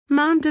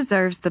Mom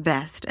deserves the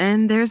best,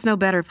 and there's no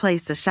better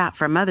place to shop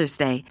for Mother's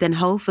Day than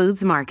Whole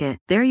Foods Market.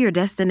 They're your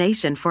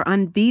destination for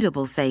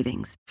unbeatable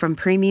savings, from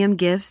premium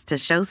gifts to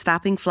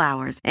show-stopping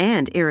flowers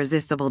and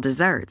irresistible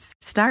desserts.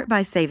 Start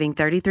by saving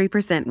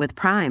 33% with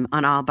Prime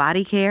on all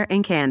body care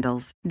and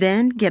candles.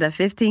 Then get a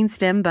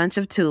 15-stem bunch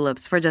of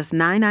tulips for just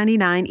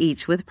 $9.99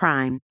 each with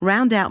Prime.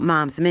 Round out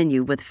Mom's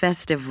menu with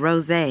festive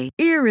rosé,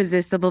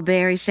 irresistible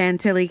berry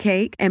chantilly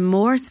cake, and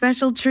more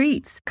special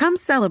treats. Come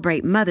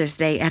celebrate Mother's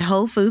Day at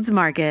Whole Foods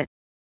Market.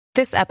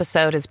 This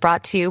episode is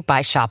brought to you by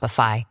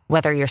Shopify.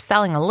 Whether you're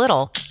selling a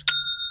little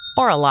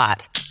or a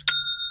lot,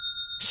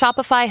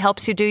 Shopify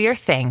helps you do your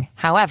thing,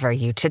 however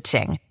you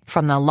cha-ching.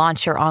 From the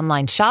launch your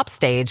online shop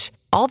stage,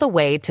 all the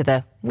way to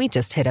the we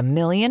just hit 1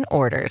 million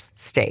orders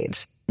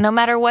stage. No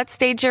matter what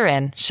stage you're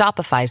in,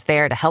 Shopify's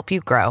there to help you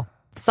grow.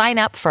 Sign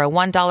up for a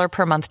 $1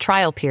 per month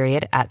trial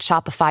period at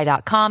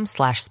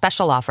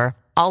shopify.com/special offer,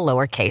 all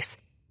lowercase.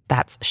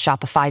 That's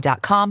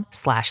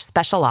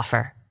shopify.com/special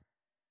offer.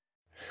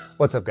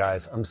 What's up,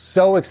 guys? I'm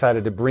so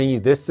excited to bring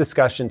you this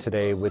discussion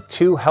today with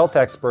two health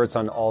experts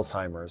on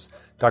Alzheimer's,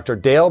 Dr.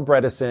 Dale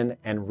Bredesen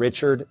and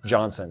Richard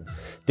Johnson.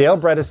 Dale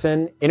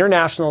Bredesen,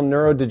 international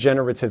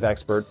neurodegenerative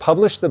expert,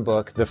 published the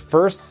book, The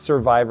First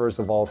Survivors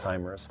of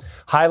Alzheimer's,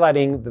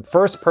 highlighting the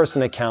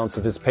first-person accounts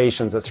of his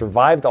patients that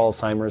survived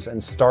Alzheimer's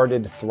and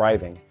started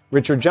thriving.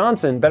 Richard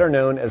Johnson, better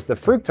known as the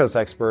fructose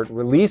expert,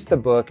 released the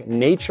book,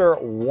 Nature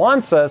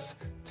Wants Us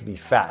to Be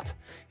Fat.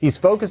 He's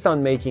focused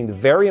on making the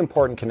very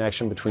important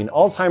connection between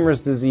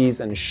Alzheimer's disease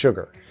and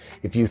sugar.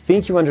 If you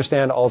think you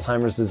understand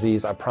Alzheimer's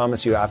disease, I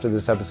promise you after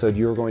this episode,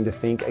 you're going to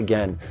think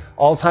again.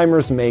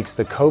 Alzheimer's makes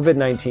the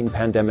COVID-19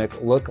 pandemic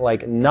look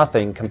like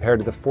nothing compared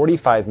to the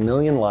 45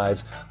 million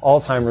lives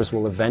Alzheimer's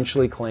will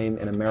eventually claim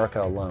in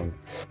America alone.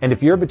 And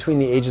if you're between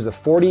the ages of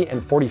 40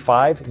 and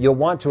 45, you'll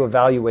want to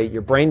evaluate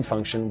your brain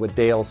function with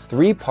Dale's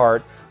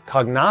 3-part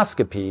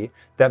cognoscopy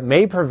that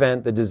may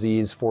prevent the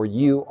disease for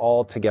you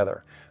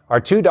altogether. Our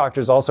two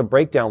doctors also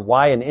break down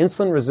why an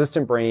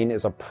insulin-resistant brain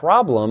is a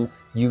problem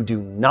you do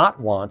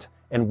not want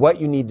and what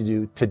you need to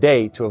do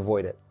today to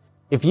avoid it.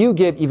 If you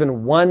get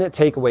even one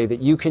takeaway that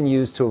you can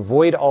use to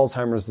avoid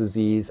Alzheimer's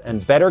disease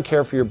and better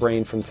care for your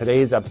brain from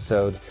today's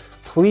episode,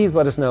 please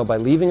let us know by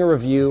leaving a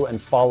review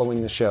and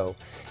following the show.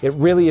 It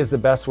really is the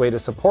best way to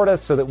support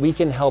us so that we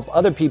can help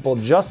other people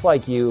just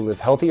like you live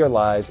healthier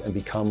lives and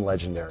become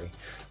legendary.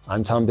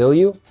 I'm Tom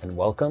Bilyeu, and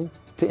welcome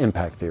to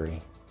Impact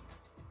Theory.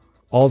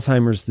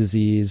 Alzheimer's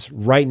disease.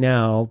 Right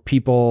now,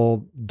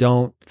 people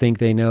don't think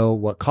they know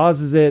what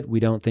causes it. We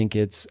don't think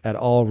it's at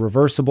all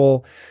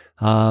reversible.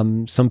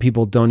 Some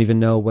people don't even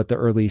know what the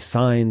early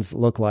signs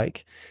look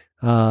like.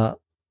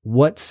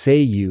 What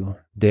say you,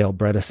 Dale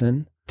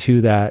Bredesen, to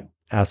that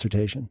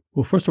assertion?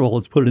 Well, first of all,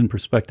 let's put it in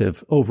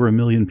perspective. Over 1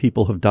 million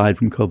people have died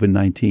from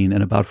COVID-19,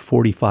 and about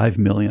 45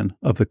 million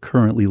of the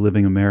currently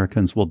living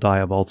Americans will die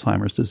of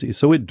Alzheimer's disease.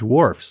 So it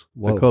dwarfs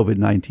the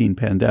COVID-19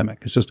 pandemic.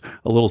 It's just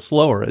a little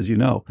slower, as you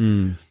know.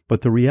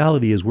 But the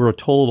reality is we're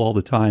told all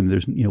the time,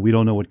 we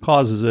don't know what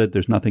causes it.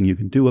 There's nothing you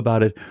can do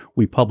about it.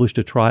 We published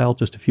a trial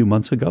just a few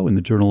months ago in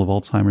the Journal of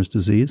Alzheimer's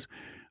Disease,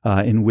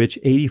 in which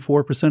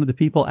 84% of the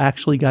people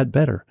actually got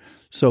better.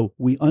 So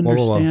we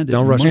understand it.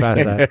 Don't rush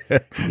past that.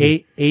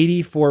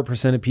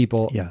 84% of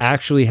people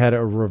actually had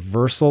a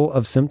reversal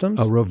of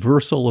symptoms? A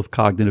reversal of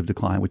cognitive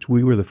decline, which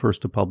we were the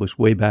first to publish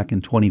way back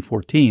in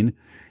 2014.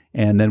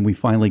 And then we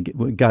finally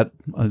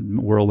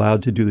were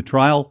allowed to do the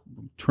trial.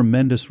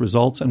 Tremendous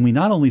results. And we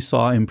not only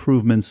saw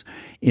improvements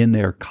in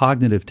their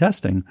cognitive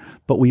testing,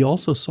 but we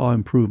also saw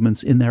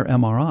improvements in their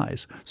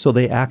MRIs. So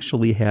they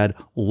actually had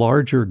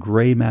larger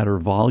gray matter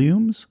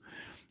volumes,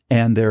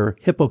 and their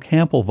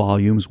hippocampal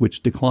volumes,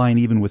 which decline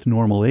even with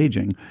normal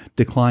aging,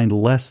 declined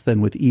less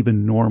than with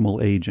even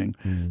normal aging.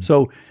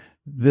 So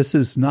this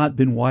has not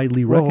been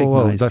widely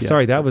recognized yet.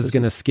 Sorry, that was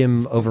going to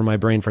skim over my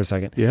brain for a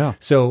second. Yeah.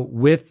 So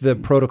with the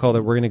protocol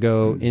that we're going to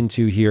go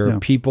into here,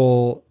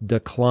 people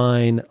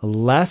decline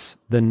less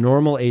than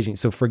normal aging.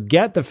 So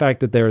forget the fact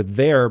that they're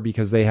there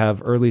because they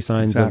have early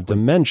signs of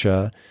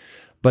dementia,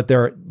 but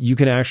you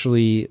can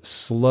actually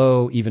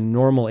slow even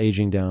normal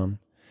aging down.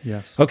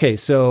 Yes. Okay,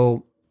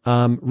 so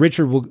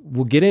Richard,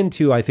 we'll get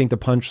into, I think, the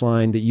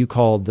punchline that you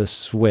called the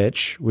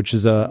switch, which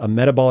is a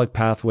metabolic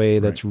pathway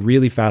that's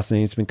really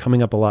fascinating. It's been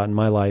coming up a lot in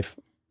my life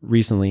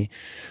recently.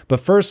 But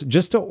first,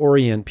 just to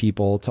orient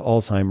people to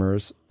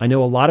Alzheimer's, I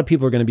know a lot of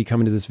people are going to be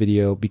coming to this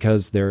video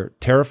because they're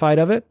terrified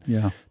of it.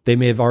 Yeah. They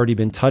may have already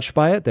been touched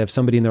by it. They have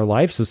somebody in their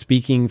life. So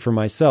speaking for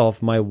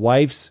myself, my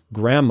wife's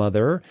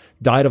grandmother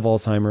died of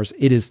Alzheimer's.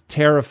 It is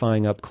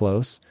terrifying up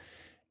close.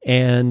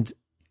 And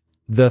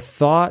the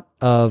thought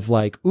of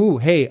like, ooh,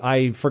 hey,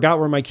 I forgot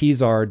where my keys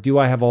are. Do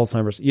I have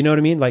Alzheimer's? You know what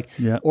I mean? Like,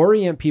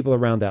 orient people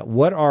around that.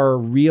 What are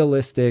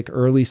realistic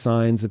early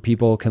signs that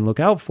people can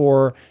look out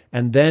for?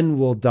 And then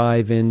we'll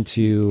dive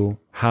into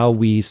how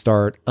we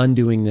start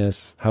undoing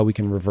this, how we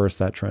can reverse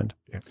that trend.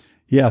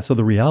 Yeah. So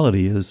the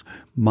reality is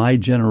my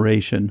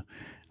generation,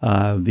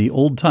 the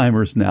old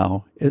timers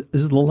now,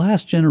 is the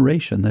last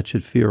generation that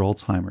should fear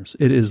Alzheimer's.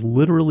 It is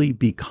literally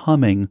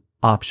becoming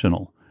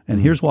optional.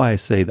 And here's why I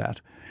say that.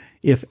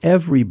 if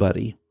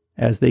everybody,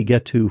 as they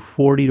get to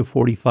 40 to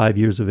 45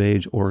 years of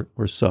age or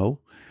so,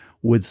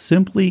 would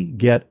simply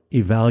get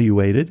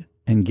evaluated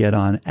and get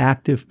on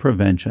active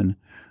prevention,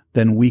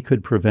 then we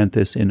could prevent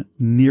this in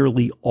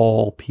nearly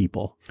all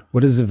people.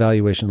 What does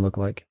evaluation look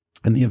like?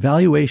 And the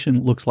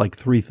evaluation looks like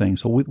three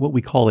things. So what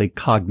we call a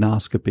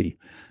cognoscopy.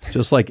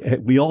 Just like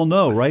we all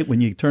know, right?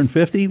 When you turn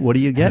 50, what do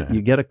you get?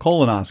 You get a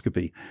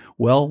colonoscopy.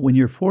 Well, when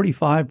you're 40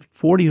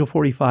 to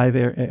 45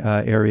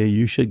 area,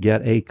 you should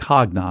get a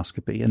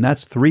cognoscopy. And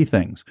that's three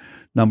things.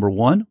 Number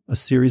one, a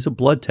series of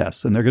blood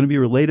tests, and they're going to be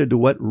related to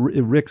what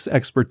Rick's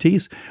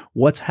expertise,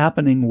 what's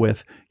happening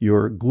with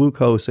your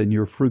glucose and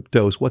your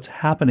fructose, what's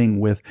happening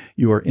with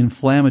your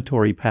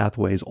inflammatory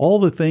pathways. All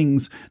the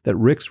things that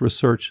Rick's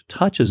research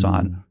touches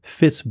on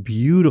fits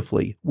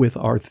beautifully with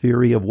our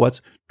theory of what's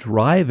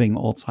driving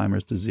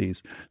Alzheimer's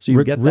disease. So you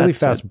Rick, get that really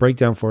fast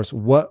breakdown for us.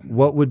 What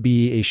would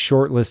be a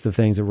short list of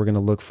things that we're going to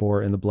look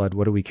for in the blood?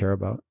 What do we care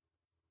about?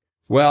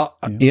 Well,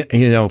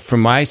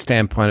 from my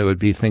standpoint, it would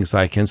be things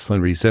like insulin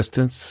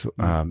resistance,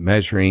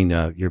 measuring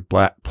your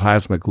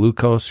plasma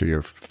glucose or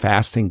your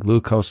fasting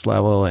glucose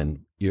level,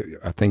 and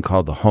a thing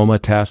called the HOMA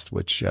test,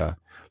 which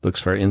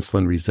looks for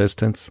insulin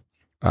resistance.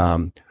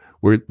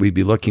 We'd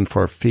be looking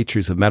for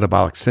features of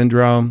metabolic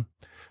syndrome.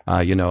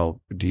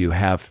 Do you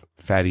have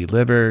fatty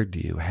liver? Do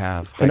you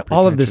have hypertension? And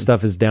all of this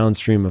stuff is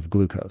downstream of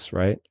glucose,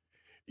 right?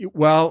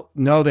 Well,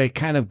 no, they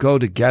kind of go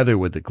together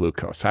with the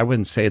glucose. I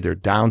wouldn't say they're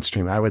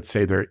downstream. I would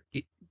say they're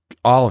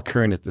all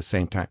occurring at the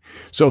same time.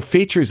 So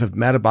features of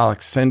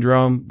metabolic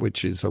syndrome,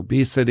 which is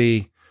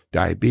obesity,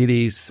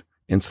 diabetes,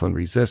 insulin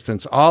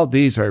resistance, all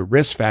these are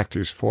risk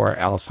factors for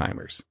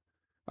Alzheimer's.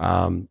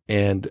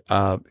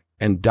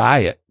 And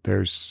diet,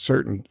 there's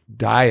certain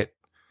diet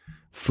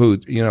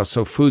food,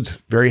 so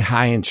foods very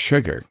high in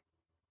sugar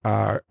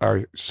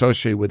are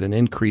associated with an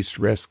increased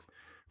risk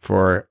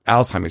for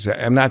Alzheimer's.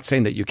 I'm not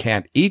saying that you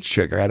can't eat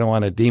sugar. I don't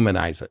want to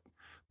demonize it,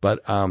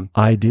 but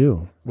I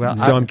do. Well,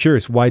 so I'm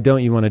curious, why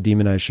don't you want to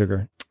demonize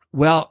sugar?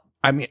 Well,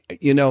 I mean,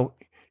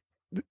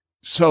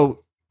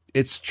 so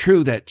it's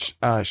true that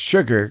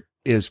sugar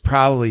is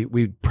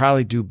we'd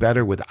probably do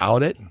better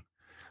without it,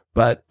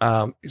 but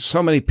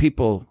so many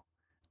people,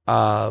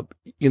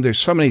 there's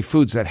so many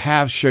foods that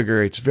have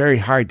sugar. It's very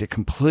hard to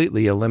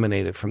completely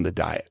eliminate it from the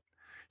diet.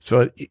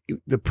 So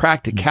the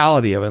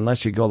practicality of it,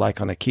 unless you go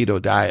like on a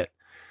keto diet,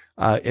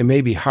 it may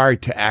be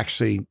hard to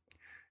actually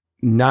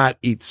not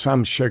eat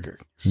some sugar.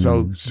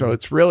 So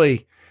it's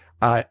really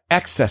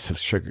excess of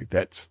sugar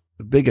that's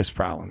the biggest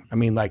problem. I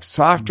mean, like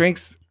soft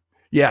drinks,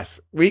 yes,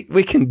 we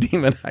can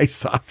demonize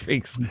soft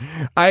drinks.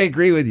 I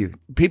agree with you.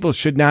 People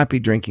should not be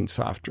drinking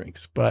soft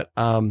drinks, but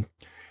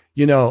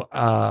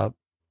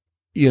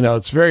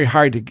it's very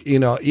hard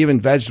to,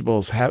 even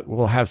vegetables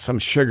will have some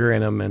sugar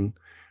in them, and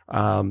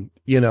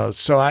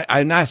so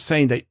I'm not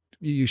saying that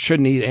you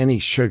shouldn't eat any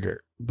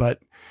sugar,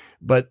 but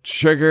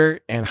sugar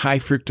and high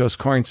fructose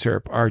corn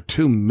syrup are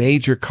two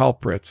major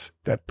culprits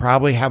that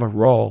probably have a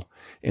role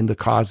in the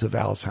cause of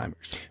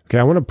Alzheimer's. Okay,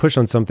 I want to push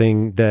on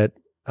something that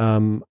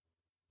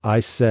I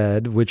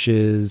said, which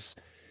is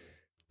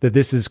that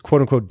this is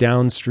quote unquote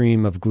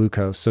downstream of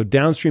glucose. So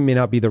downstream may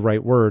not be the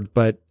right word,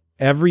 but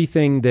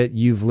everything that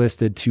you've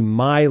listed, to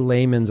my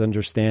layman's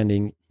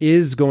understanding,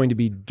 is going to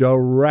be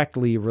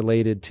directly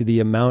related to the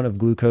amount of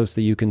glucose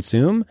that you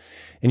consume.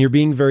 And you're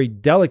being very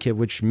delicate,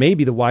 which may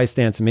be the wise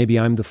stance, and maybe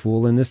I'm the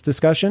fool in this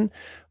discussion.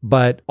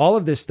 But all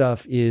of this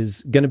stuff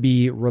is going to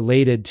be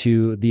related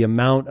to the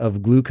amount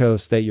of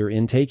glucose that you're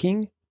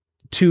intaking,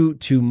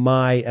 to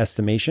my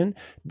estimation.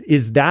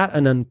 Is that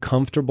an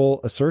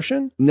uncomfortable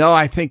assertion? No,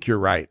 I think you're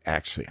right,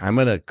 actually. I'm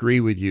going to agree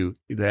with you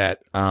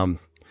that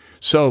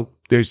so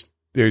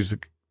there's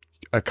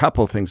a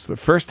couple of things. The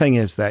first thing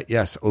is that,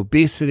 yes,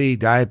 obesity,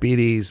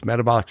 diabetes,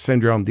 metabolic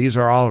syndrome, these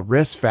are all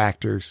risk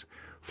factors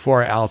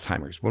for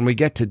Alzheimer's. When we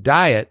get to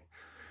diet,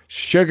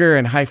 sugar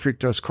and high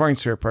fructose corn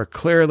syrup are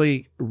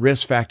clearly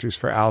risk factors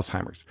for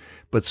Alzheimer's,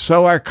 but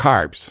so are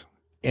carbs,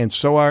 and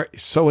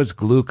so is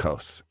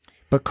glucose.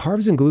 But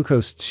carbs and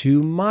glucose,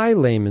 to my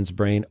layman's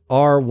brain,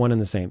 are one and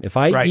the same. If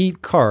I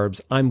eat carbs,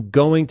 I'm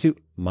going to,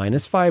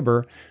 minus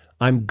fiber,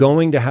 I'm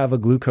going to have a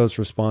glucose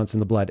response in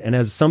the blood. And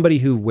as somebody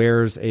who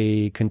wears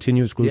a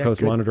continuous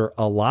glucose monitor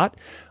a lot,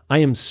 I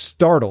am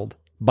startled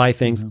by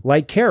things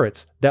like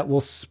carrots that will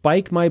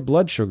spike my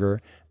blood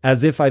sugar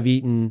as if I've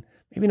eaten,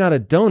 maybe not a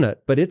donut,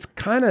 but it's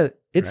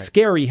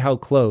scary how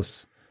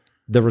close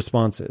the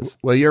response is.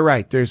 Well, you're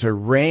right. There's a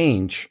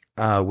range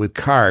with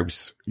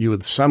carbs.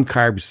 With some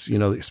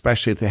carbs,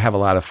 especially if they have a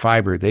lot of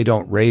fiber, they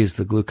don't raise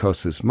the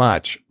glucose as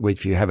much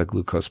if you have a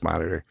glucose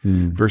monitor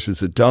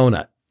versus a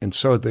donut. And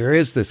so there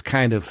is this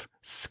kind of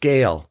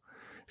scale.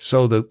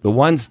 So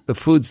the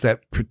foods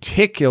that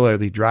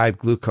particularly drive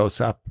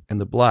glucose up in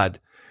the blood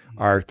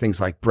are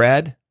things like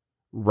bread,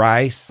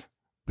 rice,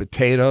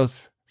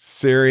 potatoes,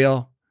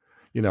 cereal,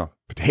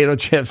 potato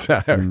chips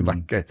are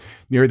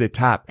near the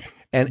top.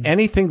 And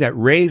anything that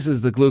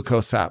raises the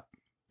glucose up,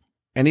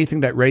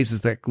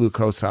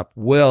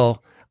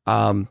 will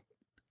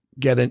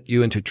get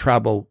you into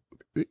trouble,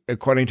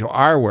 according to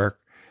our work,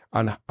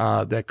 on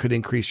that could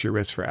increase your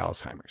risk for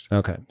Alzheimer's.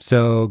 Okay.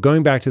 So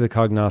going back to the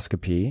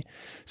cognoscopy,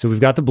 so we've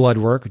got the blood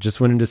work, just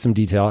went into some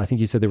detail. I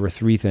think you said there were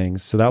 3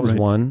 things. So that was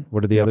one.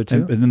 What are the other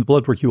 2? And in the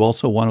blood work, you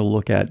also want to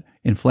look at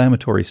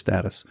inflammatory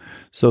status.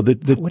 So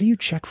what do you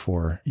check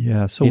for?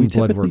 Yeah. So we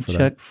typically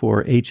check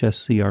for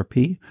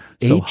HSCRP.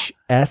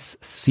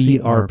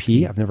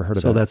 HSCRP? I've never heard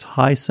of that. So that's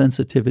high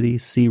sensitivity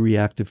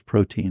C-reactive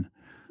protein.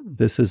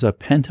 This is a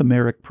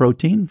pentameric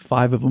protein,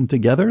 5 of them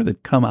together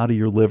that come out of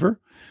your liver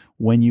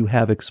when you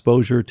have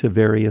exposure to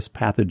various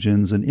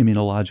pathogens and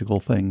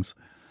immunological things.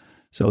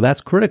 So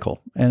that's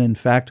critical. And in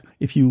fact,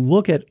 if you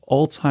look at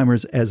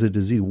Alzheimer's as a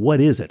disease, what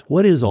is it?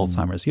 What is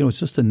Alzheimer's? It's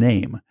just a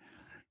name.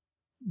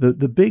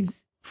 The big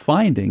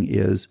finding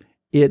is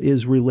it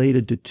is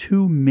related to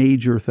 2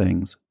 major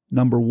things.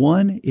 Number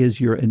 1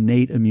 is your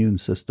innate immune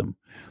system.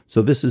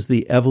 So this is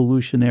the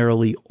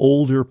evolutionarily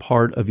older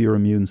part of your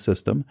immune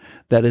system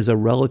that is a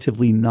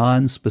relatively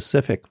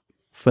non-specific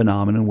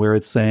phenomenon where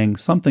it's saying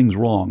something's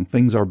wrong,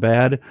 things are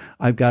bad,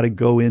 I've got to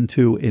go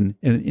into an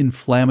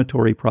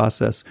inflammatory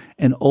process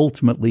and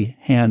ultimately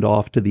hand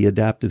off to the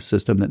adaptive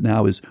system that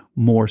now is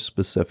more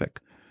specific.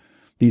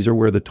 These are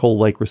where the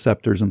toll-like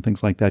receptors and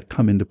things like that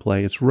come into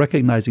play. It's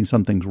recognizing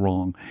something's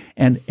wrong.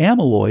 And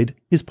amyloid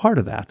is part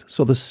of that.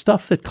 So the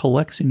stuff that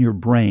collects in your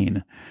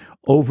brain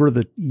over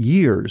the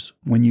years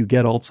when you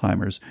get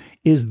Alzheimer's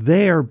is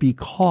there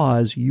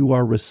because you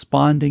are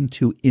responding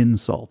to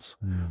insults.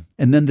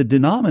 And then the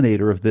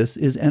denominator of this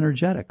is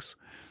energetics.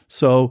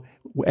 So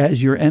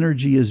as your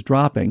energy is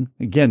dropping,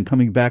 again,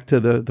 coming back to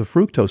the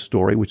fructose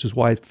story, which is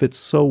why it fits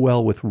so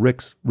well with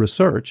Rick's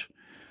research,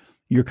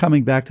 you're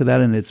coming back to that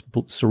in its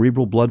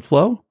cerebral blood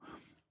flow,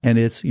 and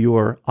it's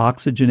your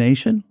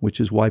oxygenation, which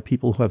is why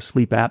people who have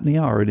sleep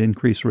apnea are at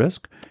increased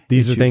risk.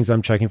 These are things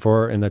I'm checking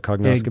for in the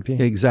cognoscopy?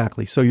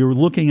 Exactly. So you're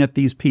looking at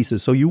these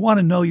pieces. So you want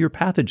to know your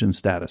pathogen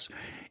status.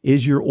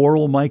 Is your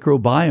oral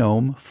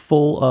microbiome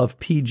full of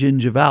P.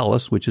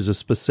 gingivalis, which is a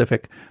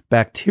specific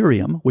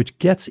bacterium, which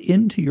gets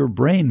into your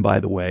brain, by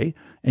the way,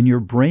 and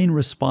your brain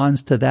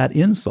responds to that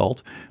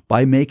insult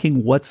by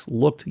making what's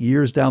looked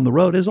years down the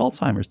road as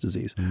Alzheimer's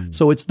disease.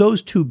 So it's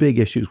those 2 big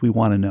issues we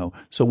want to know.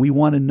 So we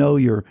want to know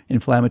your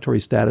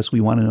inflammatory status.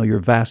 We want to know your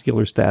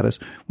vascular status,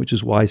 which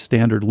is why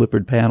standard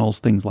lipid panels,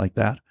 things like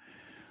that.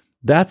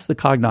 That's the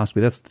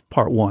cognoscopy. That's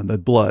part 1, the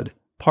blood.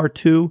 Part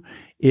 2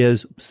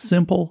 is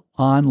simple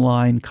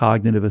online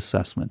cognitive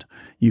assessment.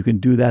 You can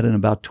do that in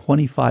about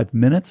 25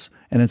 minutes,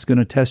 and it's going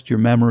to test your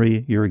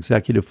memory, your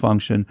executive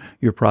function,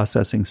 your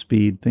processing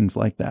speed, things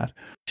like that.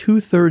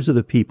 2/3 of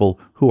the people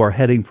who are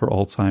heading for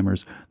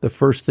Alzheimer's, the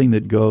first thing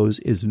that goes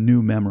is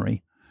new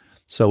memory.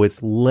 So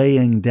it's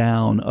laying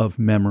down of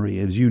memory.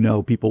 As you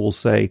know, people will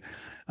say,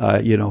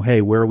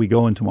 hey, where are we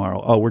going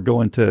tomorrow? Oh, we're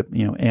going to,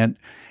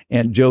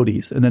 Aunt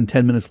Jody's. And then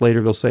 10 minutes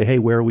later, they'll say, hey,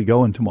 where are we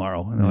going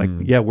tomorrow? And they're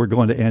like, yeah, we're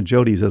going to Aunt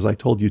Jody's, as I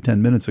told you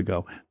 10 minutes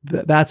ago.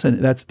 That's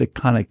the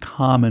kind of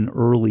common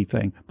early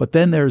thing. But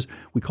then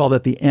we call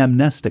that the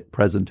amnestic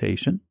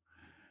presentation.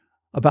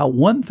 About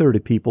 1/3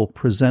 of people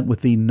present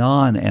with the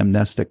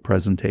non-amnestic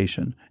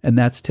presentation. And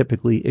that's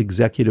typically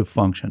executive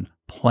function,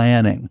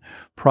 planning,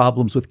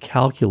 problems with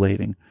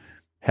calculating,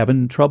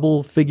 having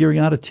trouble figuring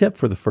out a tip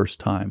for the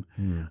first time.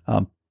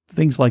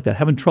 Things like that,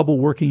 having trouble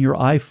working your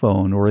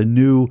iPhone or a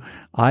new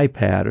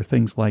iPad or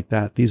things like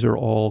that. These are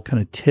all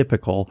kind of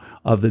typical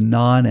of the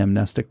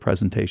non-amnestic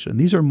presentation.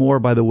 These are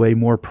more, by the way,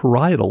 more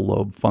parietal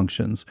lobe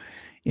functions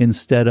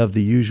instead of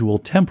the usual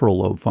temporal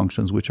lobe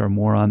functions, which are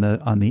more on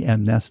the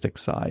amnestic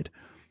side.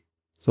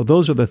 So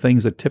those are the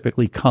things that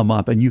typically come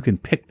up, and you can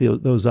pick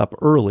those up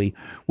early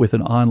with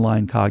an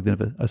online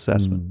cognitive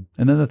assessment.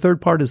 And then the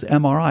third part is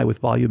MRI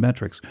with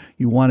volumetrics.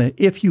 You want to,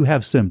 if you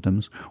have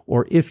symptoms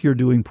or if you're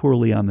doing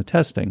poorly on the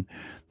testing,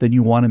 then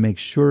you want to make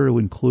sure to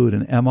include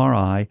an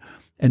MRI,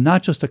 and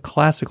not just a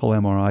classical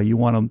MRI. You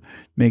want to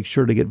make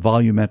sure to get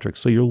volumetrics.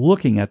 So you're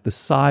looking at the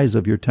size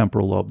of your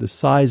temporal lobe, the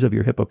size of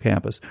your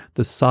hippocampus,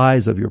 the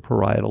size of your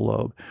parietal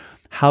lobe.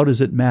 How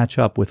does it match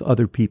up with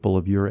other people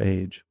of your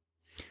age?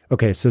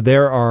 Okay, so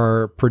there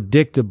are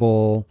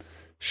predictable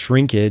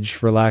shrinkage,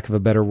 for lack of a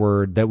better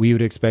word, that we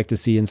would expect to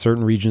see in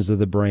certain regions of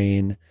the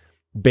brain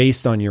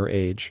based on your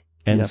age.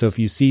 And so if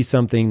you see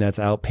something that's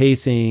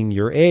outpacing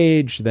your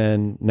age,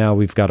 then now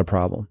we've got a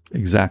problem.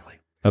 Exactly.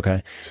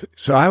 Okay.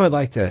 So I would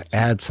like to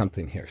add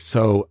something here.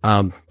 So,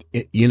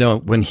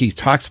 when he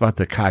talks about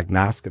the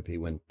cognoscopy,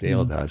 when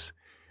Dale does,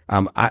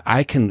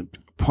 I can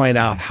point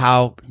out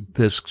how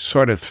this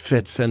sort of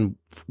fits in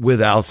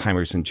with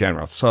Alzheimer's in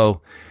general.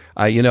 So,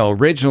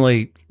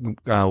 originally,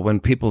 when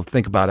people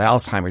think about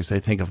Alzheimer's, they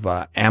think of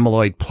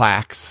amyloid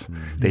plaques.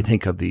 They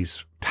think of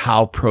these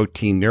tau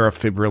protein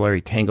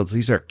neurofibrillary tangles.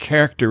 These are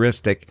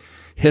characteristic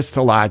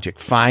histologic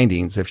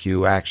findings. If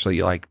you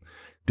actually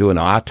do an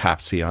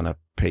autopsy on a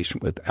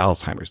patient with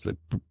Alzheimer's, the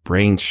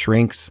brain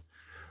shrinks,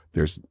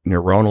 there's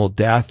neuronal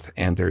death,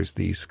 and there's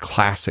these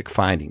classic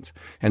findings.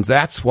 And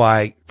that's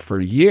why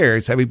for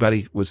years,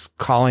 everybody was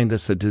calling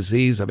this a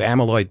disease of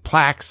amyloid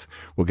plaques.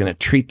 We're going to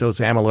treat those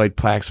amyloid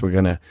plaques. We're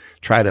going to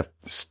try to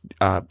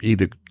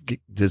either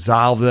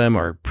dissolve them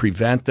or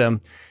prevent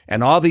them.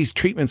 And all these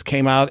treatments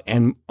came out,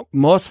 and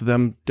most of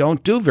them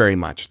don't do very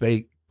much.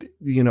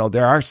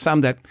 There are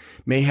some that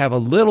may have a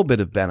little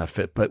bit of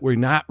benefit, but we're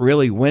not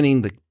really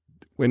winning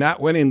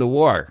the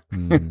war.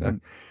 Mm-hmm.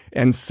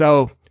 And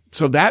so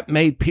that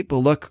made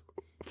people look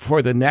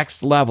for the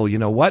next level. You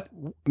know what?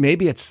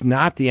 Maybe it's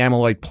not the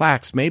amyloid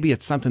plaques. Maybe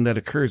it's something that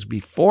occurs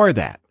before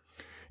that.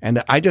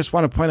 And I just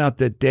want to point out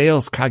that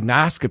Dale's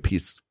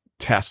cognoscopy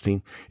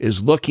testing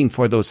is looking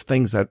for those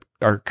things that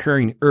are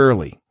occurring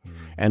early.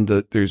 Mm-hmm. And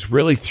there's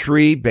really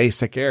three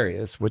basic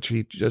areas, which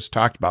he just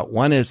talked about.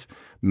 One is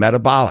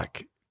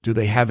metabolic. Do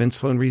they have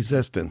insulin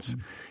resistance?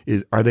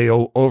 Are they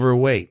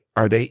overweight?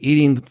 Are they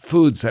eating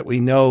foods that we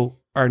know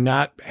are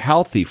not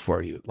healthy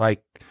for you,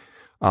 like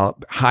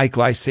high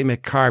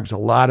glycemic carbs, a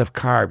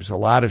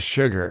lot of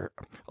sugar,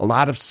 a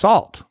lot of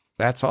salt?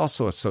 That's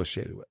also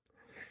associated with.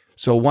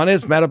 So one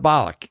is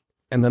metabolic.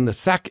 And then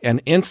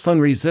and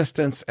insulin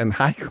resistance and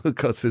high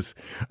glucose is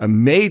a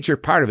major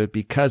part of it,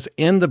 because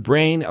in the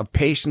brain of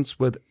patients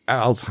with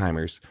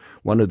Alzheimer's,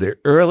 one of the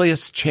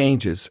earliest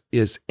changes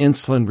is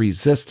insulin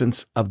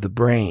resistance of the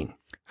brain.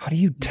 How do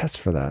you test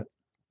for that?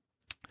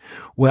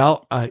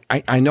 Well,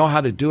 I know how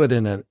to do it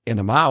in a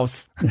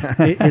mouse.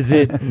 Is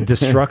it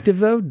destructive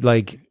though?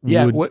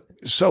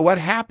 So what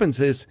happens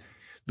is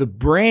the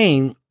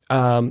brain,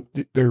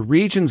 there are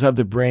regions of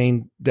the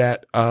brain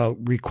that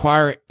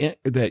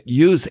that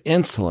use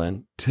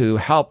insulin to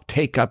help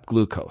take up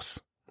glucose.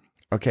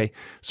 Okay.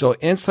 So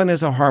insulin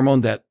is a hormone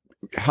that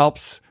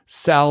helps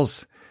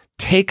cells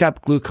take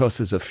up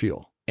glucose as a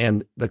fuel.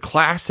 And the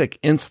classic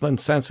insulin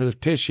sensitive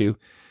tissue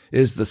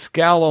is the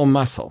skeletal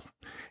muscle.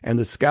 And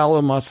the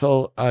skeletal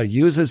muscle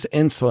uses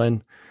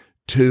insulin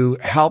to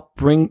help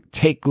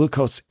take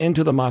glucose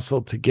into the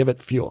muscle to give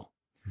it fuel.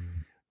 Mm-hmm.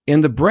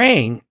 In the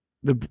brain,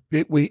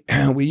 we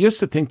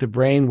used to think the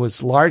brain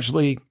was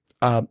largely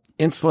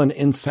insulin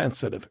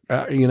insensitive.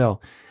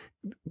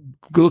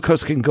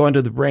 Glucose can go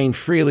into the brain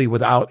freely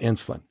without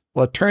insulin.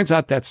 Well, it turns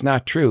out that's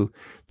not true.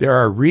 There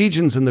are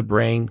regions in the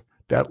brain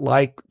that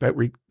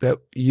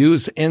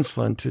use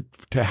insulin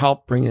to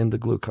help bring in the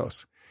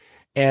glucose.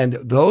 And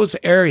those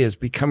areas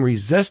become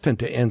resistant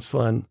to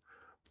insulin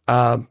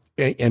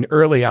in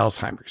early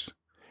Alzheimer's.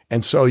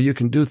 And so you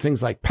can do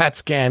things like PET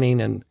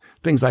scanning and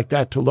things like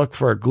that to look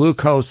for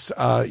glucose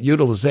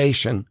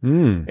utilization.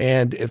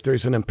 And if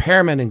there's an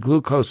impairment in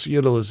glucose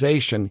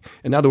utilization,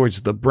 in other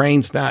words, the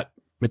brain's not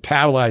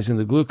metabolizing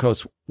the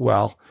glucose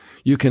well,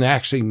 you can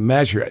actually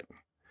measure it.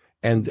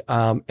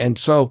 And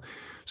so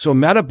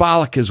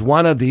metabolic is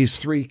one of these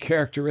three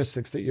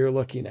characteristics that you're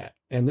looking at.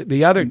 And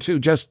the other two,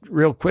 just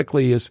real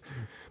quickly, is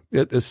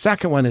the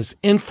second one is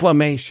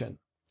inflammation.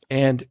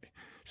 And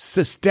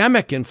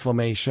systemic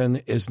inflammation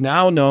is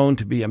now known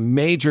to be a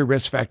major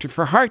risk factor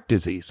for heart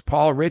disease.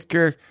 Paul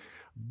Ritger,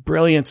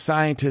 brilliant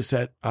scientist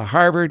at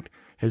Harvard,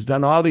 has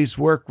done all these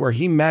work where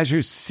he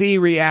measures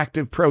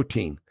C-reactive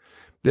protein.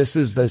 This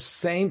is the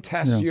same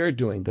test you're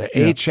doing, the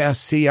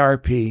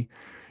HSCRP.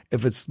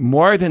 If it's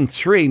more than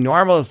 3,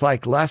 normal is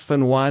like less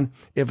than 1.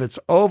 If it's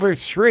over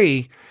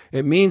 3,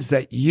 it means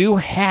that you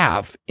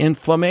have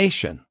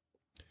inflammation.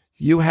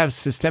 You have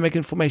systemic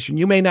inflammation.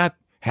 You may not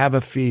have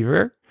a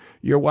fever.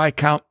 Your white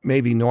count may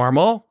be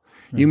normal.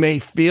 You may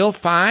feel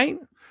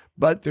fine,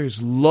 but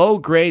there's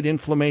low-grade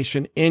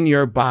inflammation in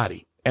your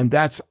body. And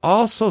that's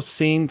also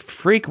seen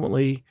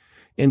frequently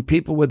in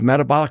people with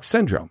metabolic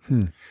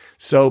syndrome.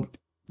 So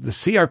the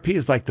CRP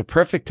is like the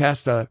perfect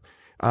test.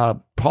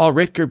 Paul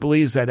Ritger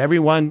believes that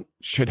everyone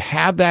should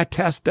have that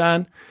test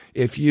done.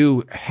 If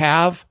you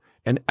have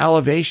an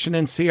elevation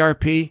in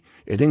CRP,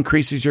 it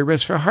increases your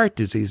risk for heart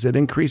disease. It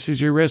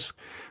increases your risk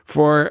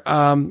for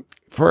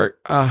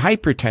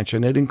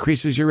hypertension. It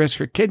increases your risk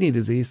for kidney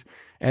disease.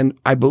 And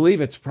I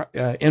believe it's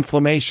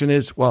inflammation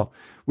is, well,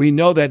 we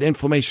know that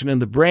inflammation in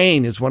the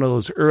brain is one of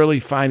those early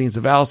findings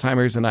of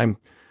Alzheimer's. And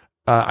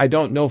I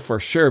don't know for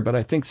sure, but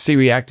I think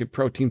C-reactive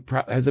protein,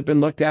 has it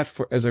been looked at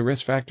as a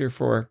risk factor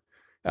for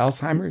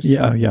Alzheimer's?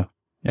 Yeah.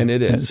 And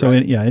it is. So,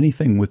 right?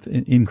 Anything with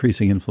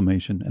increasing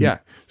inflammation.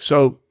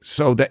 So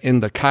that in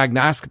the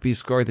cognoscopy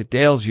score that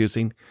Dale's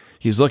using,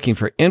 he's looking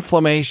for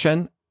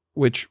inflammation,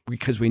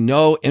 because we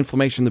know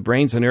inflammation in the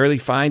brain's an early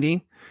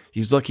finding.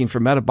 He's looking for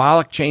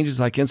metabolic changes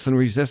like insulin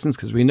resistance,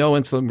 because we know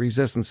insulin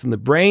resistance in the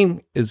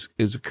brain is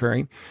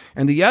occurring.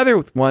 And the other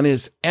one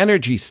is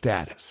energy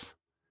status.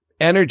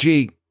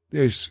 Energy,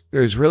 there's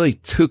really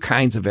two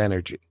kinds of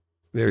energy.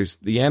 There's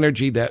the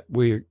energy that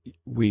we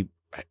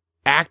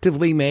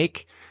actively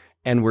make,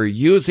 and we're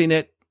using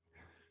it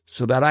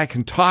so that I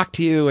can talk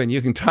to you and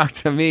you can talk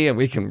to me, and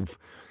we can,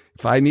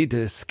 if I need to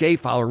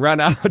escape, I'll run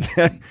out.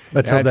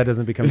 Let's hope that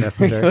doesn't become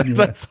necessary.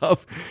 Let's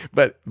hope.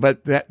 But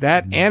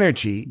that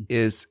energy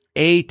is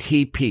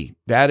ATP.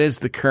 That is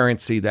the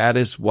currency. That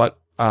is what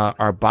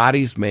our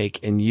bodies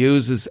make and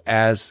uses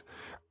as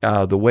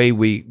the way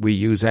we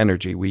use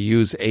energy. We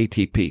use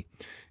ATP.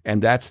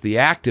 And that's the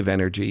active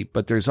energy.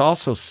 But there's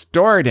also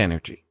stored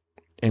energy.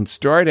 And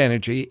stored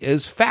energy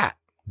is fat.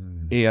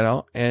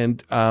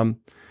 And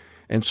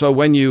And so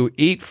when you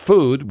eat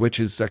food, which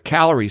is a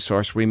calorie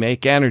source, we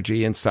make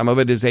energy, and some of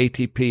it is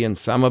ATP and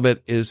some of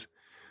it is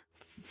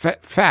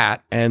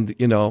fat. And,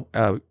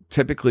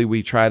 typically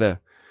we try to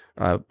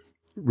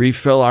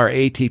refill our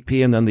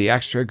ATP, and then the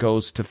extra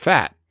goes to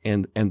fat.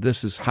 And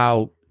this is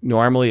how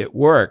normally it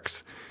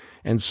works.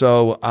 And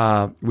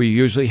so we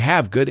usually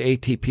have good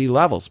ATP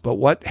levels. But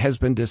what has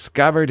been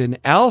discovered in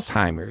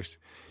Alzheimer's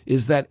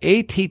is that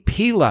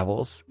ATP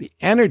levels, the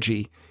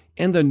energy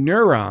in the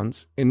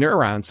neurons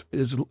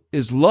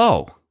is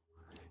low.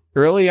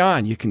 Early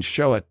on, you can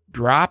show a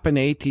drop in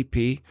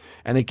ATP,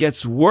 and it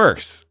gets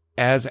worse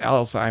as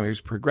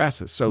Alzheimer's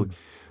progresses. So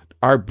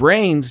our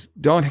brains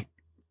don't,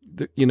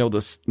 the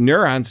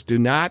neurons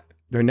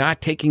they're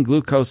not taking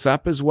glucose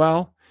up as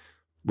well,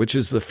 which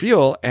is the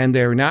fuel, and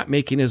they're not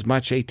making as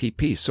much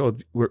ATP. So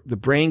the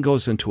brain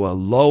goes into a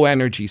low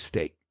energy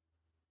state.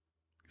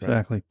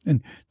 Exactly.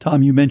 And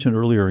Tom, you mentioned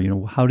earlier,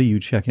 how do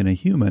you check in a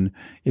human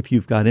if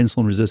you've got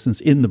insulin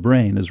resistance in the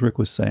brain, as Rick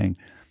was saying?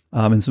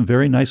 And some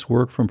very nice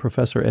work from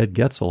Professor Ed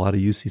Getzel out of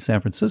UC San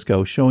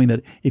Francisco showing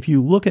that if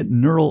you look at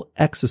neural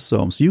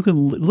exosomes, you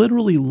can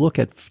literally look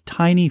at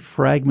tiny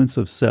fragments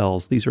of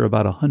cells. These are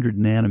about 100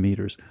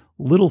 nanometers,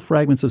 little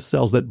fragments of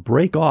cells that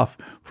break off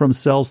from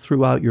cells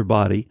throughout your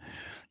body.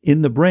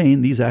 In the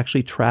brain, these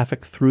actually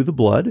traffic through the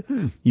blood.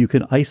 You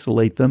can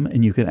isolate them,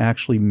 and you can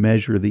actually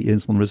measure the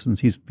insulin resistance.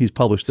 He's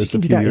published this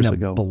a few years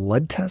ago.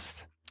 Blood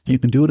test? You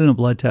can do it in a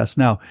blood test.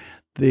 Now,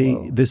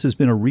 this has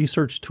been a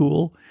research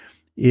tool.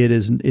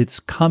 It's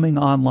coming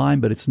online,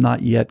 but it's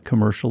not yet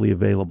commercially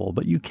available.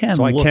 But you can.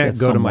 So I look can't at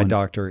go to someone. my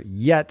doctor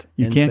yet.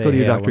 You can't go to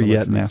your doctor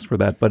yet and ask for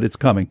that, but it's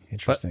coming.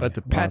 Interesting. But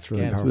the PET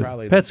scans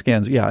probably. PET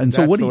scans, yeah. And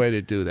that's so the way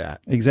to do that.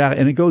 Exactly,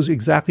 and it goes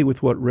exactly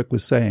with what Rick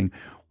was saying.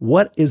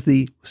 What is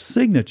the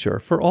signature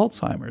for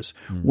Alzheimer's?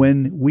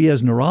 When we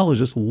as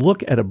neurologists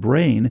look at a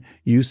brain,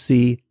 you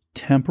see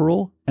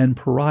temporal and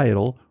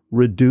parietal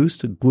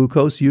reduced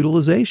glucose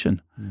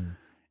utilization.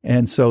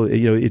 And so,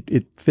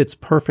 it fits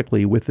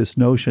perfectly with this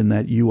notion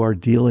that you are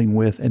dealing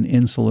with an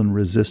insulin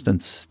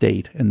resistant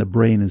state, and the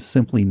brain is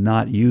simply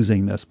not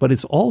using this. But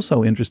it's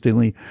also,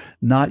 interestingly,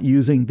 not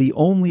using the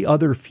only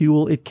other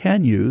fuel it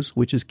can use,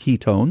 which is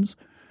ketones.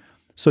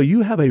 So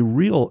you have a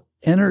real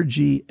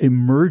energy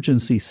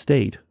emergency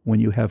state when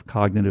you have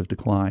cognitive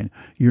decline.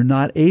 You're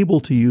not able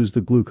to use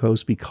the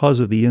glucose because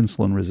of the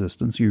insulin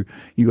resistance. You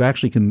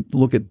actually can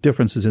look at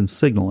differences in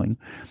signaling,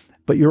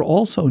 but you're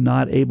also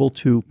not able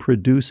to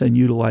produce and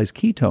utilize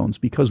ketones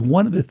because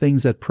one of the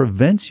things that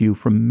prevents you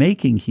from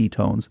making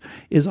ketones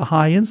is a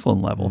high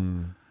insulin level.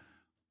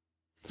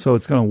 So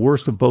it's kind of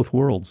worst of both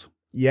worlds.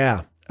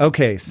 Yeah.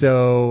 Okay,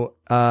 so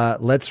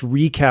let's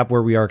recap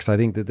where we are, because I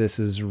think that this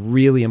is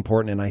really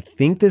important. And I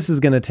think this is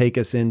going to take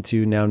us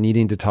into now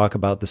needing to talk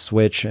about the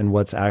switch and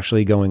what's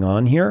actually going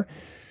on here.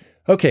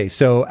 Okay,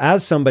 so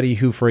as somebody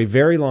who for a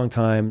very long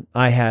time,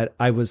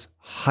 I was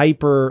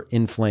hyper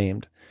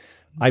inflamed.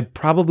 I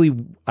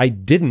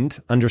didn't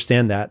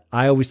understand that.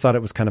 I always thought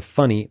it was kind of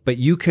funny, but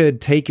you could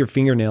take your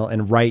fingernail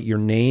and write your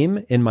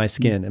name in my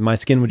skin, and my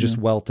skin would just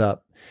welt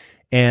up.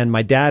 And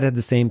my dad had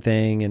the same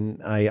thing,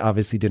 and I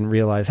obviously didn't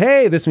realize,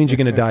 hey, this means you're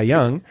going to die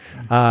young.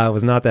 I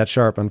was not that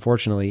sharp,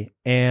 unfortunately.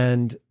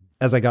 And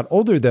as I got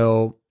older,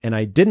 though, and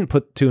I didn't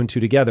put two and two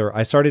together,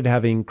 I started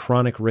having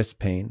chronic wrist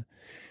pain.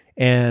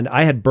 And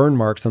I had burn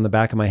marks on the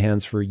back of my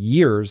hands for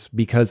years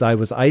because I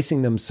was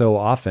icing them so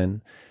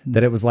often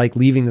that it was like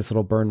leaving this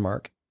little burn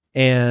mark.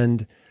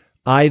 And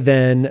I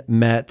then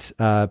met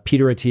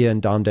Peter Attia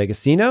and Dom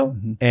D'Agostino,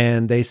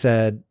 and they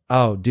said,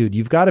 oh, dude,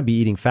 you've got to be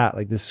eating fat.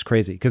 Like, this is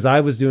crazy. Because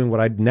I was doing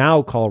what I'd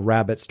now call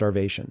rabbit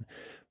starvation.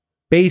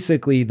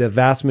 Basically, the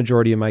vast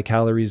majority of my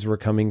calories were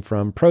coming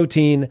from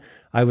protein.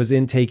 I was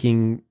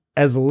intaking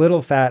as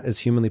little fat as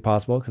humanly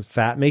possible because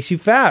fat makes you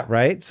fat,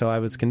 right? So I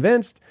was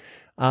convinced.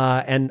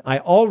 And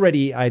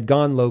I'd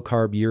gone low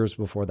carb years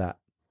before that.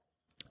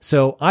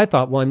 So I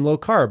thought, well, I'm low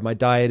carb. My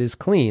diet is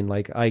clean.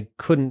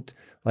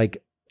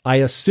 I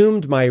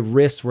assumed my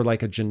risks were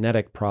like a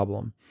genetic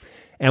problem.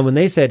 And when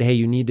they said, hey,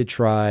 you need to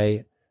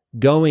try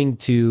going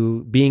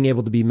to being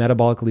able to be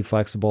metabolically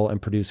flexible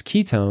and produce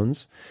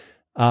ketones,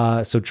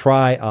 so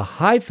try a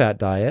high fat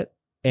diet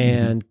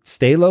and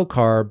stay low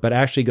carb, but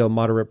actually go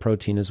moderate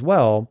protein as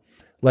well.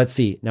 Let's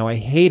see. Now, I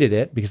hated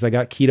it because I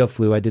got keto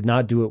flu. I did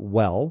not do it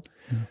well,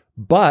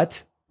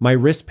 but my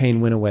wrist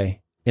pain went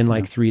away in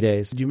like 3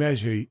 days. Did you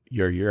measure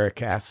your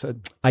uric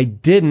acid? I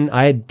didn't.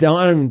 I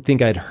don't even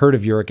think I'd heard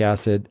of uric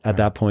acid at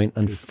that point,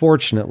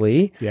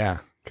 unfortunately. Yeah,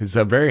 because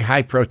a very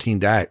high protein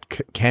diet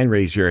can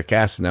raise uric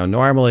acid. Now,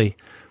 normally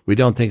we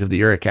don't think of the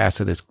uric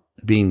acid as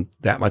being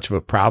that much of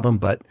a problem,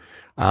 but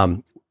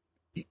when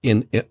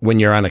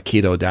you're on a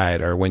keto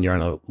diet or when you're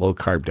on a low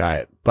carb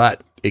diet,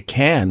 but it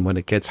can, when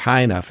it gets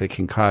high enough, it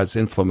can cause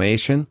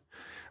inflammation,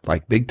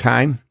 like big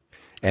time,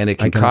 and it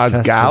can cause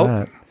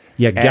gout.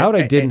 Yeah, gout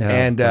I didn't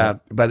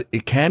have. But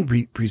it can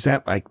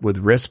present like with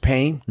wrist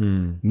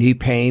pain, knee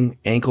pain,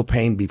 ankle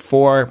pain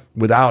before,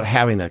 without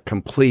having a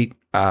complete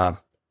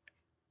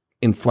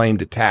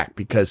inflamed attack.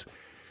 Because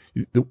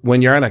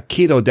when you're on a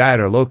keto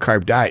diet or low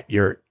carb diet,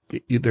 your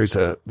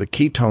the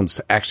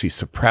ketones actually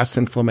suppress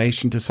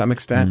inflammation to some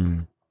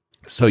extent.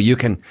 So you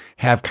can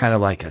have kind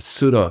of like a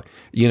pseudo,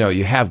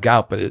 you have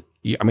gout, but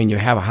you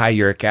have a high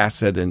uric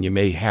acid and you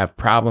may have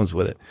problems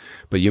with it,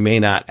 but you may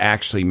not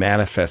actually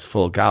manifest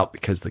full gout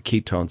because the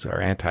ketones are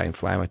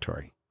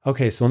anti-inflammatory.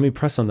 Okay, so let me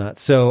press on that.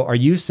 So are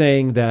you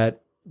saying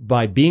that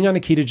by being on a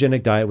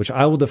ketogenic diet, which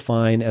I will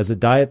define as a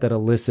diet that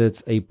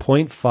elicits a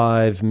 0.5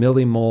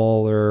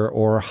 millimolar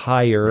or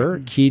higher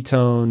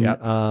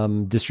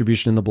ketone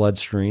distribution in the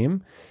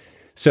bloodstream,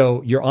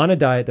 so you're on a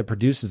diet that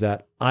produces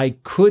that, I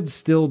could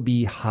still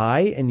be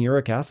high in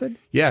uric acid?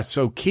 Yeah,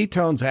 so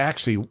ketones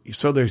actually,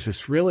 so there's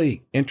this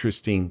really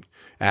interesting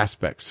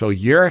aspect. So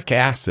uric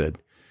acid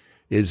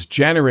is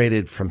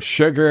generated from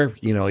sugar,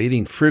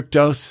 eating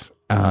fructose,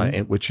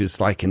 which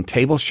is like in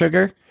table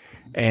sugar,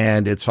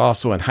 and it's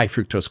also in high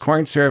fructose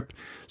corn syrup.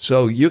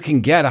 So you can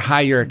get a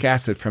high uric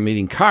acid from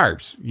eating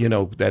carbs,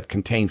 that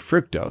contain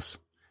fructose.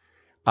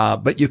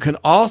 But you can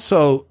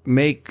also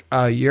make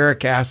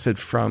uric acid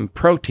from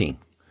protein.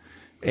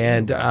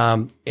 And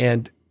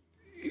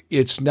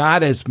it's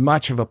not as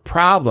much of a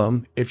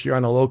problem if you're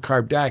on a low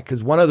carb diet,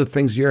 because one of the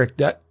things uric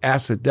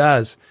acid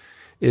does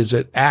is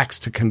it acts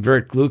to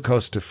convert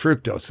glucose to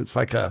fructose. It's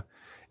like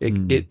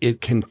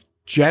it can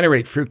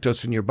generate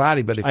fructose in your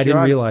body. But I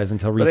didn't realize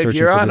until researching. But if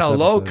you're for on this a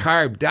low episode.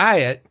 carb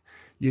diet,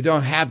 you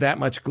don't have that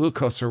much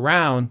glucose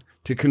around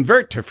to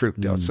convert to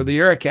fructose. So the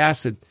uric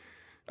acid,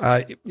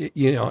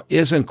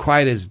 isn't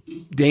quite as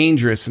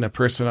dangerous in a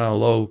person on a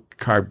low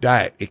carb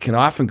diet. It can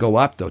often go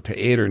up though to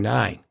 8 or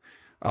 9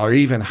 or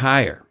even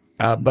higher.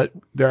 But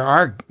there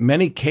are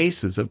many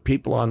cases of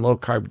people on low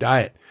carb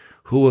diet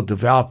who will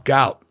develop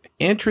gout.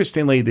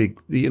 Interestingly,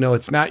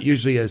 it's not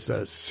usually as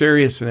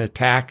serious an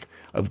attack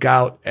of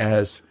gout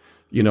as,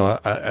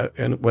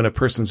 and when a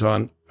person's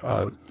on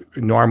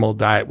normal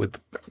diet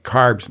with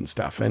carbs and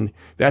stuff. And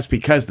that's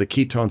because the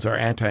ketones are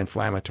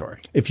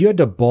anti-inflammatory. If you had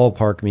to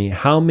ballpark me,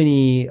 how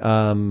many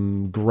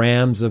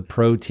grams of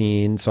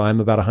protein, so I'm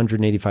about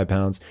 185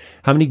 pounds,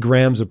 how many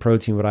grams of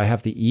protein would I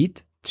have to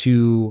eat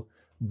to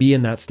be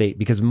in that state?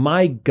 Because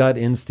my gut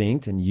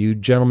instinct, and you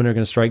gentlemen are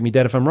going to strike me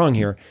dead if I'm wrong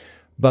here,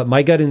 but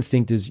my gut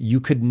instinct is you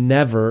could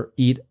never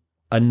eat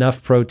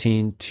enough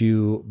protein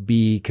to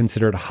be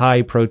considered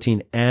high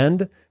protein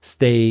and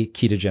stay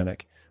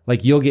ketogenic.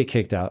 Like you'll get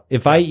kicked out.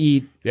 If I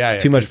eat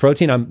too much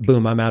protein,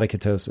 I'm out of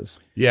ketosis.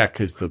 Yeah,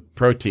 because the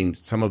protein,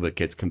 some of it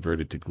gets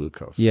converted to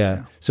glucose.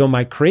 Yeah. So am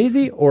I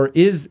crazy, or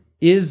is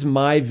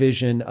my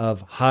vision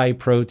of high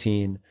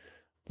protein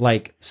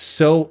like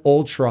so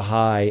ultra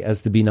high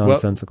as to be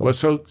nonsensical? Well,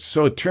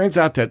 so it turns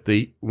out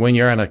that when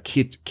you're on a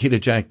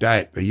ketogenic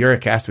diet, the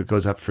uric acid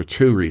goes up for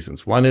 2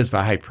 reasons. One is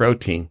the high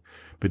protein,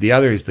 but the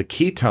other is the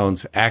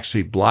ketones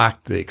actually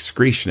block the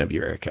excretion of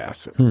uric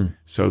acid.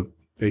 So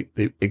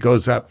it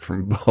goes up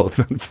from both,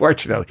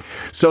 unfortunately.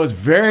 So it's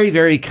very,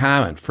 very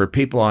common for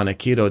people on a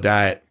keto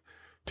diet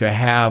to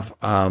have,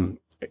 a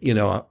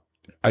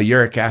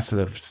uric acid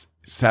of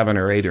 7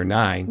 or 8 or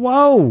 9.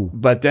 Whoa.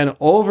 But then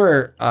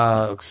over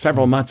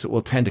several months, it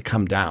will tend to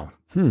come down.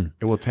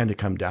 It will tend to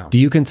come down. Do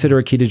you consider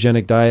a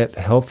ketogenic diet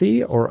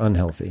healthy or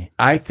unhealthy?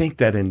 I think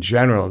that in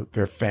general,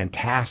 they're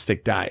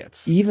fantastic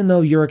diets. Even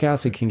though uric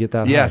acid can get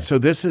that high? Yeah, so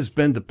this has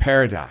been the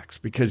paradox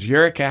because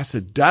uric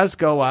acid does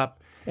go up.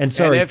 And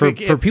sorry, for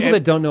people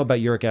that don't know about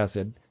uric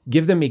acid,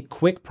 give them a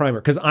quick primer,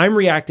 because I'm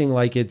reacting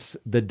like it's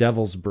the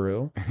devil's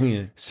brew.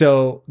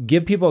 So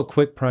give people a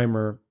quick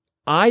primer.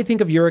 I think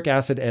of uric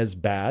acid as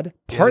bad,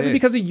 partly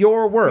because of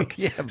your work.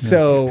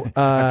 So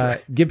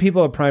give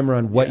people a primer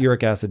on what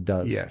uric acid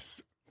does.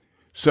 Yes.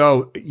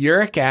 So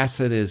uric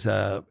acid is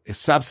a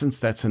substance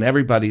that's in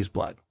everybody's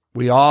blood.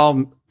 We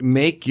all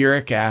make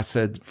uric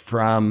acid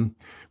from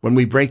when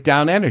we break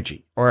down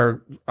energy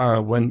or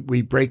when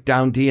we break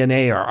down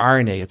DNA or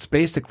RNA. It's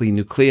basically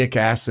nucleic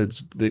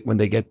acids that when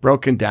they get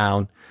broken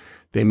down,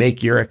 they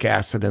make uric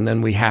acid, and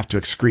then we have to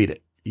excrete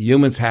it.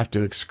 Humans have to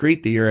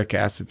excrete the uric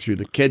acid through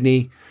the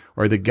kidney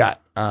or the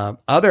gut.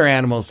 Other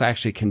animals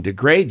actually can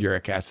degrade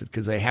uric acid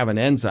because they have an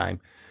enzyme,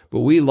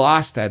 but we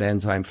lost that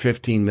enzyme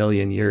 15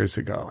 million years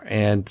ago,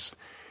 and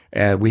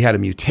we had a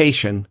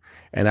mutation.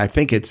 And I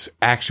think it's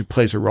actually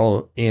plays a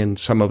role in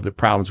some of the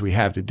problems we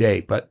have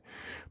today. But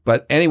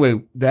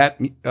anyway,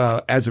 that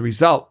as a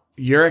result,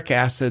 uric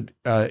acid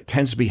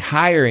tends to be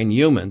higher in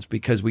humans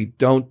because we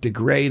don't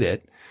degrade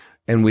it,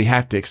 and we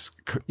have to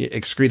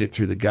excrete it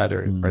through the gut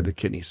or the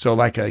kidney. So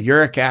like a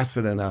uric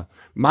acid in a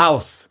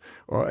mouse,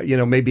 or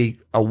maybe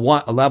a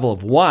level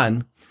of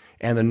 1,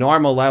 and the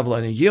normal level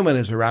in a human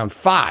is around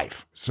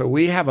 5. So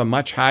we have a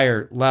much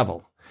higher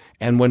level.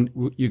 And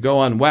when you go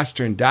on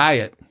Western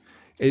diet,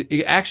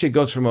 it actually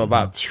goes from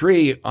about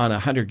 3 on a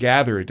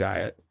hunter-gatherer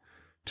diet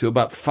to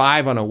about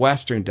 5 on a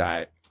Western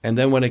diet. And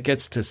then when it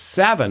gets to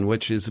 7,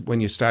 which is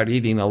when you start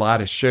eating a lot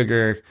of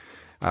sugar,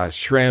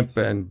 shrimp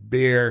and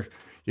beer,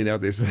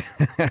 there's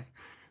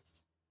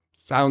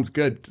sounds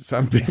good to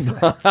some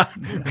people.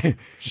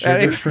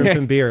 Sugar, shrimp,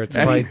 and beer. It's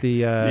quite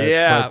the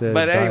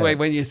but anyway, diet.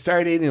 when you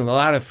start eating a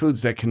lot of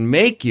foods that can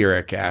make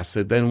uric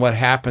acid, then what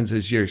happens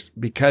is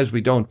because we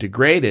don't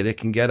degrade it, it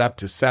can get up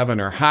to 7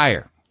 or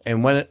higher.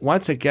 And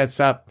once it gets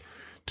up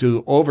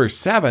to over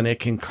 7, it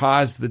can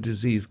cause the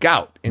disease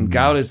gout. And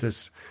gout is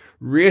this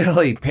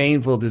really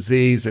painful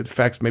disease. It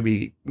affects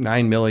maybe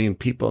 9 million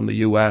people in the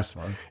U.S.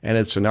 Wow. And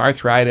it's an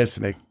arthritis,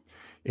 and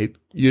it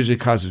usually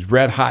causes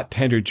red hot,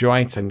 tender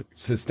joints and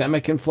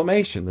systemic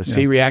inflammation. The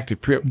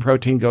C-reactive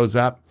protein goes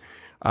up.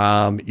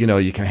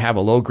 You can have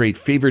a low-grade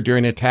fever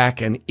during an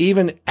attack. And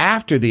even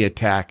after the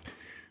attack,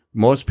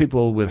 most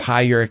people with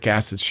high uric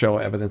acid show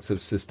evidence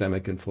of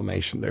systemic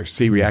inflammation. Their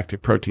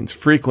C-reactive protein's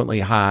frequently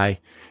high.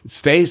 It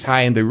stays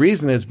high, and the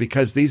reason is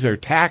because these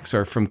attacks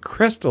are from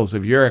crystals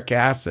of uric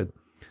acid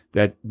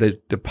that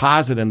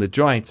deposit in the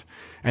joints,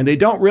 and they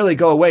don't really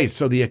go away.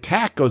 So the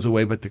attack goes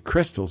away, but the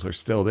crystals are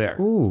still there.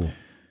 Ooh.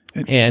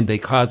 And they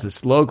cause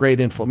this low-grade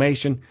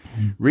inflammation.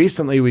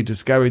 Recently, we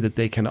discovered that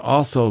they can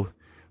also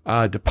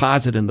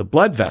deposit in the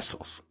blood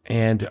vessels.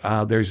 And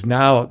there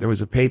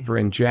was a paper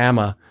in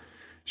JAMA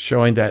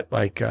showing that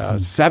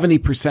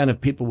 70%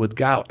 of people with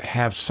gout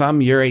have some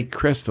urate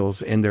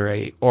crystals in their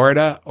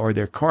aorta or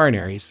their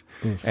coronaries,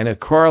 and it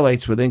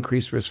correlates with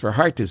increased risk for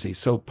heart disease.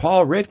 So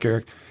Paul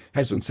Ritger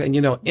has been saying,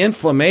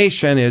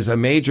 inflammation is a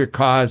major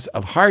cause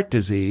of heart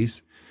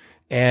disease.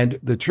 And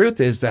the truth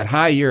is that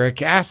high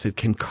uric acid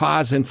can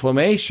cause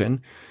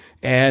inflammation,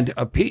 and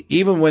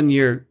even when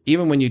you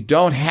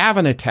don't have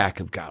an attack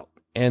of gout.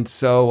 And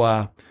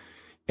so,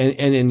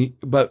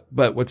 but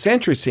what's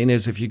interesting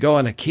is if you go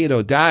on a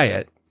keto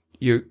diet,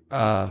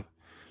 so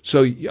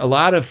a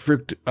lot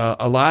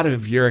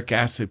of uric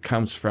acid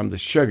comes from the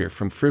sugar,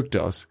 from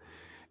fructose,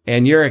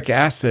 and uric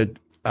acid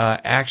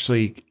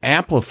actually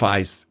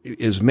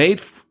is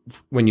made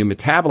when you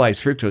metabolize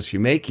fructose, you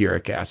make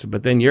uric acid,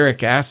 but then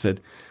uric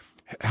acid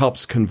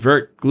helps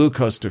convert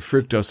glucose to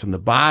fructose in the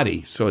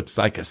body. So it's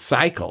like a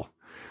cycle,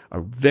 a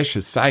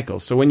vicious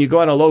cycle. So when you go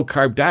on a low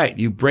carb diet,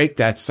 you break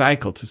that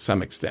cycle to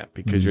some extent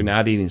because you're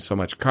not eating so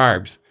much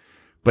carbs.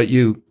 But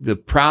the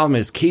problem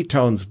is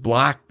ketones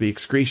block the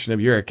excretion of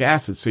uric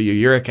acid, so your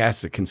uric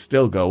acid can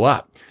still go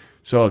up.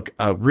 So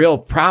a real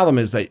problem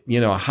is that,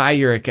 high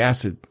uric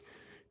acid,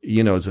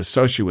 is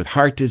associated with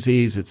heart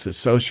disease. It's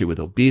associated with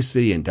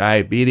obesity and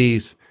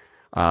diabetes.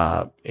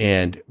 But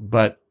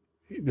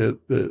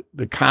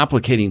the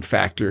complicating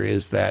factor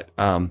is that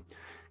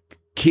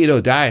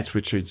keto diets,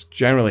 which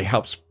generally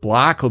helps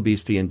block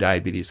obesity and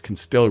diabetes, can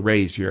still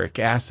raise uric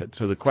acid.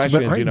 So the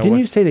question is, didn't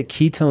you say that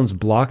ketones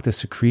block the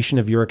secretion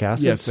of uric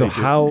acid? Yes. So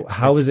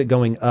how is it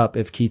going up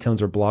if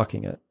ketones are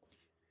blocking it?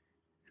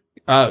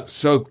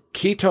 So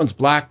ketones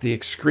block the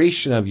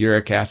excretion of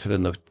uric acid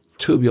in the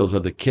tubules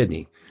of the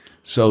kidney.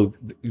 So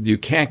you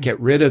can't get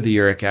rid of the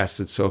uric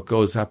acid, so it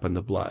goes up in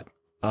the blood.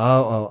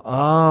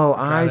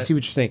 I see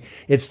what you're saying.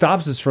 It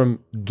stops us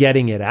from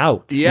getting it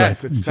out.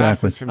 Yes, it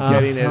stops us from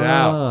getting it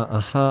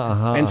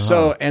out.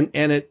 So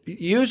it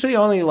usually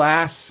only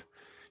lasts,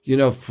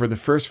 for the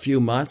first few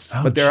months.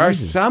 But there are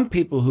some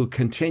people who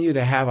continue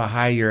to have a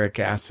high uric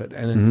acid.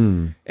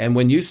 And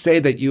when you say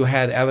that you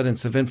had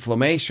evidence of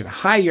inflammation,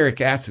 high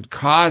uric acid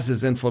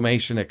causes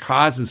inflammation. It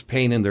causes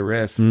pain in the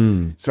wrist.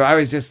 So I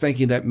was just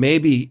thinking that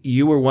maybe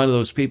you were one of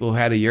those people who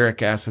had a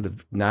uric acid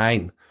of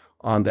 9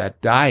 on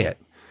that diet.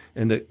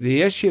 And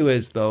the issue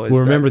is, though,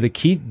 remember the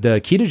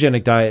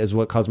ketogenic diet is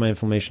what caused my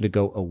inflammation to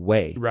go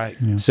away. Right.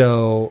 Yeah.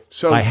 So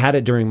I had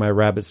it during my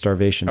rabbit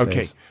starvation phase.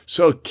 Okay.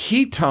 So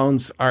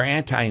ketones are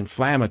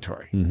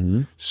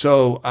anti-inflammatory.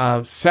 So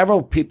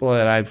several people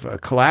that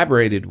I've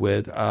collaborated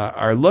with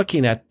are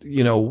looking at,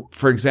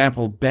 for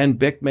example, Ben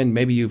Bickman.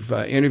 Maybe you've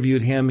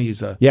interviewed him.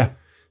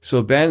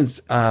 So Ben's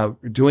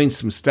doing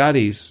some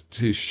studies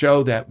to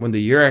show that when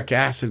the uric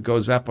acid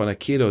goes up on a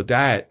keto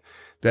diet,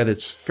 that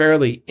it's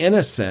fairly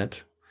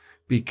innocent,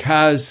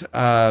 because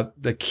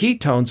the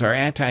ketones are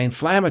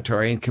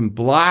anti-inflammatory and can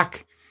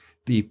block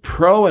the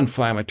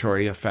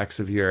pro-inflammatory effects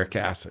of uric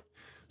acid.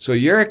 So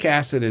uric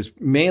acid is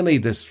mainly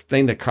this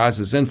thing that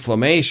causes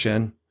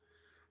inflammation,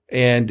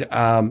 and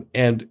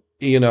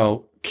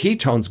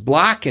ketones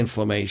block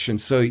inflammation.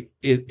 So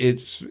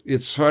it's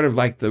sort of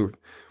like the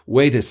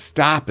way to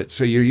stop it.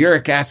 So your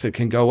uric acid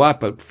can go up,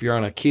 but if you're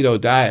on a keto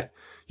diet,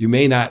 you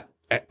may not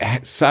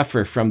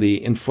suffer from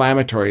the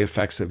inflammatory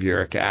effects of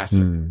uric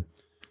acid.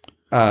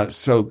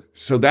 So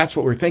that's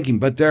what we're thinking.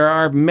 But there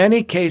are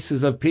many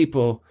cases of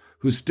people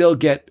who still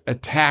get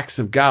attacks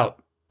of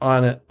gout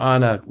on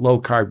a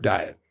low carb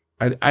diet.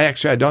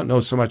 I don't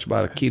know so much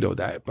about a keto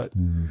diet, but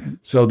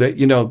so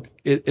that,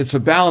 it's a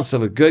balance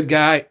of a good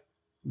guy,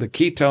 the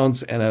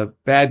ketones, and a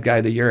bad guy,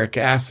 the uric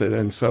acid.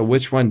 And so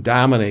which one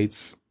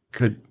dominates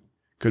could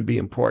be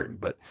important.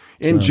 But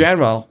in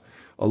general,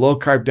 a low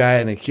carb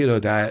diet and a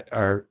keto diet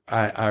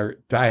are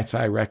diets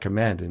I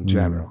recommend in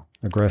general.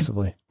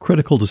 Aggressively.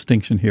 Critical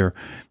distinction here.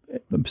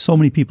 So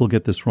many people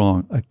get this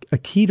wrong. A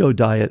keto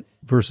diet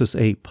versus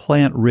a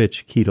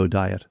plant-rich keto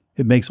diet.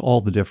 It makes all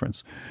the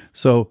difference.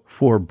 So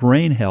for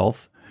brain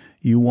health,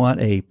 you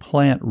want a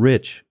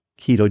plant-rich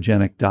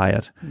ketogenic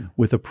diet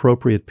with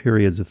appropriate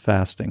periods of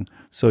fasting.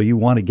 So you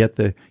want to get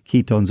the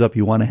ketones up,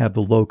 you want to have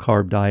the low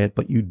carb diet,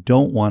 but you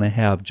don't want to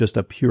have just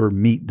a pure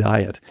meat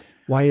diet.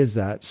 Why is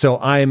that? So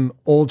I'm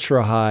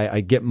ultra high. I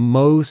get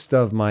most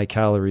of my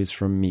calories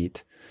from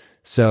meat.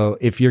 So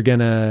if you're going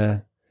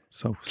to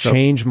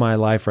change my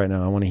life right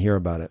now, I want to hear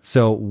about it.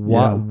 So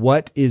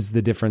what is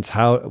the difference?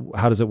 How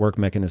does it work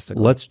mechanistically?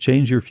 Let's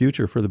change your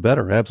future for the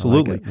better.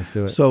 Absolutely. Like Let's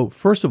do it. So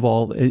first of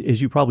all,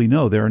 as you probably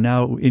know, there are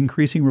now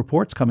increasing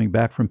reports coming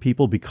back from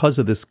people because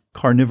of this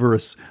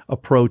carnivorous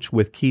approach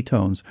with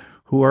ketones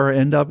who are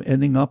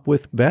ending up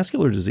with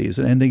vascular disease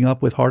and ending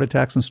up with heart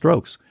attacks and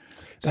strokes.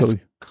 That's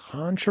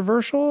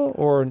controversial?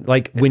 Or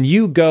like when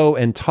you go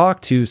and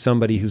talk to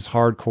somebody who's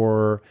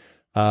hardcore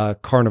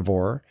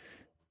carnivore,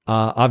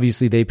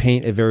 obviously they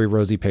paint a very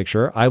rosy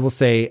picture. I will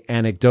say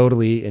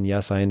anecdotally, and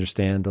yes, I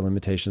understand the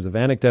limitations of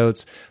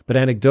anecdotes, but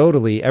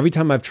anecdotally, every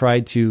time I've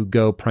tried to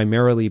go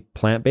primarily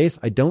plant-based,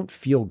 I don't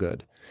feel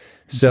good.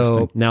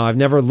 So now I've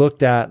never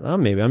looked at,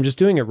 maybe I'm just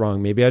doing it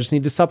wrong. Maybe I just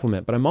need to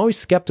supplement, but I'm always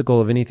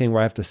skeptical of anything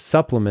where I have to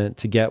supplement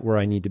to get where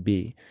I need to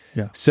be.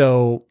 Yeah.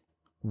 So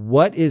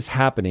what is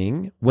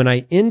happening when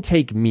I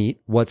intake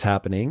meat? What's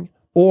happening?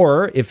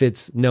 Or if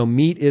it's no,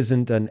 meat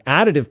isn't an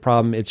additive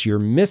problem, it's you're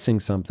missing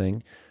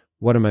something.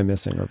 What am I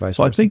missing, or vice versa?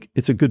 So I think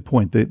it's a good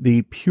point.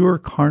 The pure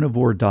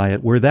carnivore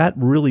diet, where that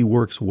really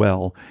works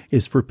well,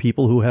 is for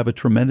people who have a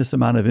tremendous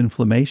amount of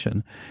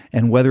inflammation.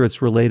 And whether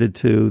it's related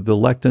to the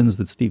lectins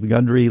that Steve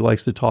Gundry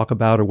likes to talk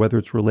about, or whether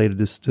it's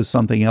related to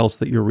something else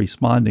that you're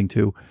responding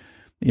to,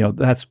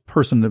 that's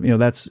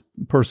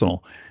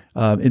personal.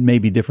 It may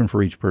be different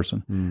for each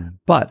person.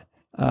 But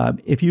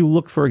if you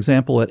look, for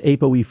example, at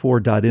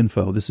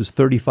apoe4.info, this is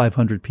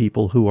 3,500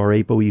 people who are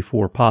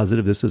ApoE4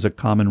 positive. This is a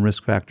common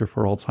risk factor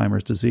for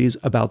Alzheimer's disease.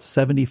 About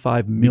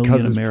 75 million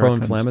because it's Americans.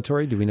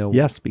 pro-inflammatory? Do we know?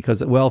 Yes,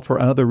 because, for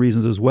other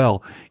reasons as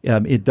well.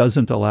 It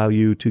doesn't allow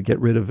you to get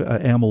rid of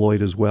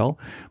amyloid as well.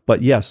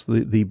 But yes,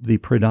 the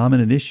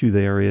predominant issue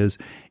there is,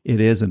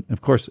 and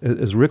of course,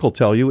 as Rick will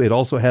tell you, it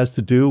also has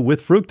to do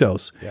with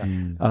fructose.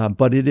 Yeah.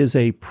 But it is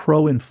a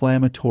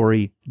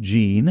pro-inflammatory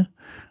gene.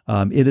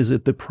 It is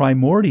at the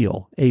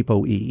primordial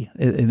ApoE,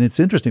 and it's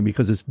interesting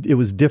because it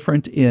was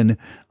different in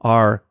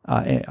our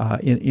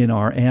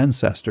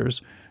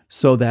ancestors,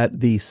 so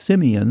that the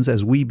simians,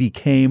 as we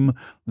became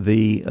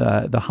the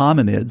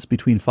hominids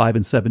between 5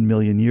 and 7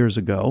 million years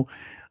ago,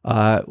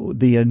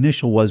 the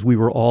initial was we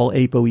were all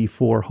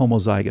ApoE4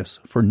 homozygous.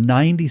 For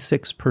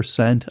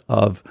 96%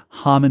 of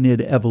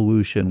hominid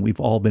evolution, we've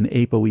all been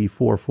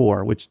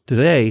ApoE44, which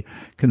today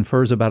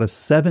confers about a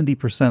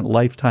 70%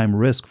 lifetime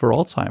risk for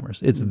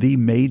Alzheimer's. It's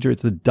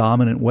the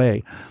dominant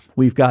way.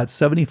 We've got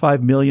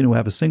 75 million who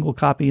have a single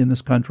copy in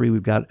this country.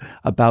 We've got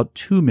about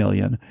 2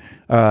 million,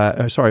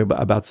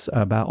 about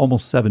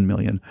almost 7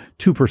 million,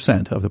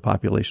 2% of the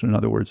population, in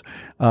other words,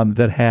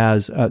 that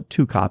has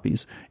 2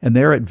 copies. And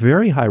they're at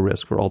very high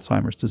risk for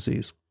Alzheimer's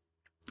disease.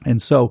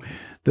 And so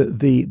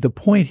the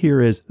point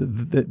here is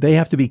that they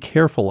have to be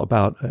careful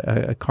about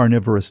a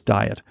carnivorous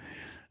diet.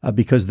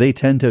 Because they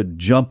tend to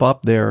jump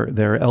up their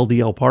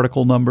LDL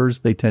particle numbers,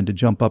 they tend to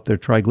jump up their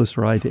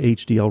triglyceride to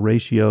HDL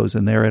ratios,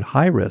 and they're at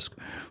high risk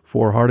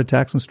for heart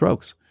attacks and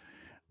strokes.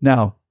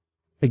 Now,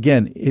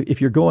 again,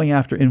 if you're going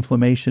after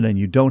inflammation and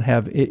you don't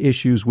have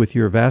issues with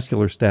your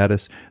vascular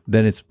status,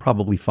 then it's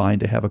probably fine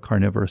to have a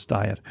carnivorous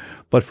diet.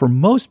 But for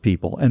most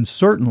people, and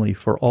certainly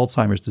for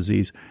Alzheimer's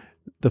disease,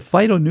 the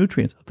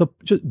phytonutrients,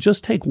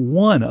 just take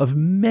one of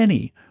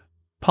many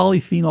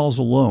polyphenols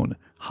alone.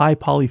 High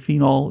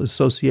polyphenol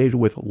associated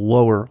with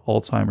lower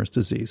Alzheimer's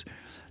disease.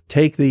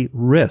 Take the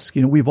risk.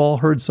 We've all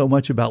heard so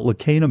much about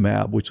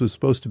lecanemab, which was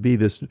supposed to be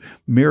this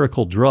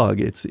miracle drug.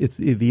 It's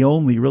the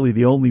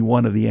only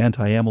one of the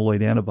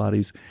anti-amyloid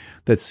antibodies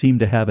that seem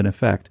to have an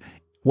effect.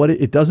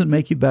 It doesn't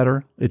make you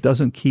better. It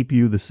doesn't keep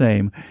you the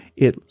same.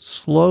 It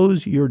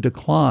slows your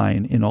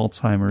decline in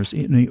Alzheimer's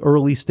in the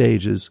early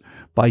stages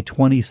by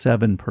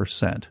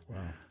 27%. Wow.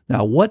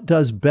 Now, what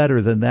does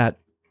better than that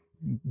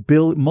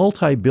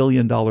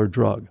multi-billion-dollar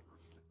drug?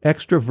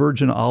 Extra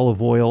virgin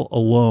olive oil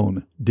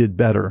alone did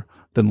better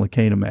than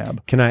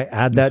lecanemab. Can I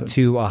add that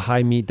to a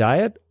high meat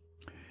diet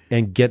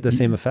and get the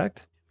same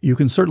effect? You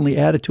can certainly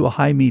add it to a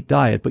high meat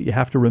diet, but you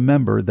have to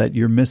remember that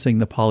you're missing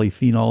the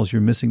polyphenols,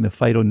 you're missing the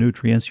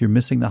phytonutrients, you're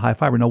missing the high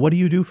fiber. Now, what do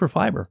you do for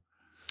fiber?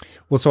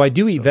 Well, so I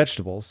do eat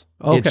vegetables.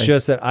 Okay. It's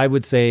just that I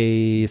would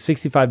say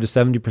 65 to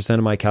 70%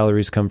 of my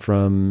calories come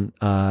from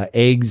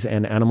eggs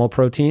and animal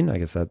protein. I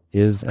guess that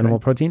is animal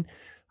protein,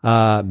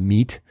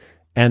 meat.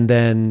 And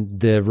then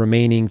the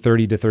remaining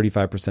 30 to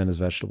 35% is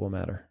vegetable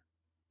matter.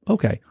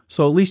 Okay.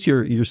 So at least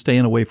you're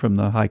staying away from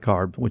the high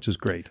carb, which is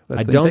great.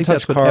 I don't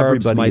touch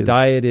carbs. My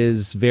diet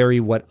is very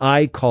what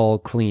I call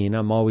clean.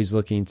 I'm always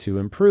looking to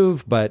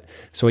improve. But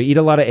so I eat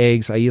a lot of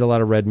eggs. I eat a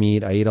lot of red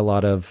meat. I eat a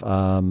lot of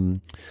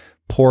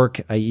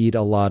pork. I eat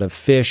a lot of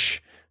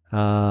fish,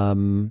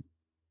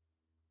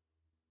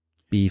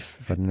 beef,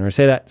 if I didn't ever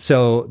say that.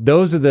 So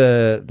those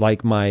are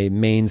my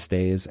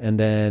mainstays. And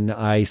then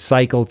I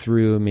cycle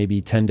through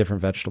maybe 10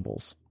 different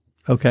vegetables.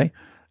 Okay.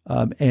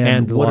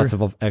 And lots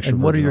of extra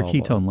And what are virgin your olive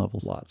oil. ketone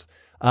levels? Lots.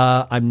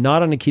 I'm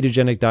not on a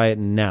ketogenic diet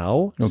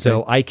now,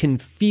 so I can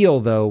feel,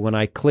 though, when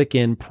I click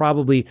in,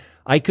 probably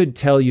I could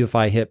tell you if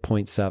I hit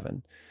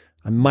 0.7.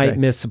 I might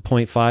miss a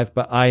 0.5,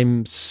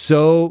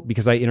 but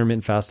because I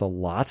intermittent fast a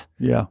lot.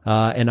 Yeah.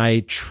 And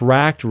I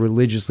tracked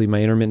religiously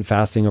my intermittent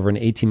fasting over an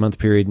 18-month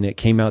period, and it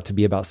came out to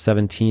be about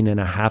 17 and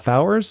a half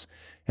hours.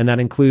 And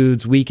that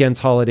includes weekends,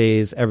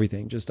 holidays,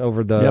 everything, just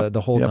over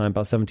the whole time,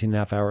 about 17 and a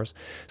half hours.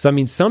 So, I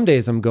mean, some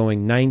days I'm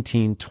going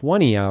 19,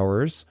 20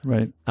 hours.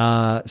 Right.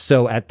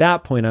 So at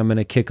that point, I'm going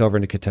to kick over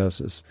into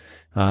ketosis.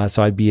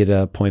 So I'd be at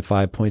a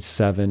 0.5,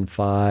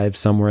 0.75,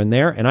 somewhere in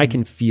there, and I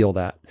can feel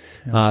that.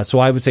 Yeah. So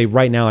I would say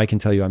right now I can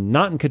tell you I'm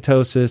not in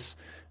ketosis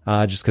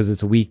just because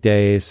it's a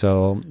weekday,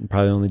 so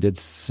probably only did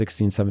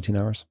 16, 17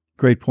 hours.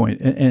 Great point.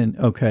 And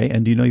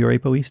do you know your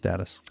ApoE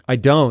status? I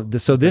don't.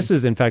 So this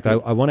is, in fact,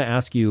 I want to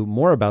ask you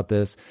more about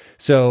this.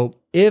 So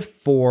if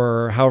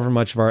for however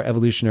much of our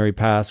evolutionary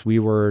past we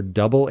were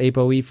double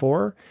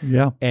ApoE4,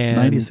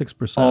 and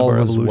 96% of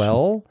our was evolution.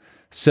 Well,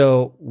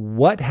 so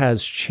what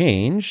has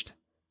changed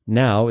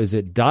now? Is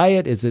it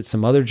diet? Is it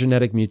some other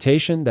genetic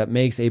mutation that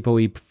makes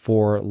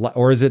ApoE4,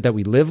 or is it that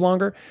we live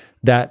longer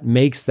that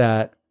makes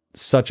that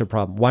such a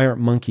problem? Why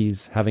aren't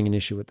monkeys having an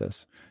issue with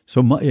this?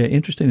 So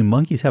interestingly,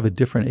 monkeys have a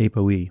different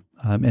ApoE.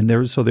 And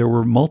there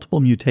were multiple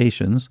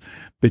mutations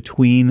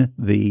between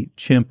the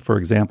chimp, for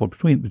example,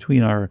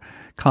 between our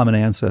common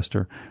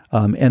ancestor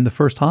and the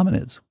first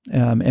hominids.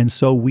 And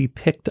so we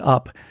picked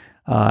up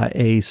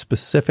a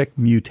specific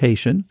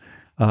mutation,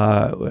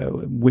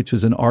 which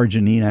is an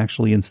arginine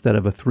actually instead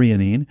of a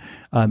threonine.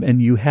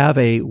 And you have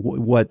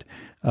what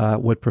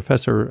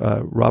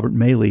Professor Robert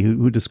Maley,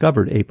 who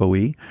discovered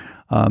ApoE,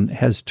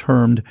 has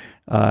termed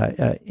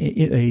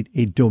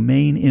a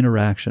domain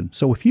interaction.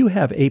 So if you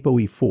have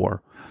ApoE4,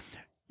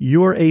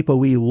 your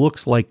ApoE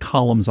looks like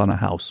columns on a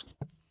house.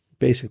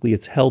 Basically,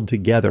 it's held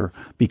together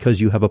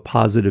because you have a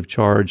positive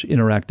charge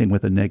interacting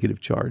with a negative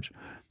charge.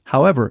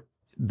 However,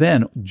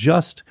 then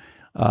just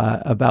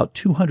about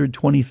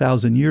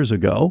 220,000 years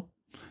ago,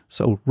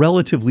 so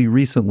relatively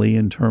recently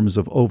in terms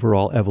of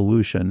overall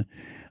evolution,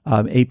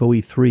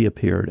 ApoE3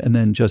 appeared. And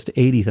then just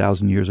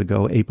 80,000 years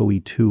ago,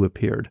 ApoE2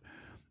 appeared.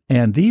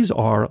 And these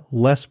are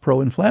less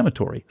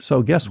pro-inflammatory.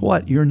 So guess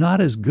what? You're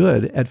not as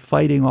good at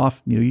fighting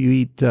off, you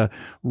eat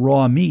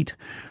raw meat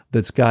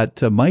that's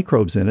got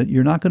microbes in it.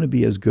 You're not going to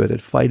be as good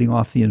at fighting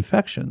off the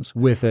infections.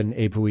 With an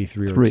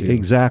ApoE3 or 2.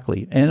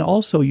 Exactly. And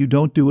also you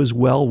don't do as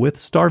well with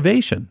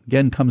starvation.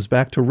 Again, comes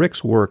back to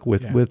Rick's work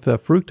with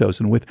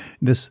fructose and with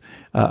this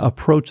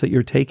approach that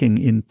you're taking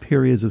in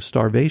periods of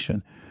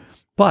starvation.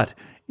 But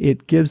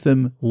it gives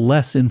them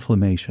less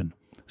inflammation,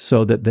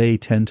 so that they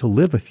tend to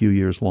live a few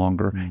years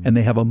longer and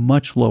they have a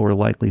much lower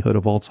likelihood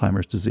of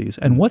Alzheimer's disease.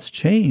 And what's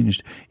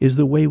changed is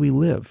the way we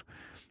live.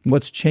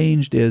 What's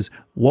changed is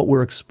what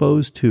we're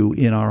exposed to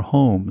in our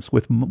homes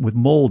with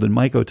mold and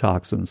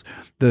mycotoxins,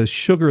 the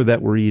sugar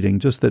that we're eating,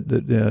 just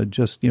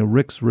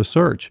Rick's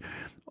research.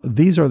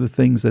 These are the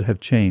things that have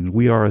changed.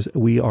 We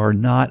are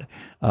not.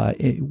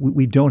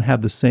 We don't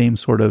have the same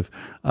sort of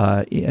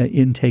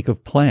intake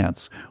of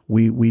plants.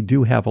 We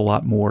do have a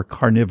lot more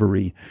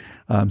carnivory.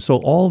 So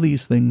all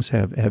these things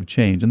have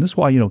changed. And this is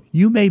why,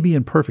 you may be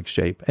in perfect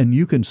shape, and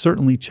you can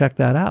certainly check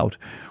that out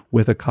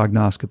with a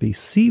cognoscopy.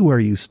 See where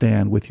you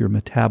stand with your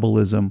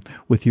metabolism,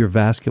 with your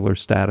vascular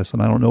status.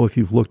 And I don't know if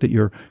you've looked at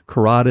your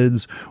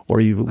carotids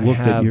or you've looked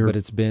at your... but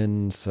it's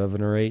been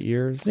 7 or 8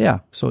 years.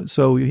 Yeah. So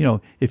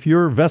if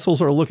your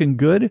vessels are looking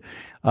good,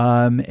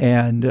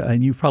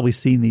 and you've probably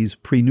seen these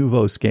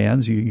pre-nuvo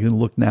scans, you can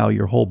look now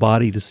your whole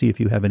body to see if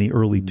you have any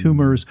early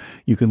tumors.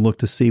 You can look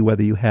to see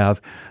whether you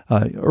have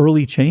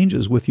early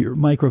changes with your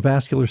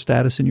microvascular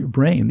status in your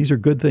brain. These are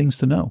good things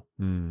to know.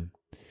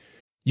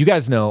 You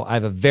guys know I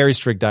have a very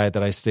strict diet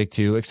that I stick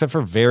to, except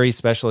for very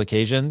special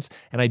occasions.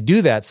 And I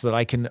do that so that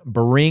I can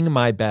bring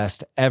my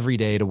best every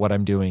day to what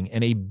I'm doing.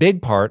 And a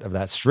big part of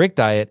that strict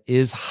diet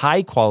is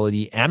high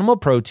quality animal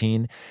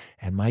protein,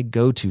 and my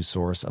go-to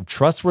source of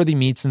trustworthy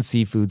meats and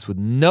seafoods with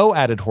no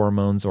added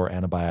hormones or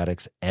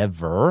antibiotics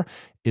ever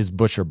is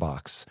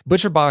ButcherBox.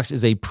 ButcherBox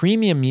is a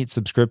premium meat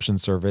subscription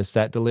service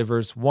that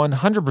delivers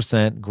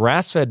 100%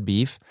 grass-fed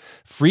beef,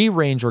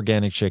 free-range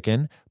organic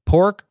chicken,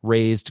 pork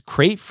raised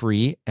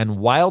crate-free, and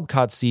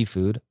wild-caught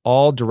seafood,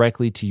 all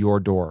directly to your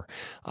door.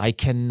 I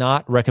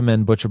cannot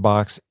recommend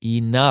ButcherBox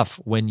enough.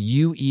 When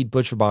you eat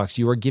ButcherBox,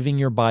 you are giving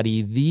your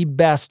body the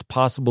best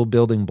possible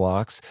building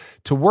blocks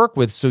to work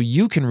with so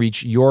you can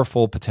reach your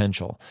full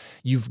potential.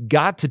 You've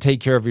got to take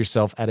care of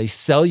yourself at a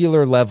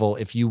cellular level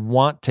if you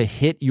want to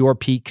hit your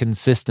peak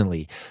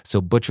consistently.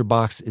 So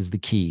ButcherBox is the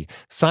key.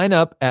 Sign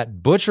up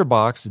at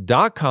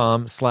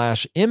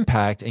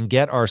butcherbox.com/impact and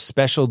get our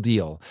special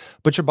deal.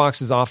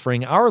 ButcherBox is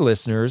offering our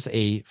listeners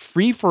a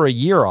free for a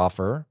year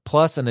offer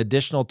plus an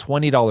additional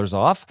 $20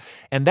 off.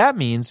 And that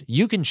means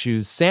you can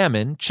choose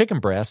salmon, chicken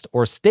breast,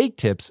 or steak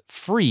tips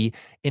free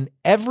in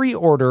every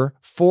order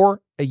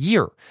for a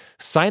year.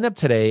 Sign up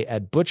today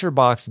at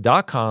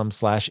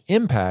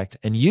butcherbox.com/impact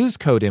and use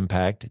code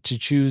IMPACT to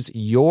choose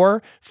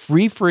your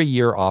free for a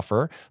year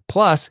offer.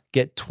 Plus,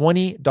 get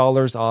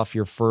 $20 off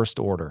your first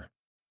order.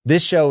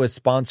 This show is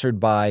sponsored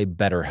by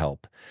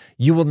BetterHelp.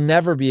 You will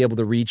never be able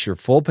to reach your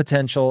full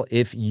potential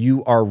if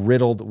you are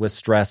riddled with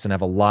stress and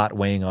have a lot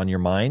weighing on your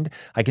mind.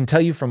 I can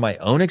tell you from my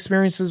own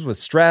experiences with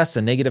stress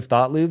and negative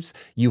thought loops,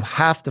 you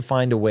have to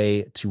find a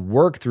way to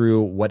work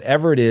through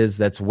whatever it is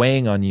that's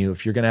weighing on you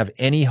if you're going to have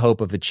any hope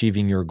of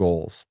achieving your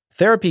goals.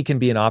 Therapy can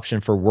be an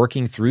option for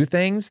working through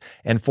things,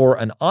 and for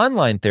an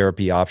online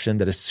therapy option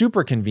that is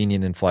super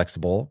convenient and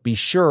flexible, be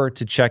sure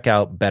to check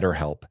out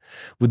BetterHelp.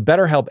 With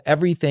BetterHelp,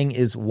 everything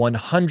is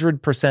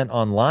 100%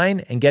 online,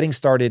 and getting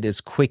started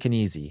is quick and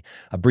easy.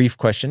 A brief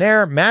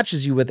questionnaire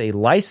matches you with a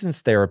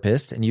licensed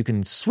therapist, and you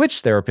can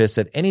switch therapists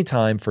at any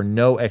time for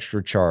no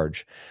extra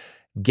charge.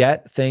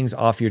 Get things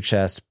off your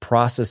chest,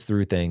 process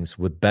through things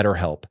with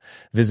BetterHelp.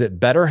 Visit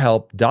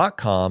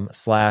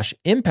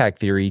betterhelp.com/impact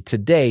theory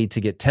today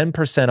to get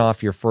 10%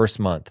 off your first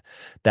month.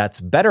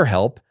 That's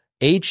BetterHelp,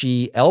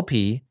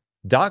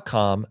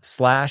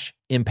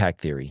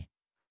 HELP.com/impact theory.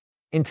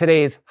 In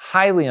today's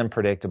highly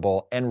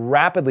unpredictable and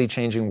rapidly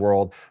changing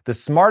world, the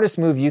smartest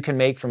move you can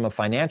make from a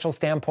financial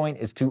standpoint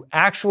is to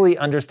actually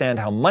understand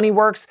how money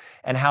works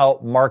and how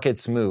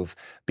markets move.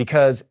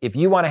 Because if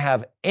you want to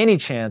have any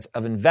chance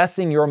of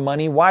investing your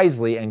money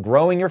wisely and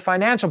growing your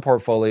financial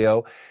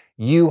portfolio,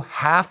 you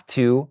have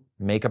to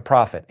make a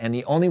profit. And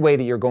the only way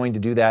that you're going to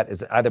do that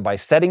is either by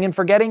setting and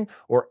forgetting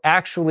or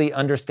actually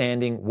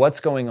understanding what's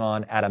going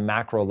on at a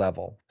macro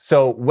level.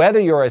 So whether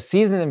you're a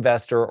seasoned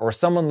investor or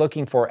someone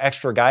looking for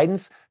extra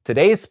guidance,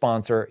 today's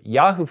sponsor,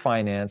 Yahoo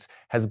Finance,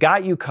 has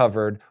got you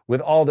covered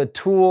with all the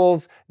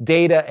tools,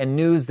 data, and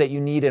news that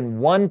you need in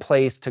one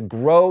place to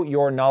grow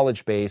your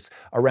knowledge base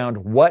around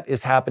what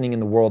is happening in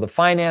the world of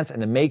finance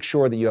and to make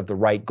sure that you have the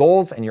right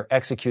goals and you're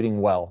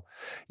executing well.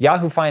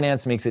 Yahoo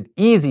Finance makes it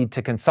easy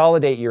to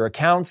consolidate your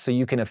accounts so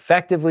you can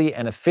effectively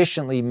and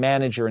efficiently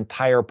manage your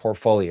entire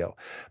portfolio.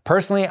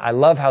 Personally, I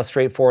love how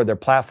straightforward their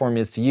platform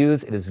is to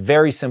use. It is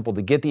very simple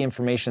to get the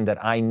information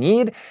that I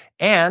need,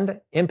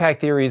 and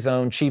Impact Theory's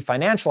own chief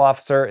financial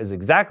officer is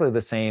exactly the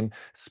same,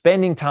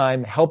 spending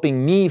time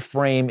helping me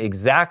frame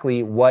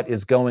exactly what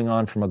is going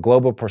on from a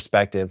global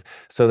perspective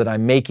so that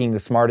I'm making the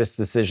smartest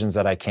decisions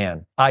that I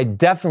can. I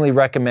definitely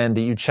recommend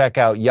that you check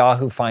out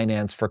Yahoo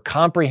Finance for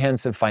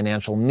comprehensive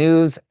financial news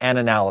and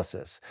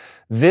analysis.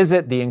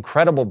 Visit the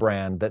incredible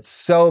brand that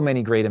so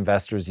many great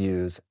investors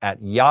use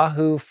at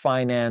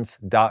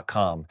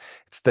yahoofinance.com.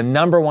 It's the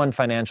 #1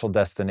 financial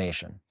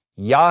destination.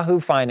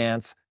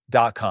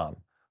 yahoofinance.com.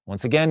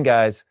 Once again,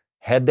 guys,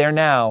 head there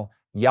now,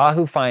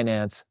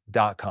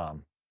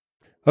 yahoofinance.com.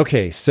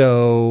 Okay,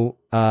 so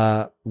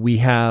we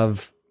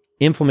have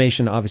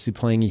inflammation obviously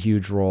playing a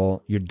huge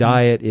role. Your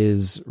diet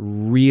is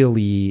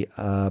really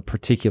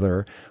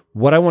particular.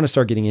 What I want to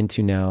start getting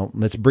into now,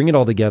 let's bring it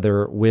all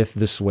together with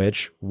the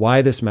switch,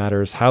 why this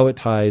matters, how it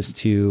ties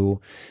to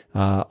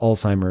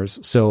Alzheimer's.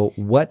 So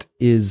what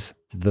is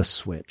the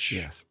switch?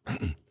 Yes.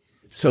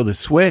 So the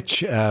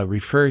switch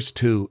refers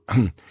to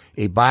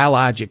a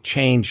biologic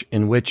change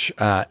in which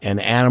an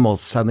animal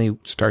suddenly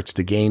starts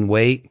to gain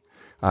weight,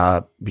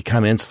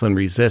 become insulin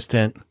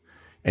resistant,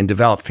 and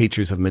develop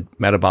features of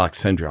metabolic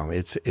syndrome.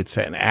 It's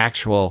an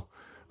actual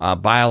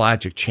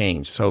biologic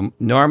change. So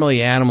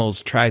normally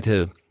animals try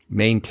to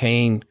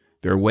maintain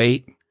their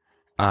weight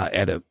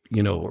at a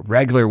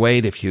regular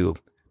weight. If you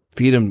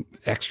feed them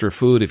extra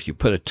food, if you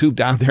put a tube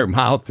down their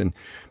mouth and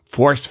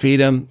force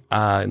feed them,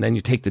 and then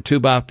you take the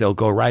tube out, they'll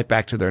go right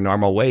back to their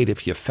normal weight.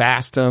 If you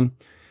fast them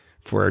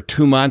for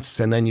 2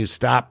 months and then you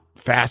stop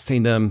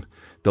fasting them,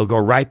 they'll go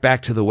right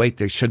back to the weight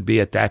they should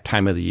be at that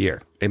time of the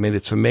year. I mean,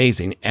 it's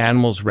amazing.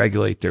 Animals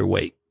regulate their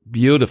weight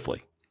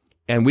beautifully.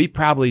 And we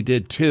probably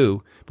did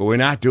too, but we're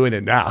not doing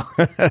it now.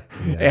 Yeah.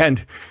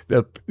 And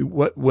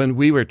when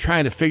we were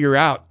trying to figure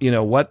out,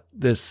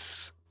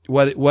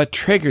 what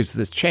triggers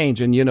this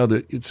change, and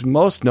it's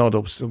most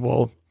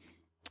noticeable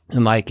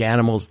in like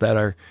animals that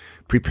are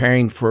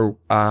preparing for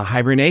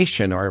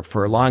hibernation or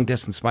for long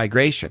distance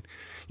migration.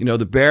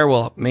 The bear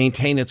will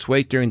maintain its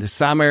weight during the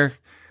summer.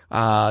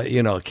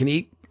 It can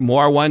eat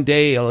more one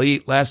day, it'll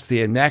eat less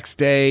the next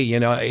day.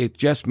 It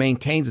just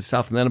maintains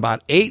itself. And then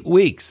about 8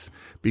 weeks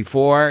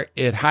before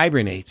it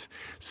hibernates,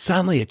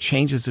 suddenly it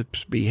changes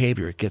its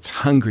behavior. It gets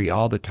hungry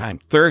all the time,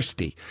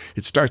 thirsty.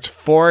 It starts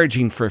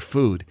foraging for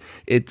food.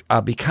 It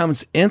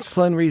becomes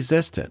insulin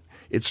resistant.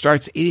 It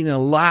starts eating a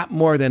lot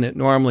more than it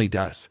normally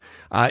does.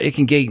 It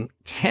can gain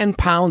 10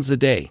 pounds a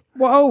day.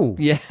 Whoa.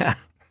 Yeah.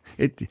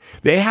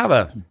 They have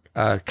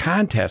a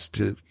contest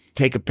to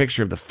take a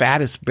picture of the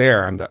fattest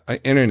bear on the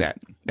internet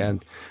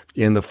and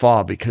in the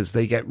fall, because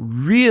they get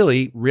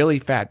really, really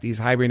fat. These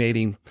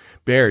hibernating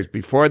bears,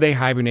 before they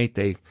hibernate,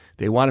 they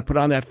want to put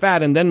on that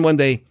fat. And then when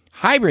they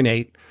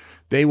hibernate,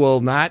 they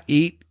will not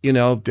eat,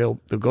 they'll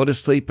go to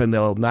sleep and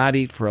they'll not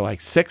eat for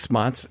like 6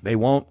 months. They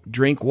won't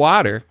drink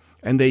water,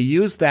 and they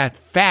use that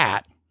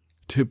fat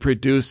to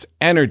produce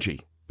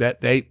energy.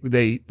 That they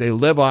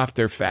live off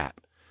their fat.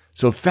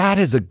 So fat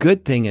is a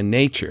good thing in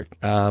nature.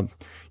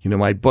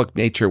 My book,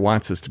 Nature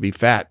Wants Us to Be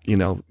Fat,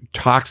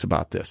 talks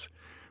about this.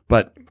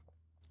 But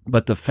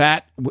the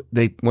fat,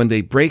 when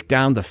they break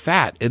down the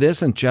fat, it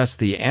isn't just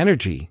the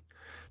energy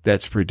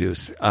that's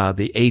produced,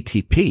 the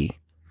ATP,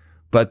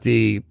 but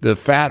the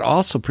fat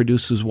also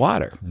produces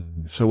water.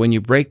 Mm-hmm. So when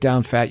you break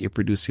down fat, you're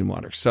producing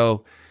water.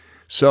 So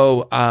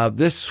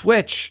this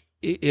switch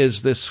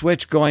is the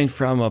switch going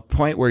from a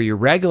point where you're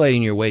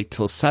regulating your weight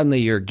till suddenly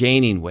you're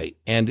gaining weight.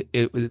 And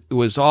it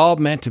was all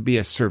meant to be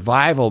a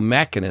survival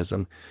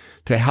mechanism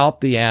to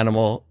help the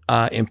animal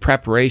in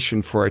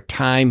preparation for a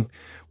time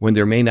when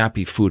there may not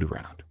be food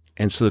around.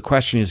 And so the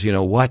question is,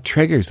 what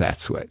triggers that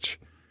switch?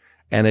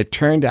 And it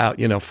turned out,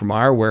 from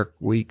our work,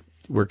 we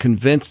were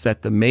convinced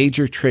that the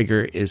major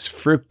trigger is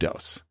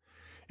fructose.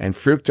 And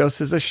fructose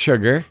is a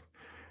sugar.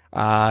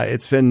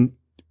 It's in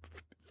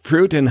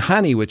fruit and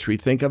honey, which we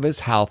think of as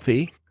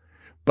healthy,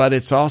 but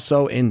it's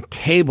also in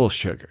table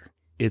sugar.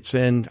 It's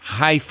in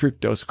high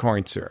fructose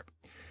corn syrup.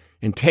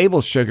 In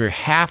table sugar,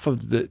 half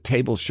of the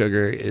table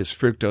sugar is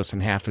fructose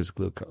and half is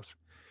glucose.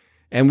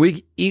 And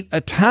we eat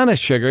a ton of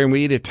sugar and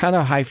we eat a ton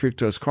of high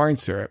fructose corn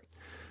syrup.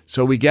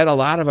 So we get a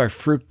lot of our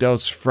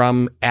fructose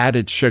from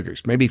added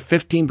sugars. Maybe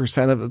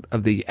 15%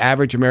 of the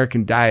average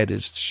American diet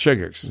is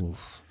sugars.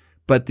 Oof.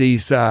 But we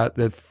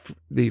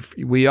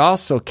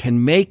also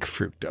can make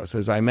fructose,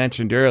 as I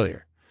mentioned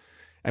earlier.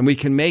 And we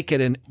can make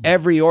it in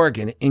every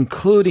organ,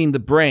 including the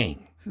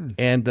brain.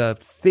 And the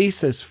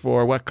thesis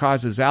for what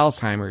causes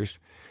Alzheimer's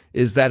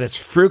is that it's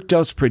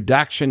fructose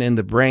production in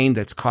the brain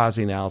that's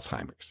causing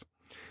Alzheimer's.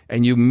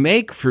 And you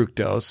make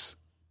fructose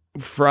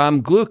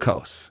from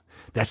glucose.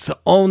 That's the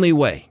only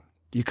way.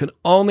 You can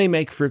only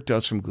make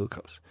fructose from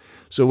glucose.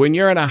 So when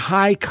you're on a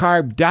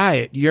high-carb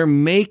diet, you're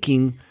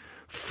making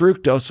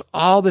fructose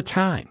all the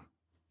time,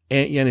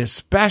 and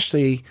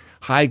especially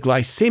high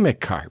glycemic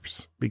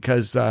carbs,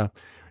 because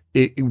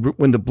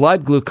when the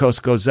blood glucose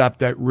goes up,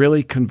 that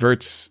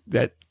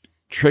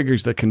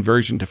triggers the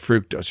conversion to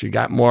fructose. You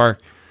got more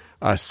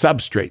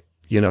substrate,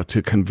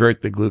 to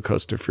convert the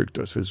glucose to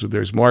fructose. As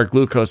there's more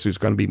glucose, there's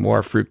going to be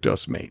more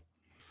fructose made.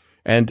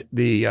 And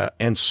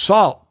and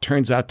salt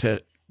turns out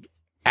to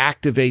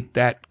activate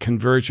that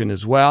conversion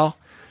as well.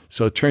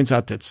 So it turns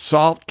out that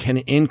salt can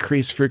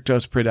increase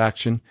fructose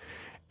production.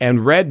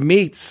 And red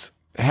meats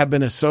have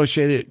been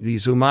associated,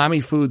 these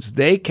umami foods,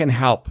 they can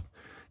help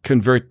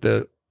convert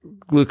the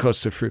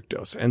glucose to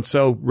fructose. And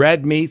so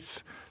red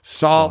meats,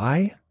 salt.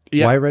 Why?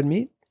 Yeah, why red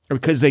meat?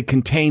 Because they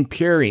contain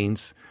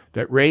purines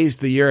that raise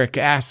the uric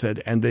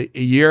acid, and the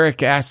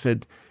uric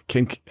acid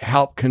can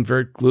help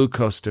convert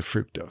glucose to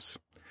fructose.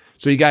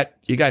 So you got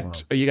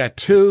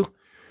two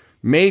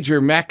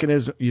major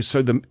mechanisms.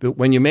 So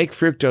when you make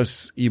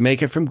fructose, you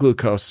make it from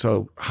glucose.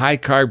 So high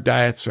carb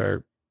diets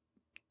are,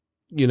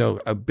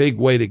 a big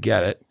way to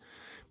get it.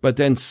 But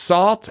then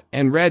salt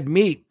and red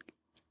meat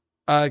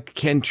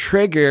can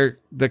trigger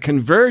the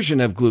conversion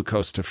of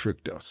glucose to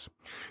fructose.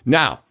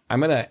 Now,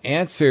 I'm going to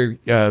answer,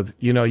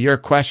 your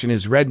question: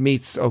 is red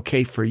meats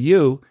okay for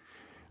you?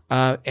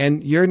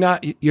 And you're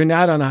not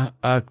on a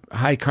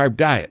high carb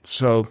diet.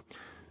 So,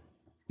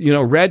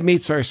 red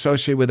meats are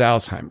associated with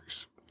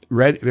Alzheimer's.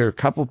 There are a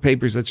couple of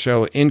papers that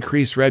show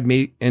increased red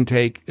meat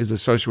intake is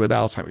associated with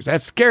Alzheimer's.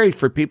 That's scary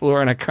for people who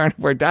are on a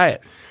carnivore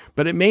diet,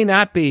 but it may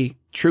not be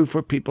true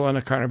for people on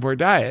a carnivore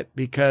diet,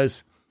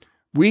 because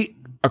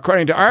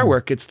according to our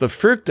work, it's the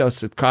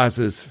fructose that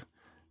causes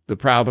the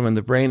problem in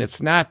the brain.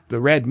 It's not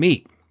the red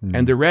meat.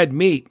 And the red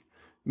meat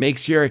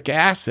makes uric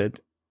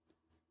acid,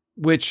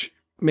 which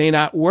may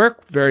not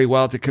work very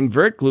well to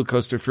convert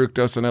glucose to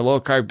fructose on a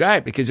low-carb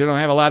diet because you don't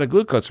have a lot of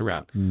glucose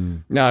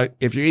around. Now,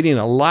 if you're eating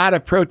a lot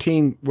of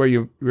protein where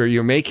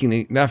you're making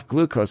enough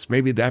glucose,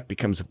 maybe that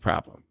becomes a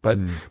problem.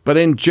 But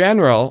in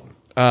general,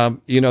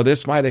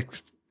 this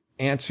might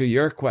answer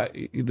your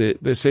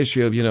this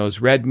issue of,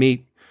 is red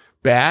meat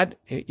bad?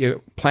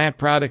 Plant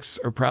products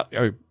are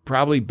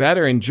probably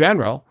better in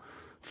general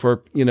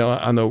for,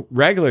 on the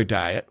regular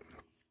diet.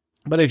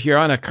 But if you're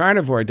on a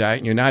carnivore diet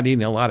and you're not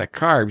eating a lot of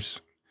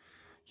carbs,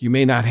 you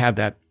may not have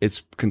that.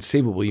 It's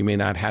conceivable you may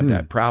not have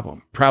that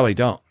problem. Probably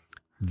don't.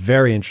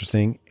 Very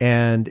interesting.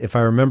 And if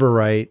I remember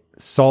right,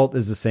 salt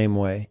is the same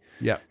way.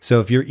 Yeah.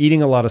 So if you're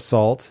eating a lot of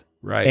salt,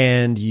 right,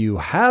 and you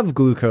have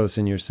glucose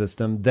in your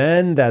system,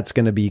 then that's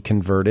going to be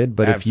converted.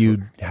 But Absolutely. if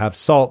you have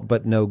salt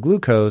but no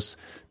glucose,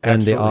 then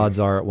Absolutely. the odds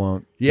are it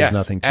won't. Yes, There's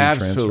nothing to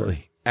absolutely.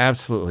 transfer.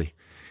 Absolutely.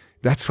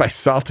 That's why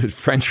salted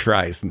French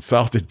fries and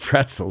salted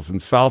pretzels and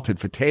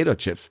salted potato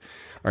chips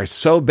are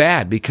so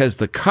bad, because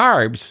the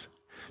carbs,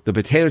 the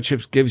potato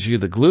chips gives you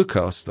the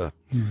glucose, the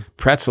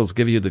pretzels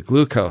give you the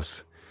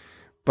glucose,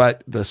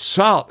 but the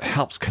salt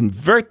helps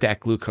convert that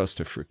glucose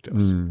to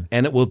fructose,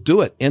 and it will do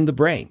it in the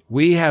brain.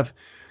 We have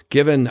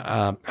given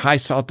high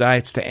salt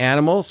diets to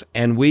animals,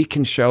 and we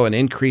can show an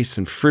increase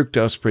in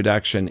fructose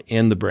production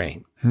in the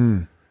brain.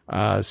 And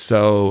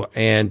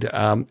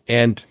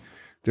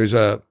there's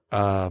a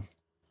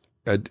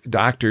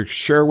Dr.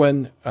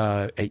 Sherwin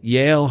at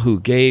Yale who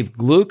gave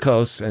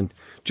glucose and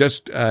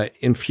just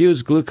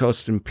infused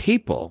glucose in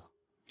people,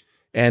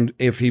 And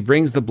if he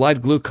brings the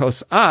blood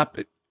glucose up,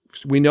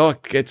 we know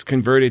it gets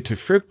converted to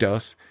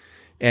fructose.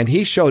 And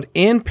he showed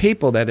in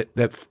people that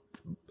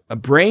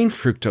brain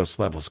fructose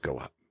levels go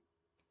up.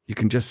 You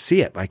can just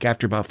see it. Like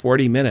after about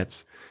 40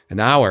 minutes, an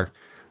hour,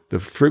 the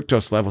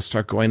fructose levels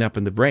start going up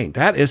in the brain.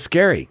 That is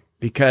scary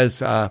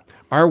because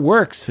our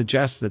work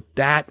suggests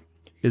that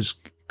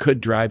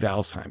could drive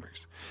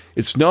Alzheimer's.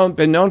 It's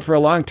been known for a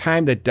long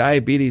time that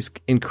diabetes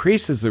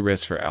increases the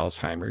risk for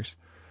Alzheimer's.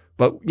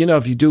 But,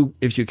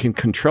 if you can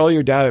control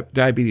your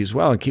diabetes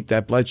well and keep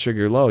that blood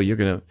sugar low, you're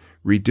going to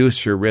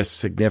reduce your risk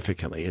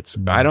significantly.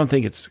 I don't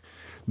think it's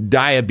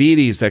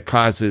diabetes that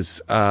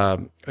causes,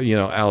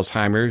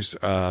 Alzheimer's,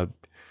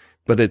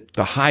 but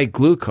the high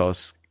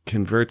glucose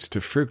converts to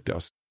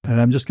fructose. And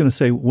I'm just going to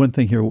say one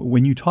thing here.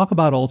 When you talk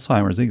about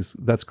Alzheimer's, I think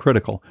that's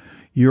critical.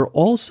 You're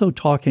also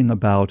talking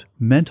about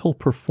mental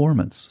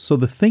performance. So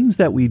the things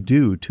that we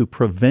do to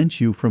prevent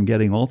you from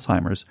getting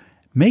Alzheimer's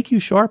make you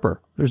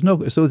sharper.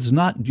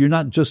 You're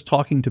not just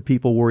talking to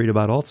people worried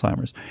about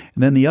Alzheimer's.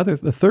 And then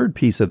the third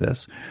piece of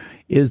this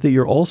is that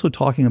you're also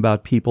talking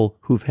about people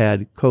who've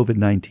had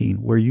COVID-19,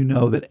 where you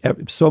know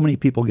that so many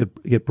people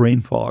get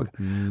brain fog.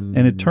 And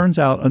it turns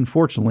out,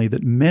 unfortunately,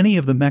 that many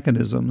of the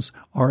mechanisms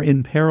are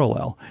in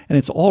parallel. And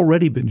it's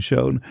already been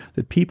shown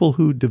that people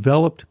who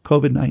developed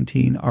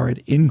COVID-19 are at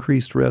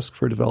increased risk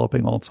for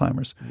developing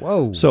Alzheimer's.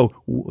 Whoa. So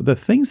the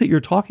things that you're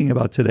talking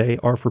about today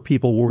are for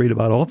people worried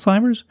about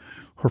Alzheimer's,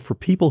 or for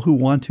people who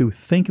want to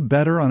think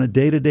better on a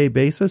day-to-day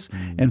basis,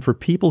 and for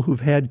people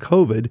who've had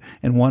COVID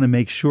and want to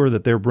make sure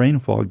that their brain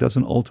fog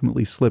doesn't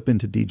ultimately slip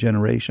into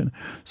degeneration.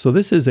 So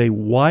this is a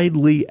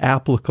widely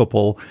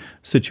applicable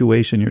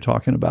situation you're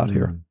talking about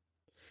here.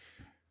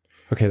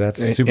 Okay,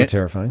 that's super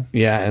terrifying.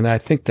 Yeah, and I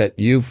think that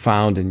you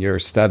found in your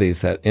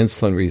studies that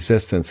insulin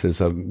resistance is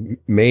a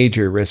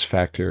major risk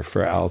factor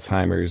for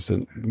Alzheimer's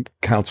and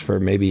counts for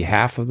maybe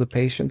half of the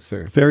patients.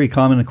 Or very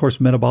common, of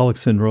course, metabolic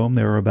syndrome.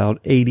 There are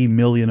about 80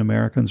 million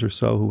Americans or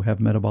so who have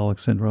metabolic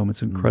syndrome.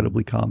 It's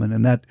incredibly common,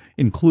 and that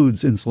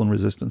includes insulin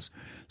resistance.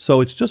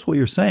 So it's just what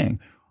you're saying.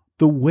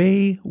 The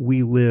way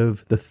we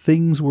live, the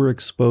things we're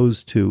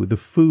exposed to, the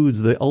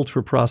foods, the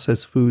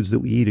ultra-processed foods that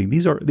we're eating,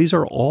 these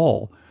are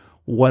all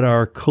what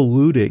are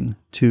colluding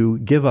to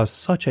give us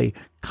such a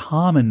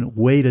common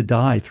way to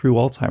die through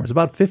Alzheimer's.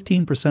 About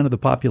 15% of the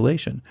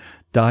population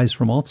dies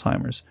from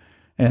Alzheimer's.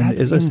 And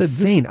that's as I said,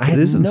 insane. I had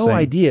no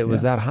idea it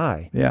was that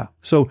high. Yeah.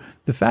 So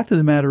the fact of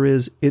the matter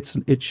is,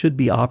 it should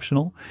be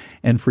optional.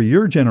 And for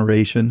your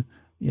generation,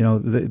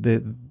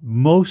 the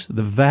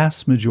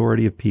vast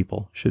majority of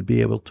people should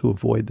be able to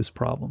avoid this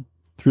problem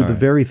through the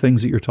very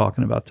things that you're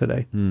talking about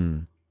today.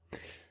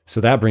 So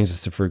that brings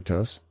us to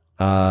fructose.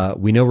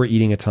 We know we're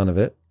eating a ton of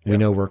it. We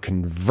know we're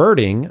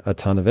converting a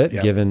ton of it,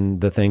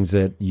 given the things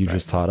that you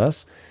just taught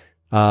us.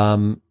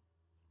 Tie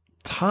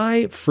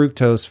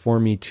fructose for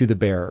me to the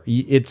bear.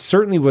 It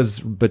certainly was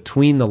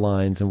between the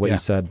lines in what you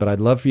said, but I'd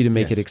love for you to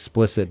make it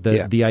explicit.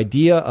 The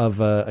idea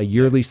of a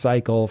yearly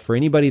cycle, for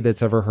anybody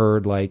that's ever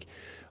heard, like,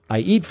 I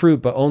eat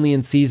fruit, but only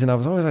in season, I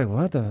was always like,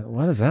 what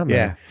does that mean?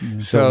 Yeah.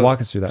 So walk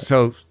us through that.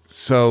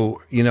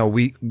 So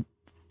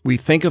we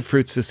think of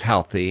fruits as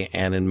healthy,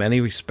 and in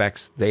many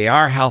respects, they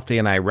are healthy,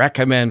 and I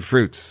recommend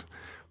fruits.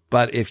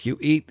 But if you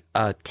eat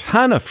a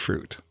ton of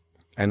fruit,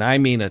 and I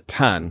mean a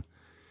ton,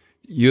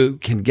 you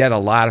can get a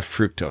lot of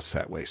fructose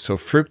that way. So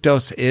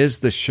fructose is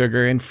the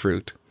sugar in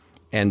fruit,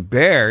 and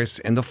bears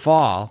in the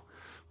fall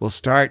will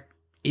start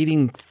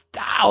eating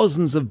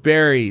thousands of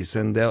berries,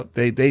 and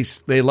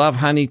they love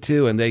honey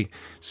too, and they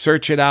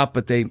search it out,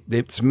 but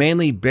it's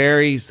mainly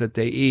berries that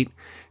they eat.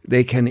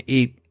 They can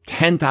eat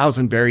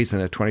 10,000 berries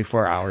in a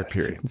 24-hour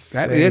period.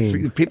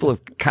 People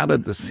have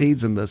counted the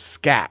seeds in the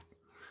scat.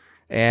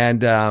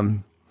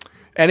 And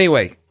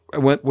anyway,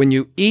 when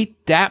you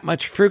eat that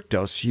much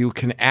fructose, you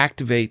can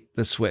activate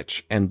the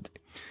switch. And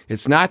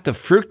it's not the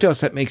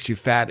fructose that makes you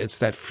fat, it's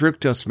that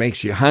fructose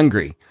makes you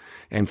hungry.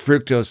 And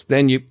fructose,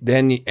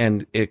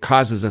 and it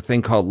causes a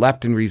thing called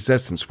leptin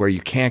resistance, where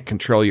you can't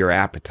control your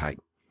appetite.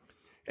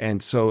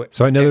 And so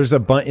I know there's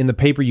in the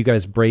paper, you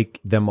guys break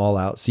them all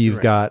out. So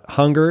you've got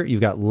hunger,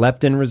 you've got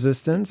leptin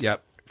resistance.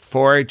 Yep.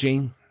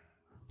 Foraging.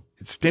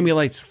 It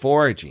stimulates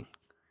foraging.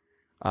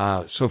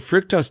 So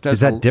fructose does. Is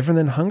that different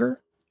than hunger?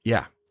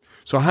 Yeah.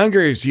 So hunger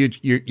is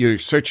you're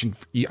searching.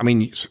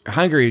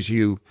 Hunger is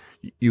you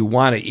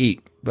want to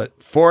eat,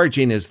 but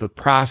foraging is the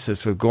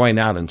process of going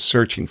out and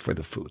searching for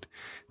the food.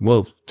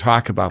 We'll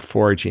talk about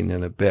foraging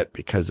in a bit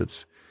because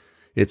it's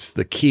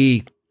the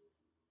key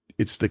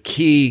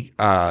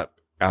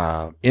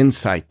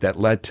insight that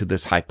led to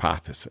this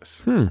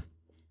hypothesis.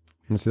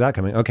 Let's see that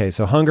coming. Okay,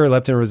 so hunger,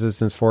 leptin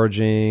resistance,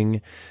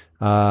 foraging.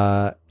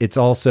 It's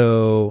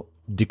also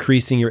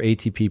decreasing your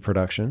ATP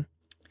production.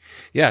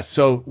 Yeah.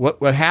 So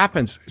what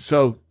happens?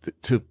 So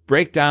to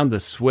break down the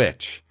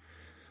switch,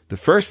 the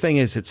first thing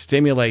is it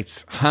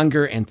stimulates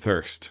hunger and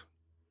thirst,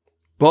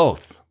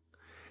 both.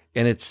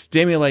 And it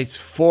stimulates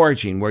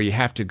foraging, where you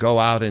have to go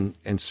out and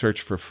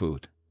search for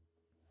food.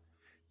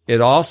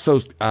 It also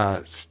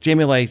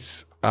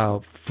stimulates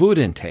food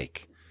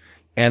intake.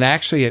 And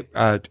actually,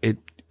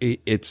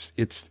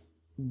 it's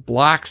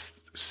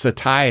blocks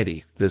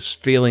satiety, this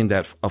feeling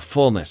that of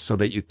fullness, so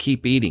that you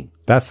keep eating.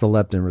 That's the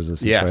leptin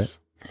resistance, Yes.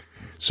 right?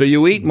 So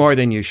you eat more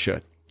than you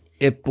should.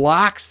 It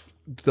blocks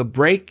the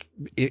break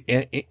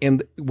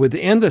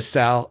within the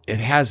cell. It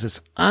has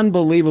this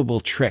unbelievable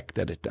trick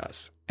that it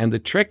does. And the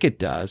trick it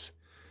does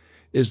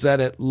is that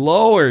it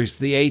lowers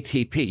the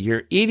ATP.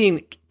 You're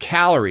eating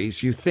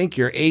calories. You think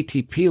your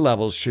ATP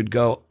levels should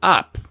go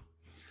up.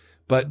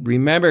 But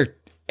remember,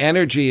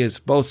 energy is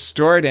both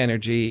stored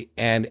energy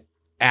and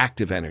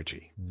active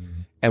energy.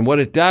 And what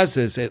it does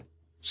is it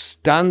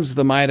stuns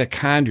the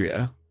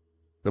mitochondria.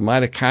 The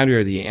mitochondria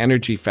are the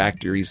energy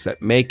factories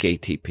that make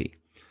ATP.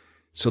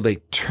 So they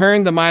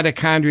turn the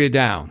mitochondria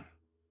down,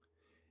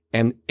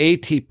 and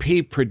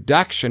ATP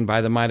production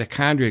by the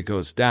mitochondria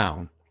goes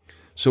down.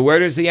 So where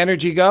does the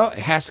energy go? It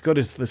has to go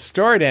to the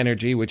stored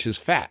energy, which is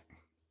fat.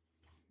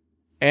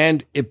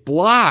 And it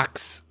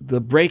blocks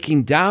the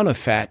breaking down of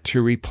fat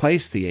to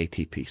replace the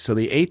ATP. So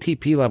the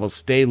ATP levels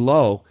stay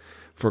low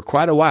for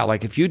quite a while.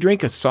 Like if you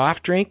drink a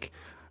soft drink,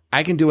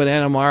 I can do an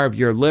NMR of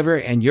your liver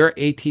and your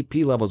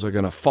ATP levels are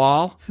going to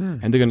fall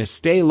and they're going to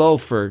stay low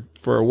for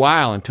a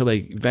while until they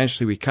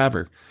eventually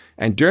recover.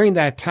 And during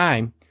that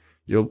time,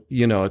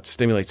 it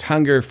stimulates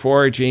hunger,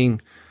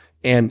 foraging,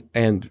 and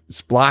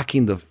it's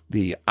blocking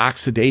the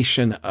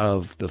oxidation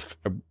of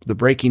the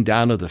breaking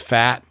down of the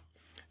fat.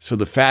 So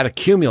the fat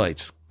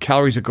accumulates.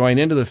 Calories are going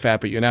into the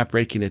fat, but you're not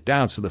breaking it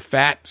down. So the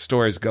fat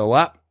stores go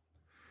up.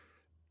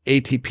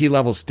 ATP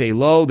levels stay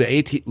low.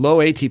 The low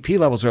ATP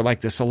levels are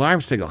like this alarm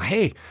signal.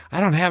 Hey,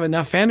 I don't have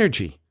enough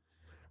energy.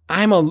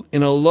 I'm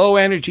in a low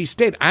energy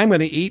state. I'm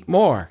going to eat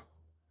more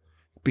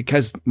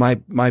because my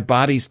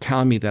body's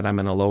telling me that I'm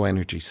in a low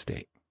energy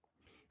state.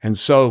 And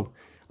so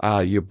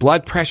your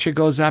blood pressure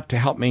goes up to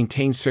help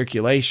maintain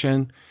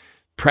circulation.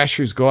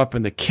 Pressures go up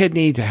in the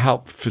kidney to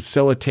help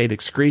facilitate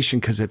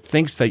excretion because it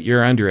thinks that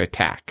you're under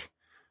attack.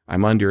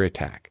 I'm under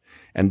attack.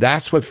 And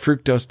that's what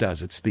fructose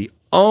does. It's the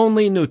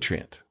only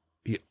nutrient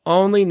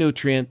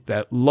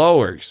that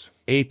lowers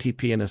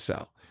ATP in a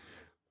cell.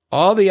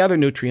 All the other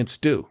nutrients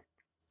do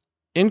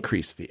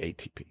increase the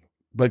ATP,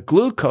 but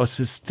glucose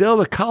is still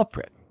the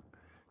culprit.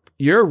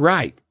 You're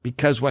right,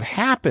 because what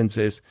happens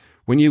is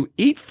when you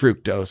eat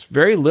fructose,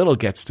 very little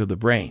gets to the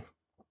brain.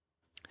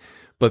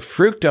 But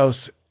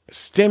fructose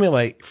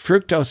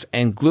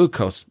and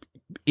glucose,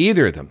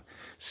 either of them,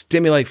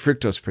 stimulate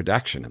fructose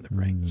production in the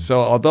brain. So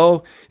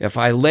although if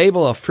I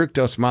label a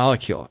fructose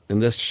molecule in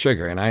this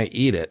sugar and I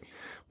eat it,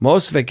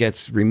 most of it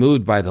gets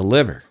removed by the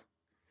liver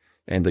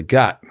and the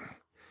gut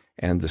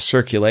and the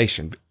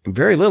circulation.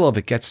 Very little of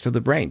it gets to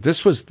the brain.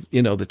 This was,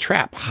 the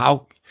trap.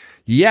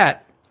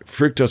 Yet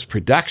fructose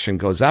production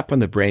goes up in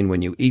the brain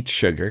when you eat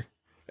sugar,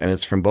 and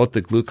it's from both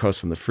the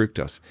glucose and the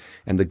fructose.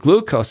 And the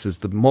glucose is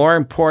the more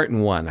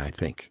important one, I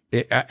think.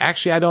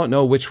 Actually, I don't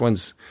know which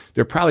ones.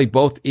 They're probably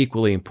both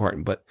equally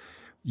important, but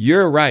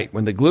you're right.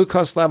 When the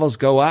glucose levels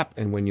go up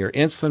and when you're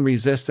insulin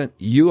resistant,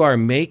 you are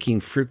making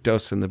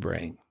fructose in the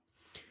brain.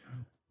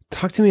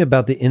 Talk to me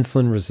about the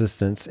insulin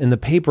resistance. In the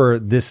paper,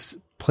 this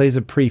plays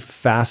a pretty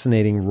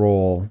fascinating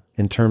role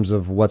in terms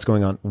of what's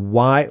going on.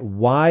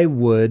 Why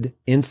would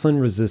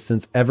insulin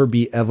resistance ever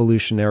be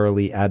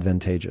evolutionarily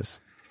advantageous?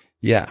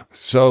 Yeah.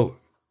 So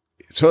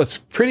it's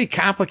pretty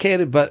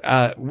complicated, but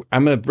I'm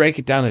going to break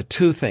it down to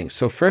two things.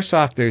 So first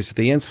off, there's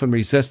the insulin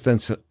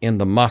resistance in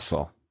the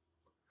muscle.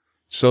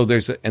 So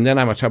and then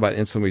I'm going to talk about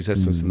insulin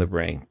resistance in the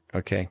brain.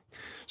 Okay.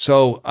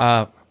 So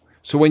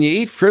when you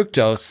eat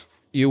fructose,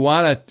 you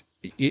want to,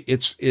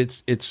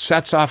 it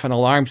sets off an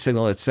alarm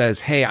signal that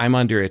says, hey, I'm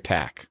under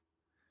attack.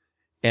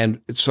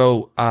 And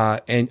so,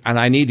 and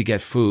I need to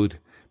get food,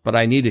 but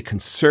I need to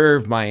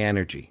conserve my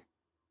energy.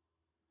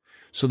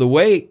 So the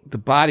way the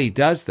body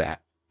does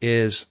that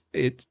is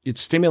it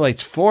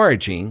stimulates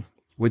foraging,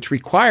 which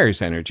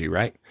requires energy,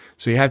 right?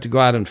 So you have to go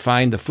out and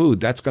find the food.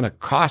 That's going to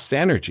cost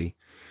energy.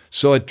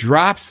 So it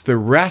drops the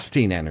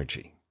resting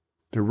energy.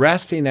 The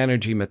resting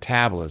energy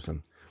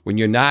metabolism, when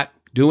you're not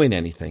doing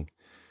anything,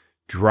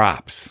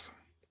 drops.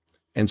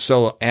 And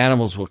so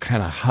animals will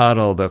kind of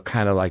huddle. They'll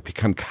kind of like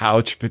become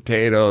couch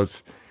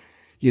potatoes,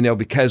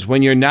 because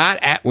when you're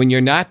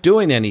not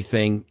doing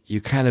anything,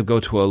 you kind of go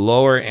to a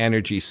lower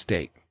energy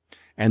state.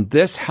 And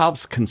this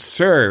helps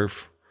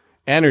conserve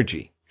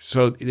energy.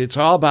 So it's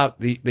all about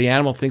the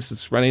animal thinks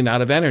it's running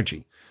out of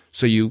energy.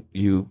 So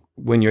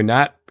when you're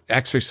not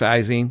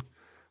exercising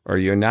or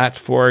you're not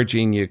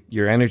foraging,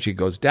 your energy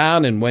goes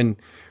down. And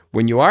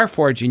when you are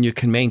foraging, you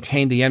can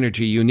maintain the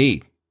energy you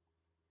need.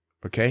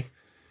 Okay.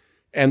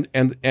 And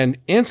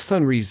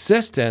insulin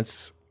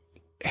resistance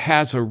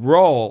has a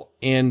role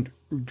in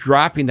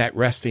dropping that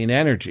resting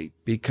energy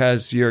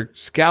because your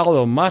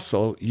skeletal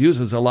muscle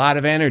uses a lot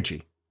of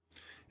energy.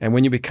 And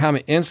when you become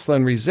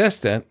insulin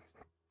resistant,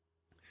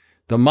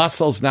 the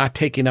muscle's not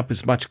taking up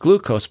as much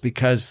glucose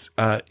because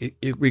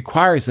it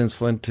requires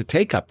insulin to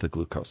take up the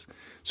glucose.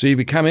 So you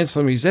become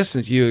insulin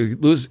resistant, you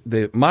lose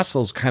the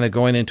muscles kind of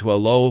going into a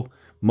low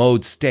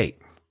mode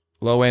state,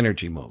 low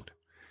energy mode.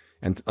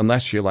 And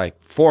unless you're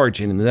like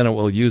foraging, and then it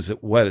will use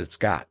what it's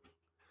got.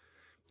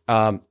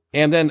 And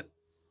then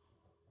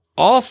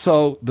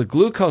also the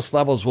glucose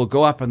levels will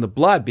go up in the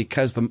blood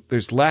because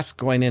there's less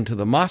going into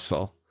the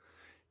muscle.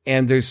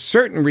 And there's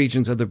certain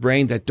regions of the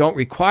brain that don't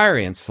require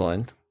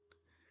insulin,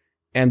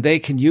 and they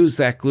can use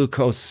that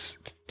glucose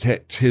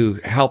to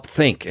help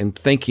think. And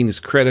thinking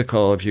is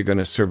critical if you're going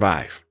to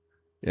survive.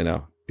 You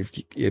know,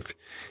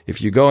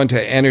 if you go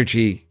into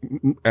energy,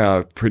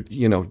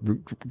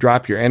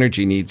 drop your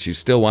energy needs, you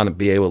still want to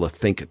be able to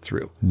think it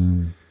through.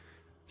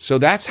 So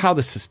that's how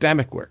the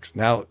systemic works.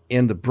 Now,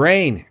 in the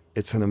brain,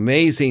 it's an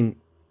amazing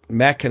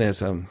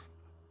mechanism,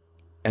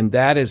 and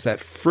that is that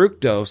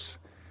fructose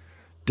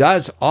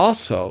does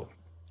also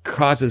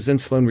causes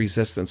insulin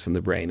resistance in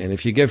the brain. And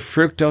if you give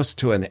fructose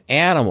to an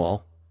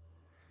animal,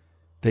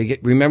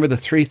 remember the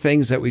three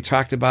things that we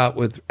talked about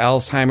with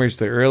Alzheimer's.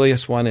 The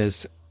earliest one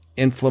is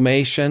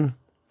inflammation.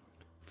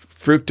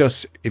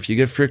 Fructose, if you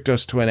give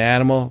fructose to an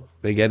animal,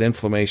 they get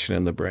inflammation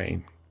in the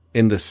brain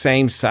in the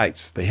same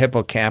sites, the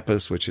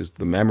hippocampus, which is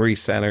the memory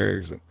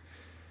centers.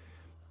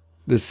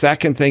 The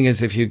second thing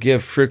is if you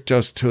give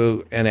fructose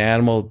to an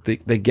animal,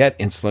 they get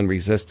insulin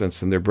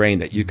resistance in their brain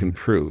that you can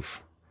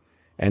prove.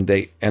 And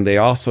they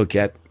also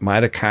get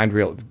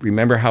mitochondrial.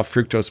 Remember how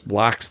fructose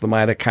blocks the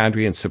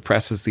mitochondria and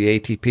suppresses the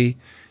ATP?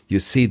 You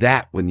see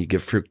that when you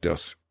give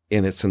fructose,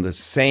 and it's in the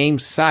same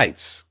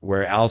sites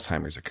where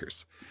Alzheimer's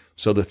occurs.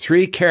 So the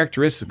three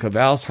characteristics of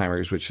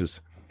Alzheimer's, which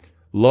is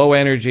low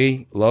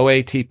energy, low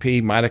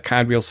ATP,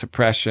 mitochondrial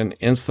suppression,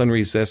 insulin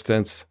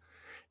resistance,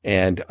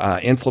 and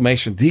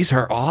inflammation, these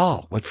are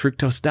all what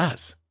fructose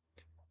does.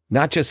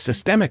 Not just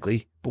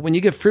systemically, but when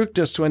you give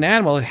fructose to an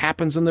animal, it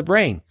happens in the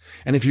brain.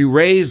 And if you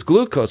raise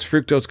glucose,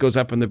 fructose goes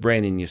up in the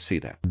brain, and you see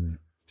that.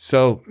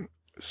 So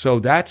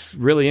that's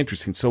really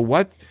interesting. So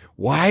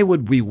why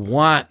would we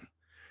want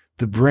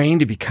the brain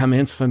to become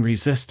insulin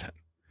resistant?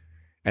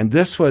 And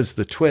this was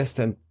the twist.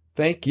 And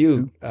thank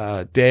you,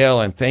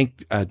 Dale, and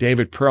thank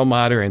David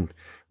Perlmutter and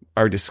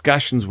our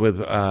discussions with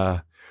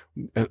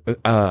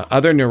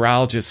other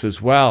neurologists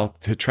as well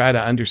to try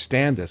to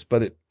understand this.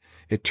 But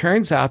it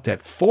turns out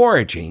that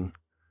foraging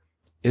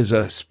is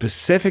a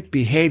specific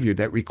behavior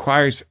that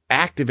requires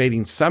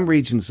activating some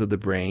regions of the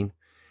brain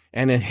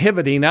and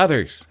inhibiting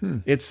others.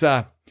 It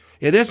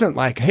isn't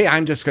like, hey,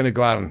 I'm just going to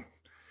go out and,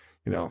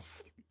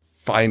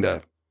 find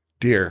a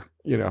deer,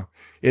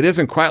 It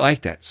isn't quite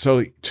like that.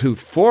 So to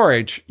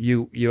forage,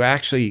 you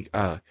actually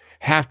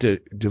have to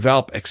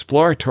develop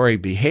exploratory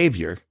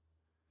behavior.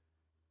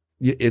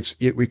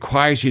 It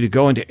requires you to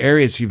go into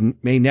areas you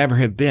may never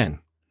have been.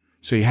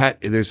 So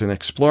there's an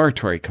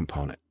exploratory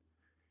component.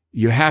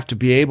 You have to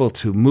be able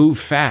to move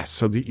fast.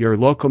 So that your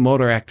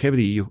locomotor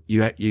activity,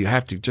 you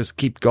have to just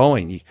keep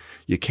going.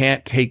 You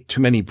can't take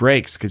too many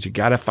breaks because you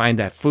got to find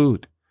that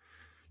food.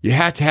 You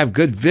have to have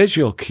good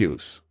visual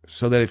cues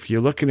so that if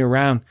you're looking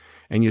around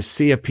and you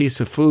see a piece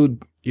of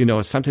food,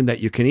 something that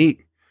you can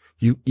eat,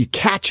 you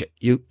catch it.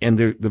 And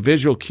the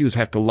visual cues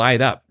have to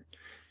light up.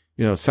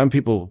 Some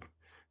people,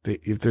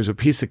 if there's a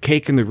piece of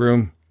cake in the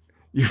room,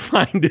 you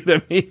find it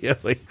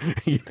immediately.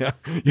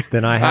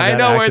 Then I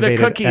know where the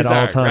cookies at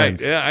all are.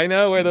 times. Right? Yeah, I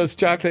know where those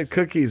chocolate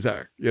cookies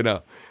are.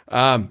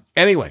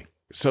 Anyway,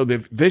 so the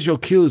visual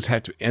cues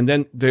have to, and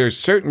then there's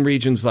certain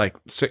regions like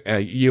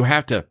you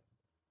have to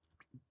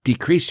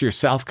decrease your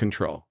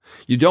self-control.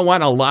 You don't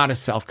want a lot of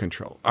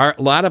self-control. A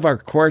lot of our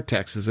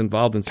cortex is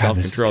involved in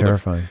self-control. This is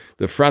terrifying.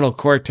 The frontal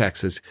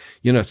cortex is,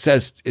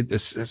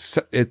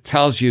 it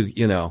tells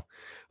you,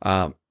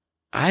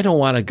 I don't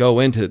want to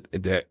go into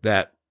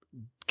that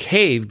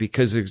cave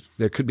because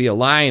there could be a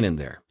lion in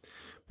there.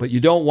 But you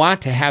don't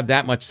want to have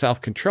that much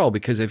self-control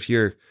because if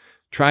you're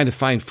trying to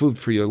find food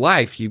for your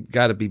life, you've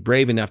got to be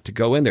brave enough to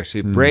go in there.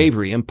 So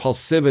bravery,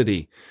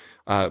 impulsivity,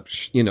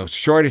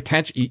 short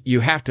attention.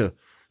 You have to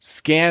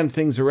scan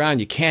things around.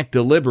 You can't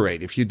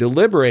deliberate. If you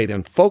deliberate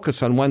and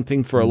focus on one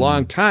thing for a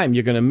long time,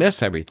 you're going to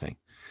miss everything.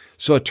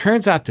 So it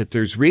turns out that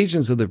there's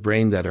regions of the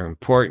brain that are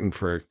important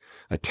for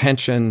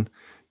attention,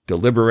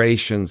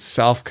 deliberation,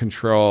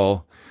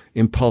 self-control,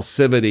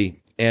 impulsivity,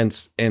 and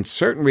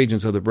certain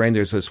regions of the brain.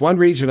 There's this one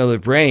region of the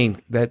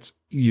brain that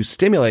you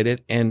stimulate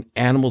it and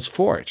animals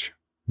forage.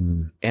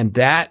 And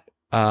that,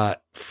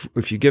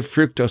 if you give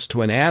fructose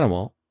to an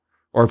animal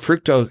or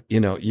fructose,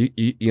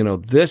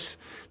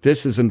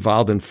 this is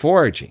involved in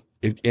foraging.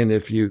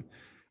 If you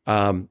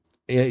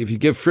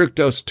give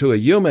fructose to a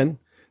human,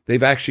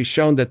 they've actually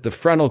shown that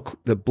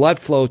the blood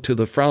flow to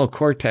the frontal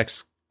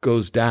cortex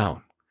goes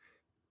down.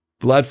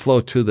 Blood flow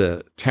to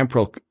the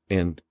temporal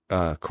and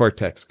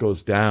cortex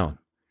goes down.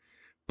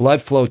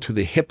 Blood flow to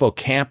the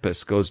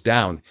hippocampus goes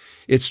down.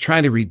 It's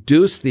trying to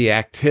reduce the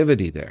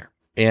activity there,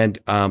 and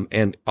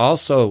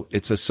also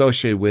it's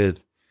associated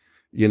with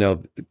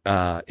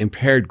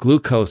impaired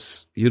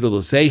glucose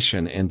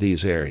utilization in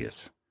these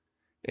areas,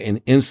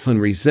 and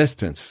insulin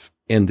resistance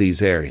in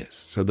these areas.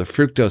 So the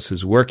fructose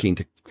is working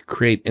to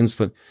create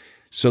insulin.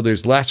 So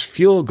there's less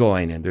fuel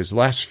going in. There's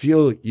less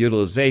fuel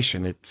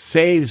utilization. It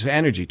saves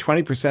energy.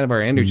 20% of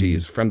our energy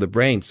is from the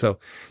brain. So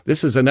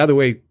this is another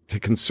way to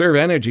conserve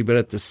energy, but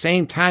at the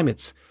same time,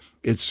 it's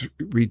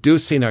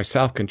reducing our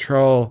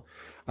self-control.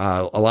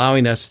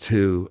 allowing us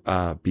to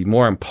be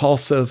more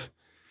impulsive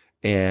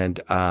and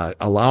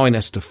allowing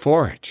us to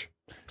forage.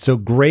 So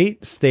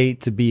great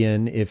state to be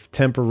in if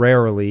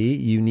temporarily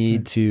you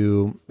need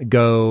to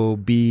go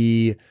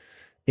be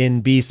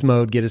in beast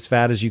mode, get as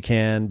fat as you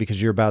can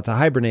because you're about to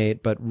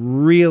hibernate, but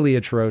really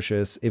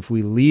atrocious if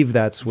we leave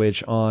that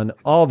switch on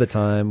all the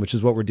time, which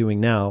is what we're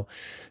doing now.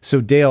 So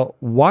Dale,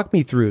 walk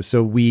me through.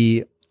 So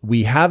we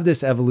have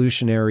this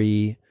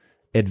evolutionary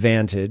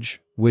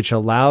advantage, which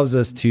allows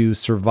us to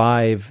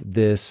survive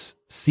this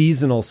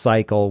seasonal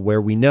cycle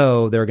where we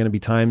know there are going to be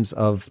times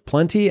of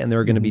plenty and there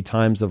are going to be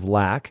times of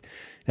lack.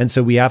 And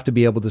so we have to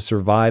be able to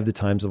survive the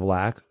times of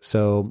lack.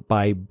 So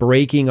by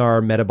breaking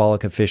our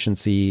metabolic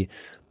efficiency,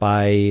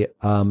 by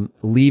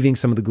leaving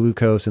some of the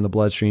glucose in the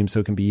bloodstream so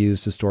it can be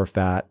used to store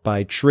fat,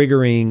 by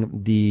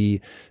triggering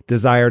the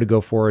desire to go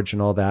forage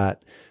and all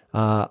that,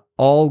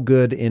 all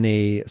good in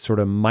a sort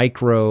of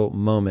micro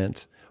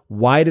moment.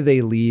 Why do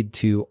they lead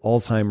to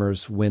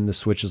Alzheimer's when the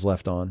switch is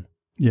left on?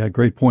 Yeah,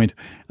 great point.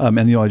 And,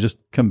 I just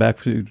come back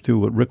to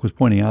what Rick was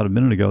pointing out a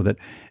minute ago, that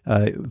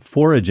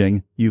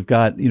foraging, you've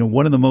got,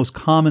 one of the most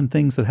common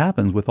things that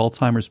happens with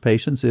Alzheimer's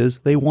patients is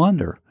they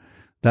wander.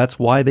 That's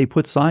why they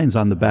put signs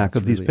on the back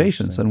of these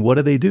patients. And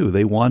what do?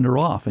 They wander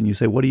off. And you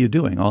say, what are you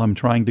doing? Oh, I'm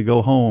trying to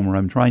go home, or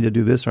I'm trying to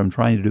do this, or I'm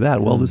trying to do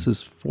that. Well, this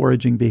is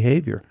foraging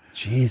behavior.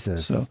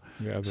 Jesus.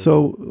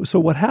 So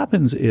what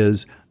happens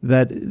is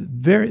that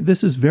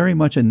this is very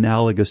much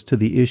analogous to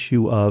the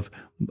issue of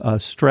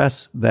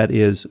stress that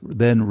is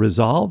then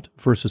resolved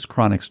versus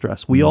chronic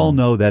stress. We all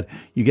know that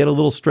you get a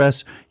little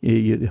stress,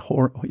 it is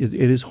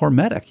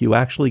hormetic. You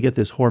actually get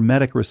this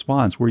hormetic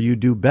response where you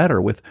do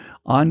better with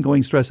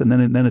ongoing stress, and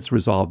then it's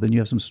resolved. Then you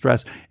have some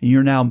stress, and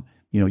you're now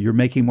you're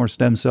making more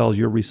stem cells,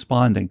 you're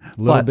responding.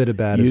 A little bit of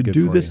bad is good for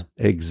you.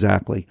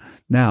 Exactly.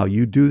 Now,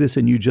 you do this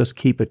and you just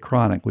keep it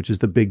chronic, which is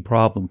the big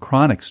problem,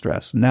 chronic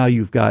stress. Now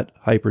you've got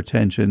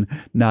hypertension,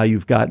 now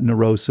you've got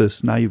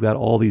neurosis, now you've got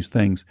all these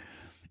things.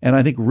 And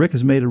I think Rick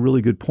has made a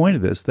really good point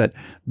of this, that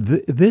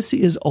this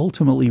is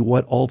ultimately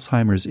what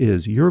Alzheimer's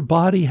is. Your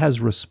body has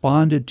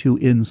responded to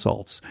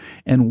insults.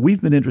 And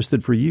we've been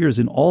interested for years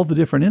in all the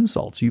different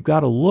insults. You've got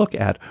to look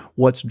at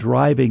what's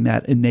driving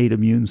that innate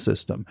immune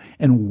system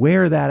and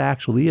where that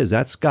actually is.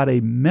 That's got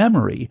a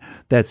memory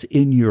that's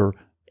in your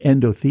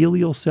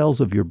endothelial cells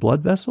of your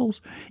blood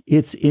vessels.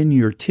 It's in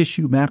your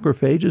tissue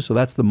macrophages, so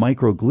that's the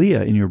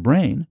microglia in your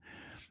brain.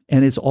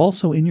 And it's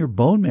also in your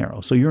bone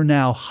marrow. So you're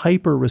now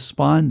hyper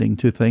responding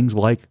to things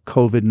like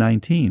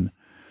COVID-19.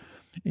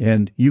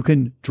 And you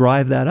can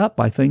drive that up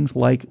by things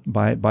like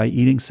by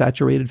eating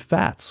saturated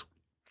fats,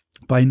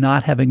 by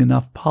not having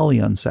enough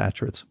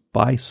polyunsaturates,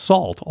 by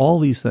salt, all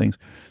these things.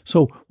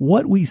 So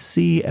what we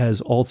see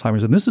as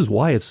Alzheimer's, and this is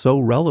why it's so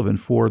relevant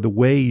for the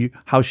way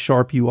how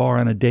sharp you are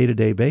on a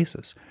day-to-day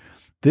basis.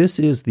 This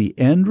is the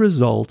end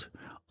result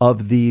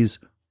of these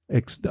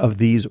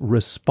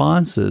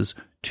responses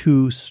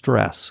to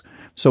stress.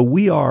 So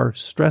we are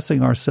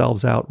stressing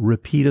ourselves out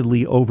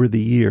repeatedly over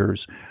the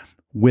years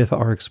with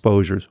our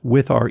exposures,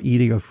 with our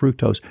eating of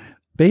fructose.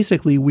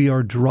 Basically, we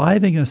are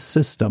driving a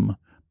system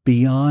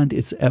beyond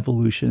its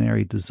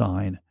evolutionary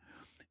design.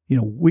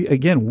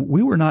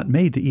 We were not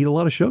made to eat a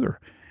lot of sugar,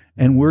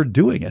 and we're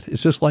doing it.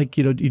 It's just like,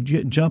 you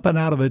jumping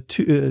out of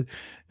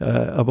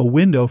a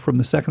window from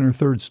the second or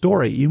third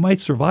story. You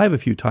might survive a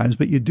few times,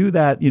 but you do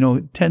that,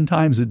 10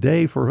 times a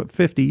day for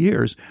 50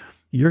 years.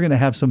 You're going to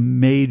have some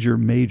major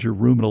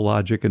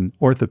rheumatologic and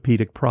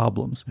orthopedic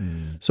problems.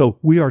 So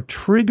we are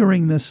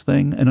triggering this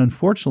thing, and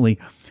unfortunately,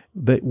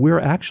 that we're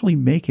actually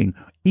making,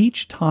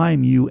 each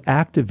time you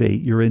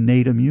activate your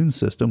innate immune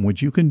system,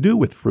 which you can do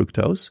with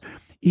fructose,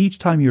 each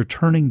time you're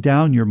turning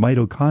down your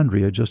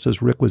mitochondria, just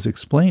as Rick was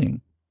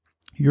explaining,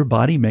 your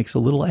body makes a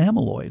little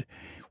amyloid.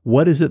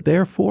 What is it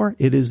there for?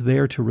 It is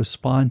there to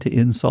respond to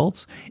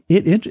insults.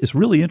 It's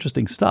really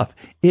interesting stuff.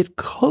 It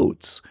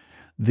coats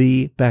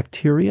the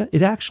bacteria.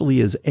 It actually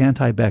is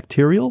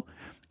antibacterial,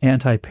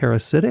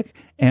 antiparasitic,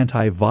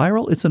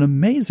 antiviral. It's an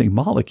amazing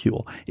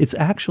molecule. It's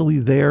actually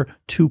there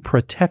to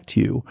protect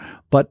you.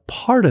 But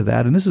part of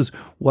that, and this is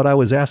what I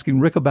was asking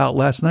Rick about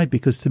last night,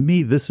 because to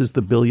me, this is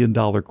the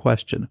billion-dollar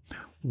question.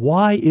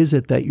 Why is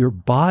it that your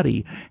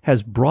body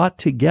has brought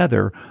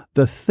together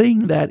the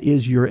thing that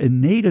is your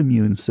innate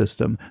immune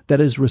system that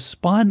is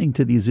responding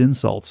to these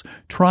insults,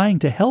 trying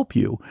to help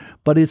you,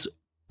 but it's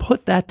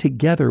put that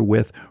together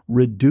with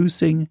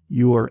reducing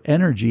your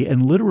energy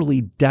and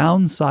literally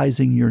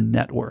downsizing your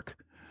network?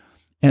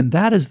 And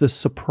that is the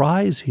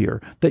surprise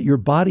here, that your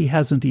body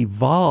hasn't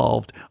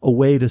evolved a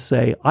way to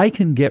say, I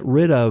can get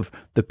rid of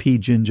the P.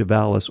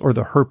 gingivalis or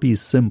the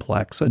herpes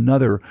simplex,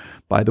 another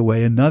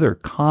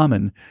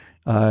common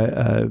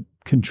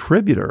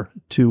contributor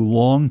to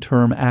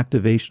long-term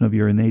activation of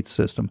your innate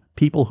system.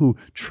 People who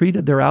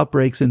treated their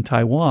outbreaks in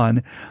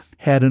Taiwan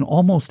had an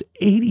almost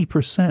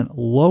 80%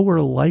 lower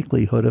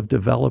likelihood of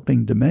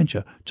developing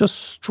dementia. Just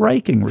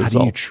striking results. How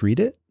do you treat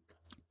it?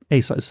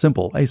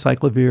 simple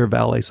acyclovir,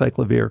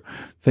 valacyclovir,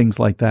 things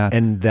like that.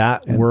 And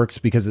that works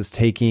because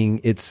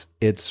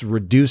it's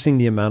reducing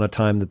the amount of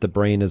time that the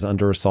brain is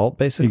under assault,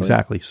 basically?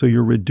 Exactly. So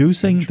you're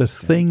reducing the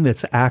thing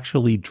that's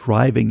actually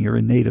driving your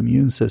innate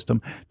immune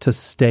system to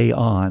stay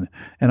on.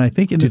 And I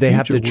think do they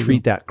have to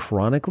treat that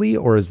chronically,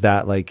 or is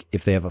that like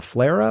if they have a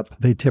flare-up?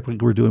 They typically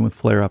were doing with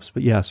flare-ups,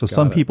 but yeah. So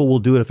some people will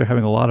do it if they're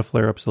having a lot of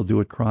flare-ups, they'll do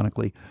it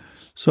chronically.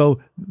 So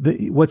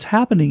what's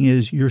happening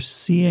is you're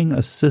seeing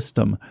a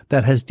system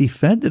that has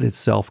defended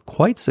itself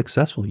quite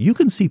successfully. You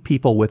can see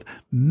people with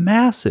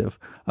massive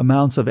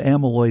amounts of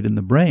amyloid in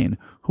the brain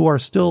who are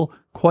still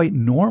quite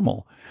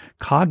normal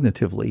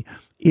cognitively.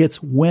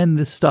 It's when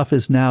this stuff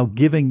is now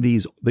giving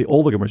the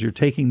oligomers, you're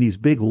taking these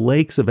big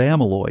lakes of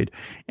amyloid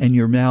and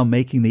you're now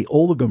making the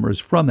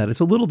oligomers from that. It's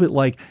a little bit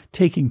like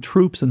taking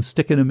troops and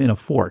sticking them in a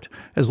fort.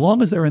 As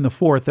long as they're in the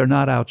fort, they're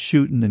not out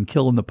shooting and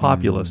killing the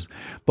populace.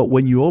 But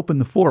when you open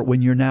the fort,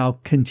 when you're now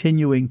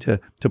continuing to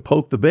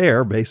poke the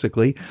bear,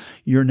 basically,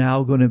 you're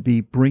now going to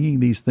be bringing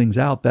these things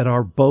out that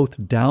are both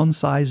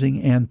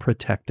downsizing and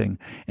protecting.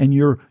 And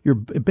your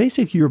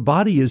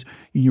body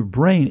your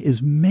brain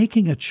is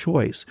making a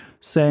choice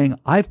saying,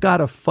 I've got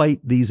to fight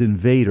these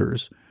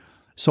invaders,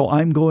 so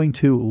I'm going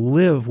to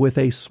live with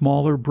a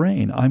smaller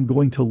brain. I'm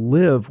going to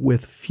live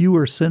with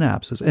fewer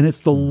synapses. And it's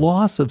the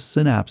loss of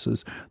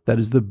synapses that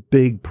is the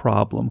big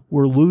problem.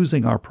 We're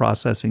losing our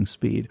processing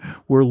speed.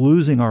 We're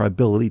losing our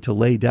ability to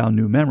lay down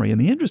new memory.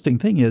 And the interesting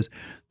thing is,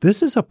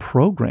 this is a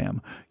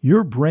program.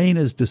 Your brain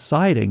is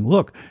deciding,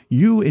 look,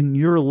 you in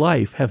your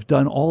life have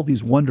done all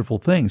these wonderful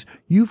things.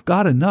 You've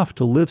got enough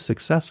to live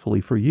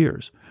successfully for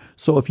years.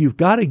 So if you've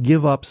got to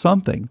give up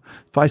something,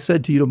 if I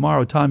said to you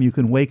tomorrow, Tom, you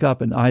can wake up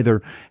and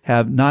either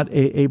have you're not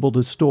able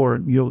to store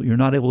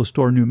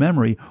new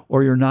memory,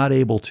 or you're not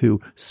able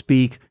to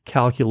speak,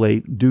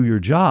 calculate, do your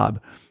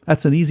job.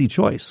 That's an easy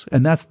choice.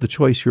 And that's the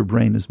choice your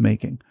brain is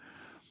making.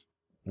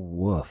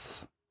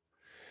 Woof.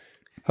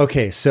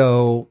 Okay,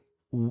 so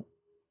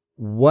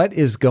what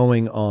is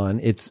going on?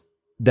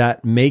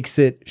 That makes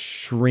it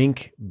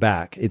shrink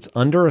back. It's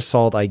under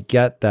assault. I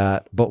get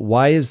that. But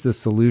why is the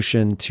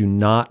solution to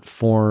not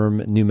form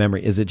new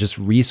memory? Is it just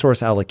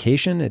resource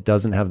allocation? It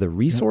doesn't have the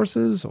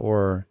resources,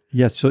 or?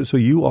 Yes. So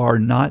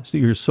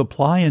your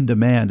supply and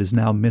demand is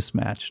now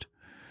mismatched.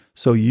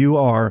 So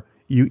you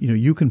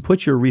can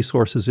put your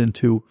resources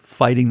into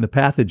fighting the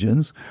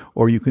pathogens,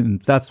 or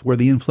that's where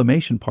the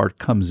inflammation part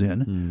comes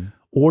in.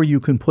 Or you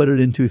can put it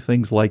into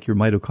things like your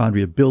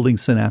mitochondria, building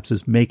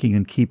synapses, making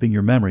and keeping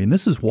your memory. And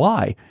this is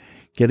why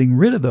getting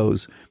rid of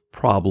those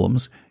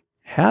problems,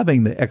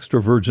 having the extra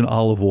virgin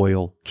olive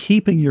oil,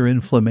 keeping your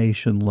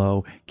inflammation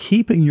low,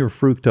 keeping your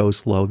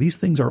fructose low, these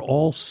things are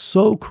all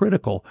so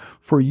critical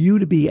for you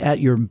to be at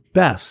your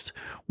best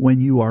when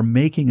you are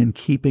making and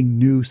keeping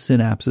new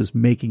synapses,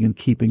 making and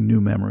keeping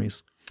new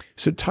memories.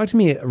 So talk to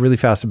me really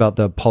fast about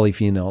the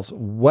polyphenols.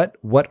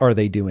 What are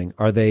they doing?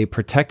 Are they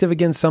protective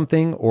against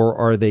something, or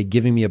are they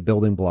giving me a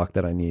building block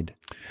that I need?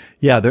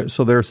 Yeah,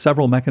 there are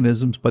several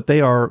mechanisms, but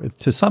they are,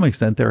 to some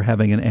extent, they're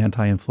having an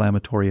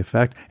anti-inflammatory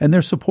effect, and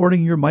they're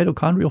supporting your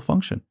mitochondrial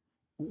function.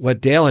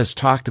 What Dale has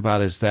talked about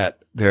is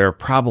that there are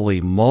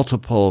probably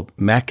multiple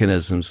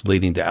mechanisms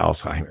leading to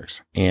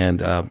Alzheimer's,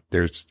 and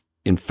there's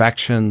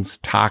infections,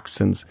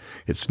 toxins.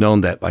 It's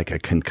known that like a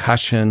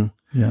concussion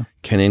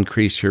can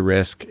increase your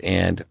risk,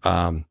 and,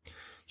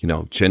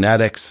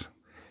 genetics.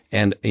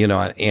 And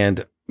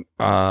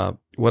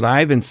what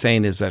I've been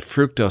saying is that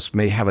fructose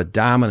may have a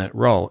dominant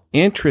role.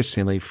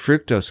 Interestingly,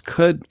 fructose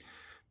could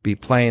be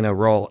playing a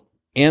role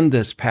in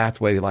this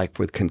pathway, like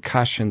with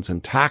concussions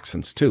and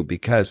toxins too,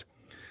 because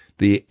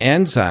the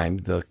enzyme,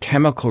 the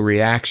chemical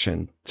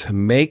reaction to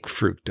make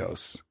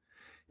fructose,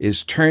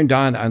 is turned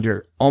on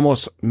under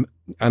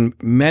on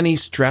many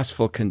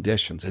stressful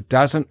conditions. It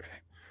doesn't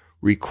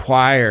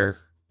require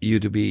you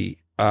to be,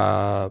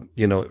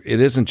 it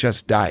isn't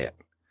just diet.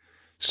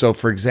 So,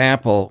 for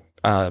example,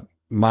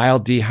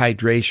 mild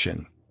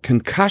dehydration.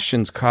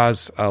 Concussions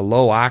cause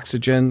low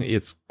oxygen.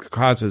 It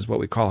causes what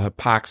we call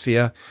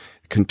hypoxia,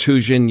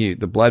 contusion.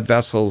 The blood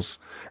vessels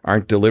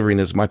aren't delivering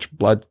as much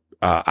blood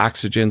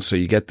oxygen, so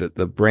you get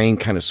the brain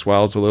kind of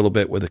swells a little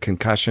bit with a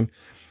concussion.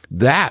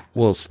 That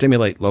will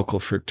stimulate local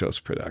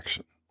fructose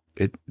production.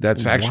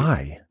 That's actually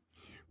why.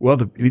 Well,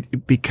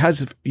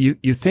 because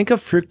you think of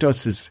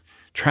fructose as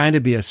trying to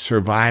be a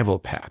survival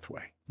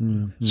pathway.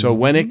 Mm-hmm. So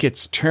when it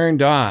gets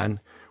turned on,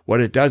 what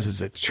it does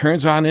is it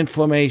turns on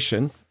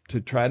inflammation to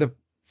try to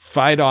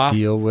fight off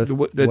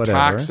the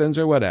toxins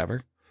or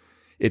whatever.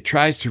 It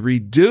tries to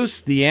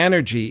reduce the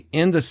energy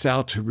in the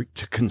cell to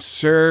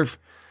conserve.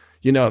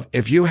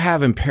 If you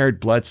have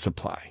impaired blood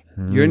supply,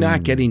 you're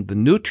not getting the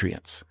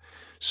nutrients.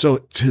 So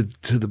to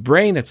the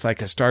brain, it's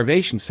like a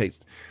starvation state.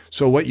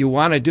 So what you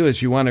want to do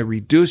is you want to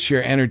reduce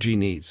your energy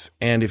needs.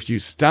 And if you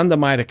stun the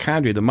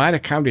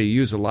mitochondria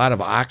use a lot of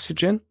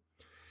oxygen.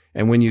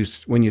 And when you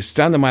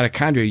stun the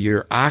mitochondria,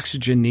 your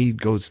oxygen need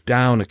goes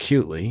down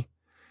acutely.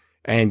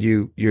 And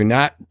you're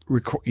not,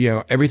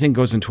 everything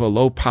goes into a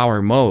low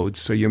power mode.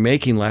 So you're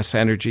making less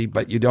energy,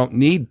 but you don't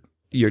need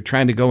you're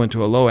trying to go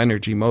into a low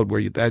energy mode where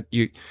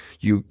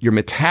your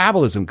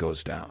metabolism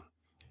goes down.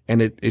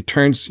 And it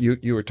turns,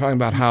 you were talking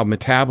about how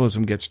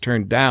metabolism gets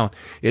turned down.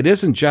 It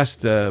isn't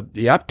just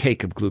the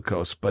uptake of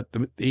glucose, but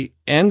the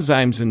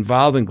enzymes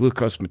involved in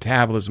glucose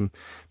metabolism,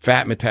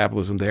 fat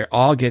metabolism, they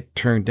all get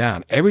turned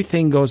down.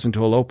 Everything goes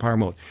into a low power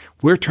mode.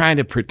 We're trying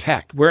to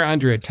protect. We're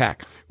under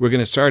attack. We're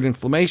going to start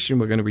inflammation.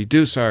 We're going to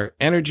reduce our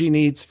energy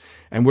needs,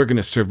 and we're going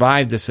to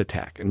survive this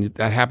attack. And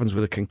that happens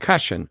with a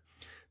concussion.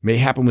 May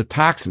happen with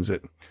toxins.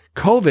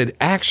 COVID,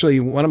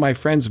 actually, one of my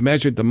friends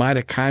measured the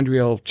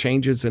mitochondrial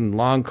changes in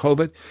long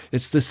COVID.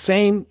 It's the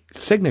same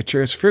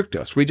signature as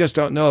fructose. We just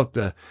don't know if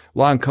the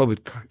long COVID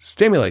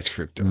stimulates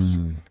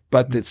fructose,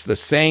 but it's the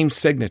same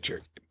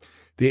signature.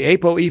 The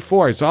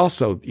ApoE4 is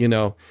also,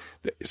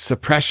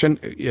 suppression.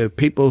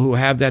 People who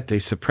have that, they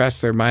suppress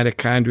their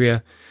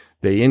mitochondria.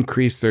 They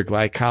increase their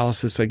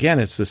glycolysis. Again,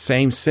 it's the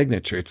same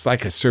signature. It's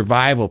like a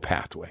survival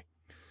pathway.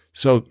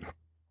 So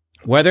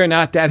whether or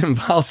not that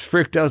involves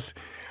fructose,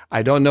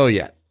 I don't know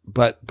yet.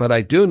 But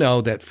I do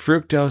know that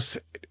fructose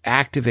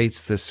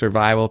activates the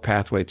survival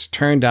pathway. It's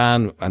turned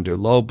on under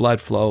low blood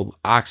flow,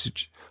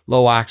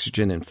 low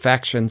oxygen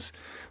infections,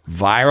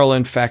 viral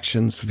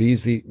infections,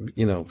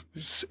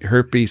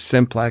 herpes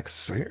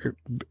simplex.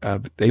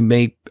 They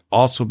may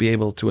also be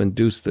able to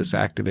induce this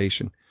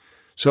activation.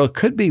 So it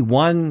could be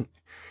one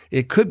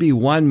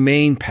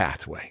main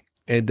pathway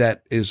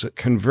that is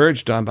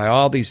converged on by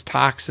all these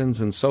toxins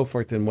and so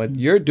forth. And what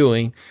you're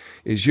doing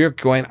is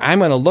I'm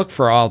going to look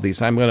for all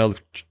these. I'm going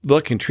to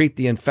look and treat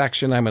the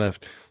infection. I'm going to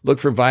look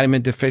for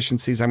vitamin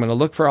deficiencies. I'm going to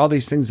look for all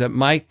these things that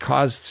might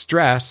cause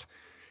stress.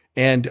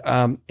 And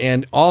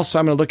also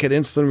I'm going to look at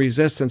insulin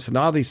resistance and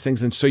all these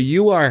things. And so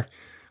you are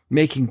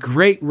making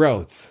great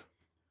roads,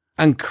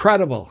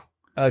 incredible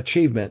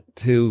achievement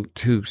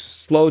to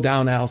slow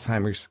down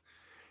Alzheimer's.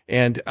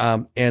 And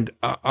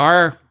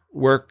our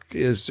work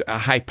is a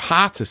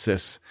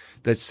hypothesis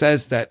that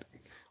says that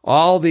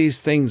all these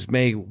things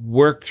may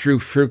work through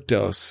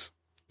fructose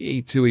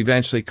to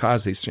eventually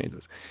cause these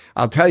changes.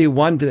 I'll tell you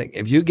one thing.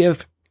 If you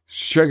give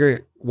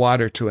sugar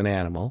water to an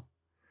animal,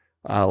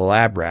 a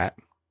lab rat,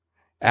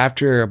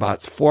 after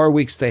about 4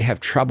 weeks, they have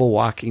trouble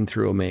walking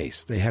through a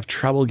maze. They have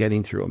trouble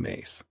getting through a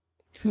maze.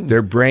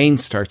 Their brain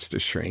starts to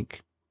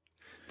shrink.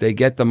 They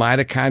get the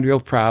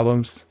mitochondrial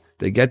problems.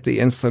 They get the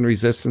insulin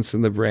resistance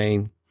in the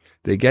brain.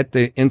 They get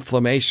the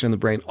inflammation in the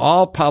brain,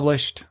 all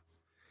published.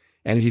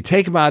 And if you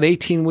take about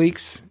 18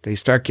 weeks, they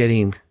start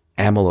getting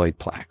amyloid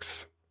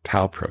plaques,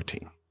 tau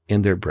protein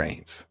in their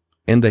brains,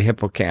 in the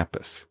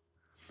hippocampus.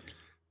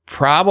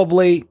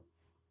 Probably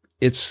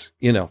it's,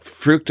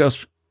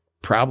 fructose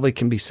probably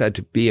can be said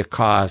to be a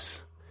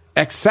cause,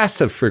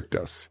 excessive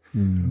fructose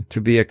to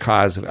be a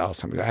cause of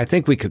Alzheimer's. I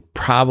think we could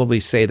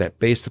probably say that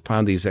based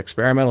upon these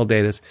experimental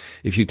data,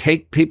 if you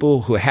take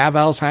people who have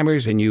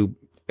Alzheimer's and you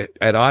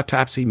at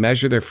autopsy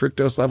measure their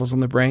fructose levels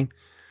in the brain,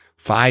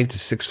 5 to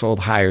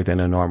 6-fold higher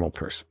than a normal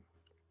person.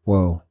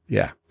 Whoa.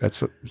 Yeah,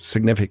 that's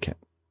significant.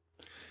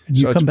 And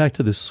you come back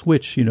to the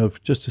switch,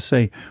 just to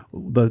say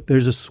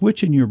there's a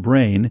switch in your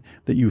brain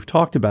that you've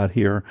talked about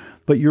here,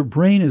 but your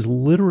brain is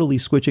literally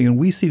switching. And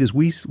we see this,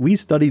 we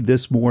studied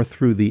this more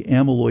through the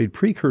amyloid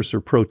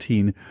precursor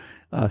protein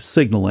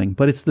signaling,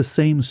 but it's the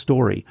same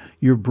story.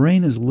 Your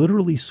brain is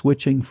literally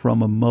switching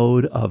from a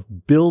mode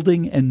of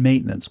building and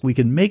maintenance. We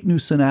can make new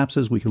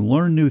synapses. We can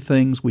learn new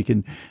things. We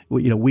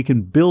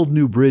can build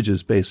new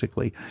bridges,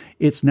 basically.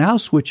 It's now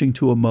switching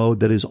to a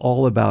mode that is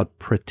all about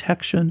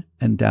protection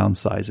and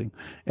downsizing.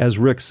 As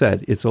Rick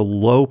said, it's a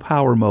low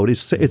power mode.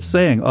 It's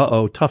saying,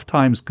 tough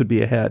times could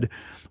be ahead.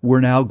 We're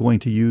now going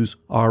to use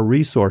our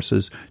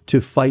resources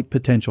to fight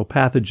potential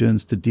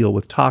pathogens, to deal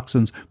with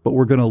toxins, but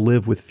we're going to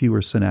live with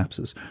fewer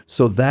synapses.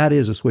 So that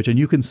is a switch. And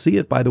you can see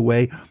it, by the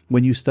way,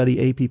 when you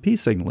study APP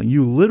signaling.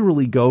 You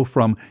literally go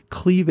from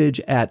cleavage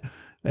at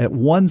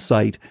one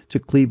site to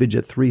cleavage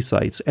at 3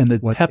 sites. And the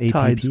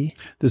peptides, APP?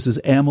 This is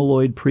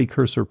amyloid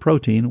precursor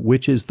protein,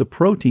 which is the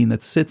protein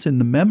that sits in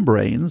the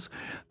membranes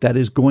that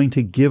is going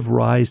to give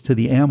rise to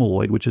the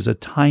amyloid, which is a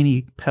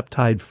tiny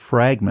peptide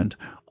fragment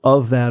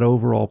of that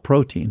overall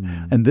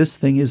protein. And this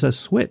thing is a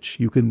switch.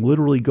 You can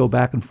literally go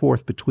back and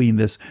forth between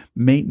this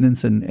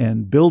maintenance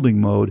and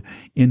building mode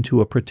into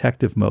a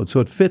protective mode. So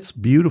it fits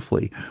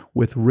beautifully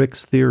with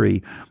Rick's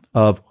theory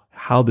of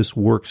how this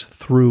works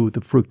through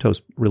the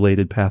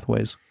fructose-related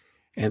pathways.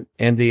 And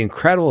the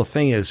incredible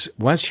thing is,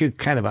 once you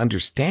kind of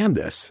understand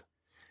this,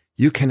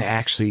 you can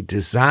actually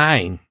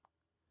design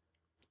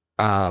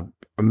a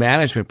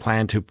management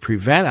plan to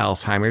prevent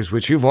Alzheimer's,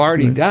 which you've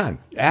already done.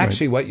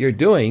 Actually, what you're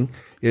doing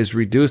is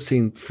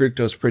reducing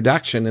fructose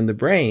production in the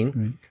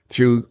brain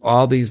through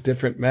all these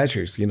different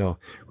measures,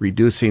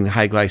 reducing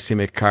high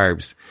glycemic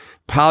carbs.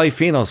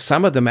 Polyphenols,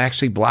 some of them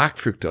actually block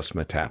fructose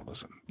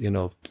metabolism.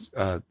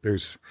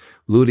 There's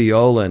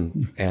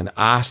luteolin and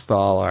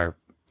osthol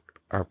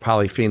are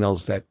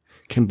polyphenols that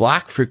can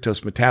block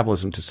fructose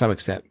metabolism to some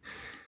extent.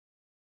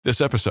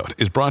 This episode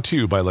is brought to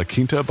you by La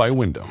Quinta by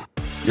Wyndham.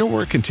 Your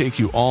work can take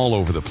you all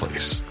over the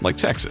place, like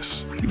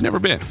Texas. You've never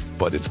been,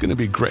 but it's going to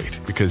be great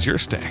because you're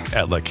staying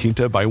at La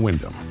Quinta by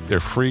Wyndham. Their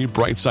free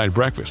Bright Side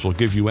breakfast will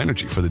give you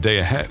energy for the day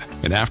ahead.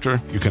 And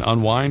after, you can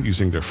unwind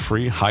using their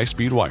free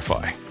high-speed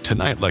Wi-Fi.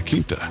 Tonight, La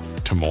Quinta.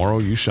 Tomorrow,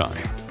 you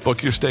shine.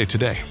 Book your stay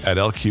today at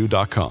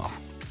lq.com.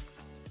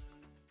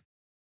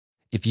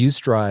 If you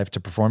strive to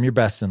perform your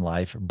best in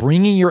life,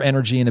 bringing your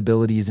energy and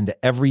abilities into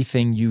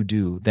everything you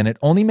do, then it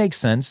only makes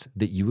sense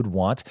that you would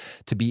want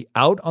to be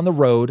out on the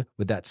road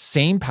with that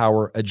same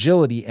power,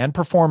 agility, and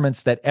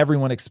performance that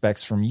everyone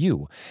expects from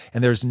you.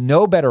 And there's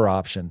no better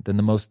option than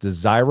the most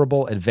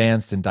desirable,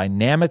 advanced, and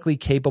dynamically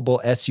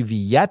capable SUV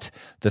yet,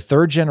 the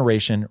third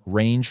generation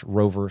Range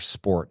Rover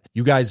Sport.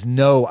 You guys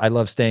know I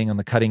love staying on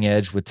the cutting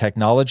edge with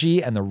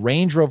technology, and the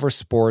Range Rover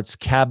Sport's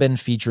cabin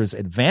features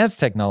advanced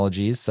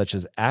technologies such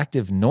as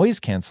active noise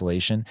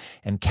cancellation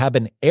and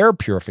cabin air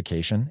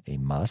purification, a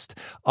must,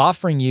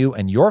 offering you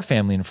and your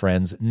family and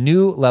friends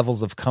new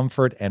levels of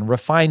comfort and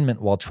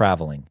refinement while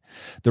traveling.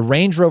 The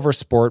Range Rover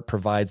Sport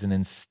provides an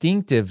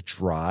instinctive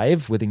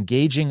drive with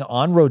engaging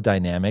on-road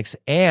dynamics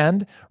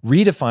and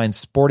redefines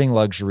sporting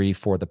luxury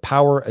for the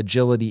power,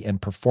 agility,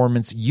 and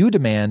performance you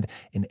demand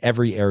in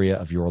every area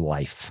of your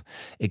life.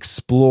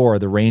 Explore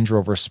the Range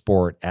Rover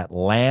Sport at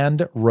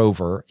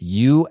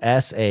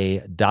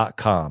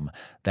LandRoverUSA.com.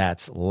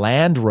 That's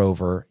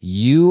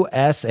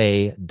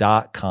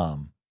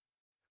LandRoverUSA.com.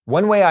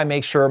 One way I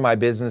make sure my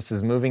business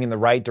is moving in the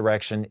right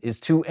direction is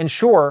to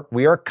ensure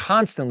we are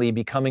constantly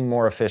becoming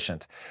more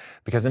efficient.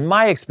 Because in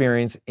my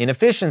experience,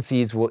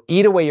 inefficiencies will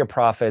eat away your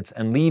profits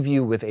and leave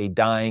you with a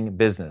dying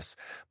business.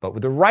 But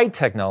with the right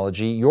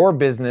technology, your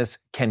business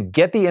can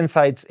get the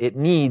insights it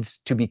needs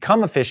to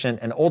become efficient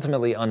and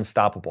ultimately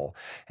unstoppable.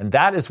 And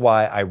that is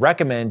why I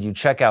recommend you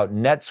check out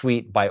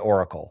NetSuite by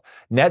Oracle.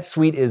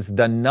 NetSuite is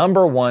the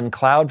 #1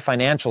 cloud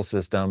financial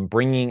system,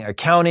 bringing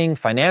accounting,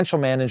 financial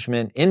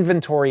management,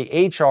 inventory,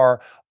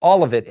 HR,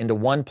 all of it into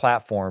one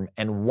platform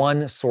and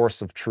one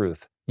source of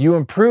truth. You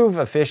improve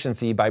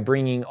efficiency by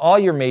bringing all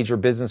your major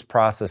business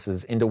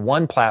processes into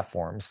one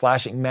platform,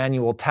 slashing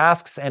manual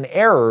tasks and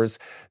errors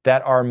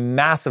that are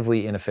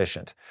massively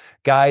inefficient.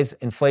 Guys,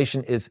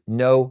 inflation is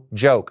no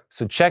joke.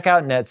 So check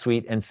out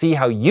NetSuite and see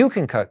how you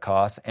can cut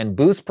costs and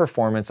boost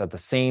performance at the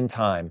same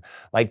time,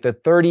 like the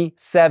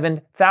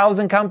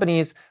 37,000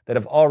 companies that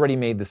have already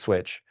made the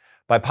switch.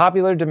 By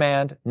popular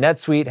demand,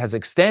 NetSuite has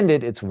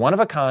extended its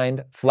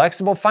one-of-a-kind,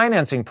 flexible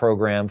financing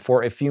program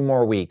for a few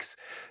more weeks.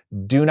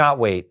 Do not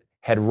wait.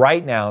 Head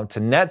right now to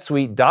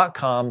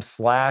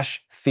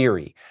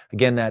netsuite.com/theory.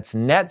 Again, that's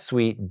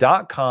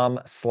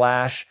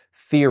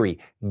netsuite.com/theory.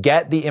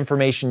 Get the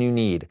information you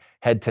need.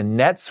 Head to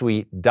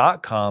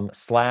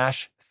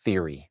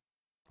netsuite.com/theory.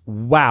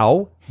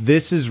 Wow,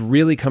 this is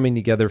really coming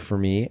together for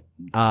me.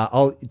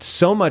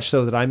 So much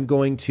so that I'm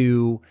going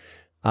to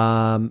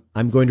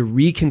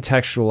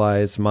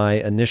recontextualize my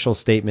initial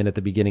statement at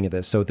the beginning of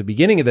this. So at the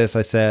beginning of this,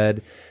 I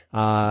said,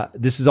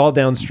 this is all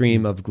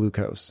downstream of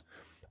glucose.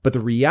 But the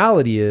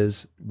reality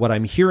is, what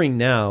I'm hearing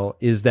now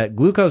is that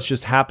glucose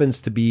just happens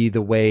to be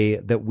the way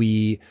that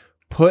we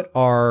put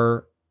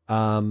our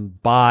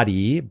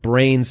body,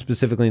 brain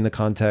specifically in the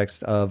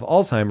context of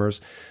Alzheimer's,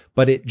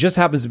 but it just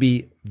happens to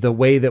be the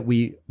way that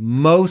we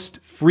most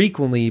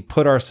frequently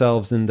put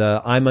ourselves in the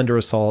I'm under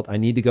assault, I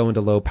need to go into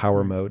low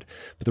power mode.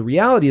 But the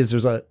reality is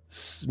there's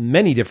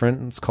many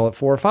different, let's call it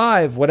 4 or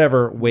 5,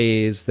 whatever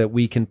ways that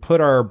we can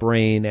put our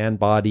brain and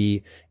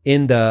body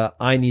in the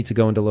I need to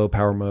go into low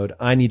power mode.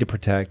 I need to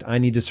protect. I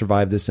need to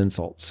survive this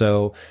insult.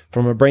 So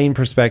from a brain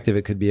perspective,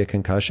 it could be a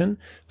concussion.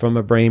 From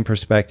a brain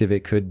perspective,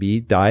 it could be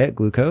diet,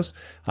 glucose.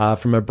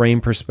 From a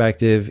brain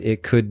perspective,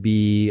 it could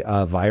be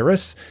a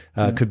virus,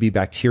 could be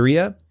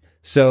bacteria.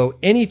 So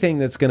anything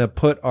that's going to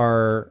put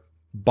our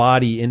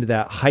body into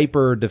that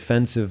hyper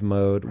defensive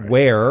mode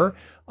where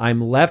I'm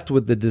left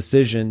with the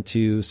decision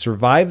to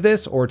survive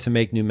this or to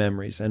make new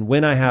memories. And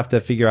when I have to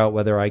figure out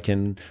whether I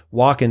can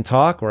walk and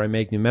talk or I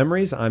make new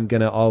memories, I'm going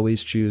to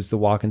always choose the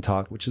walk and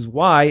talk, which is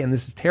why, and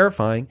this is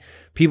terrifying,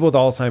 people with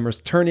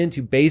Alzheimer's turn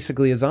into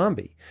basically a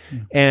zombie.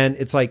 Yeah. And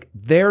it's like,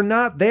 they're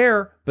not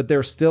there, but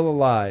they're still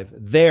alive.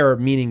 There,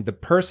 meaning the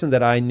person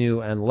that I knew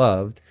and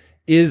loved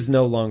is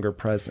no longer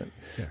present.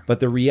 Yeah. But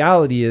the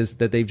reality is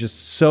that they've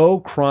just so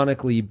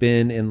chronically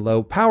been in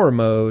low power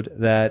mode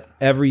that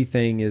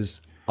everything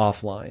is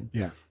offline.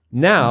 Yeah.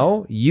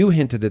 Now, you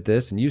hinted at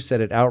this and you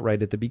said it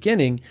outright at the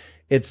beginning.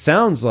 It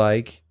sounds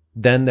like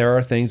then there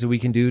are things that we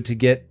can do to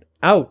get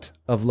out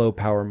of low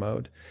power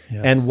mode.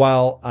 Yes. And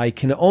while I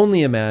can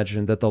only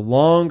imagine that the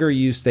longer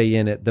you stay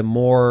in it, the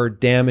more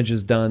damage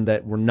is done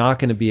that we're not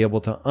going to be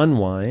able to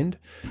unwind,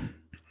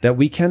 that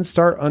we can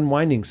start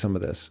unwinding some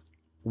of this.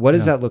 What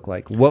does that look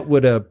like? What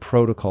would a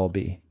protocol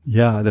be?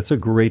 Yeah, that's a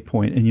great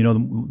point.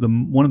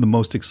 And one of the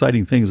most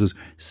exciting things is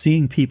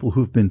seeing people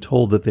who've been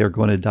told that they're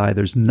going to die.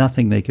 There's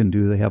nothing they can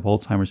do. They have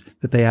Alzheimer's,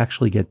 that they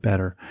actually get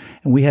better.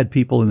 And we had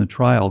people in the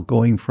trial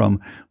going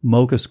from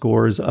MoCA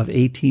scores of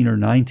 18 or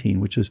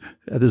 19, this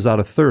is out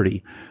of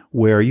 30,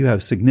 where you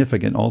have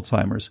significant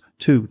Alzheimer's,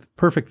 to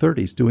perfect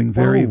 30s, doing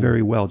very,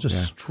 very well,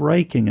 just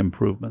striking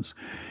improvements.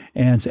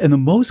 And the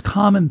most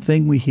common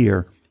thing we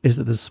hear is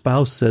that the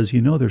spouse says,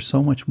 they're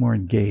so much more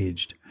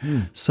engaged.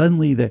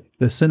 Suddenly the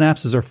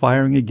synapses are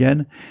firing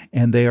again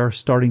and they are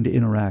starting to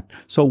interact.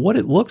 So what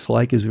it looks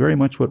like is very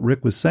much what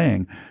Rick was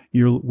saying.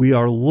 We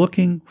are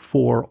looking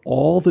for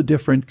all the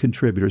different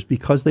contributors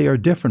because they are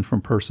different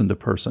from person to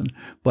person.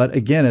 But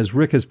again, as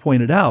Rick has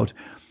pointed out,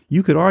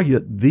 you could argue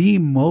that the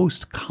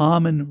most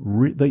common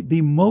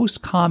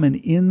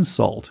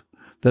insult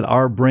that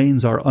our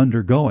brains are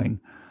undergoing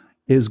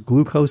is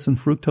glucose and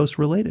fructose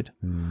related.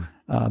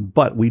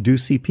 But we do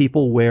see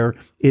people where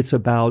it's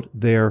about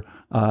their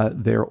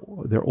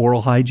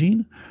oral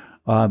hygiene.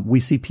 We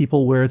see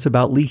people where it's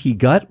about leaky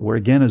gut, where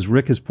again, as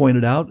Rick has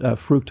pointed out,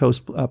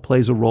 fructose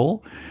plays a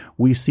role.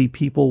 We see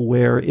people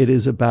where it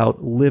is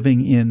about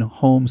living in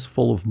homes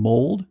full of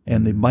mold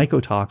and the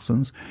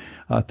mycotoxins,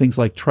 things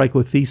like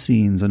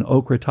trichothecenes and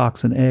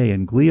ochratoxin A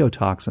and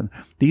gliotoxin.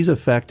 These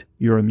affect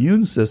your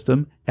immune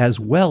system as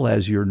well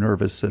as your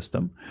nervous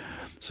system.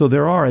 So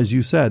there are, as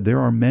you said, there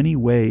are many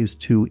ways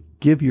to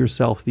give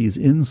yourself these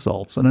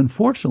insults. And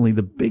unfortunately,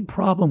 the big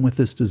problem with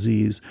this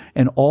disease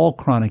and all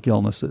chronic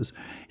illnesses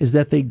is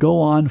that they go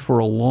on for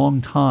a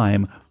long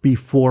time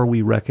before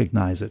we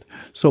recognize it.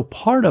 So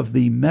part of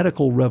the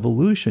medical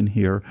revolution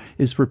here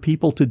is for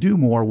people to do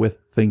more with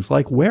things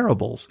like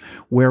wearables,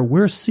 where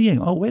we're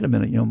seeing, oh, wait a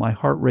minute, my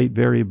heart rate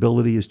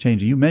variability is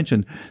changing. You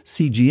mentioned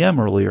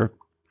CGM earlier.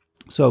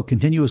 So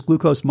continuous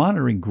glucose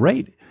monitoring,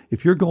 great.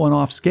 If you're going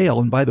off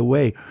scale, and by the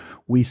way,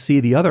 we see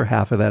the other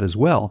half of that as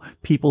well.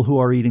 People who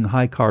are eating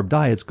high-carb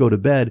diets go to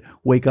bed,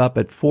 wake up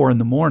at 4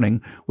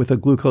 a.m. with a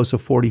glucose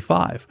of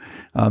 45.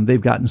 They've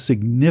gotten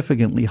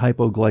significantly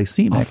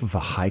hypoglycemic. Off of a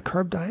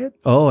high-carb diet?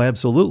 Oh,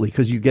 absolutely,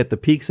 because you get the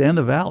peaks and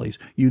the valleys.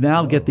 You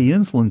now get the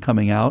insulin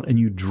coming out, and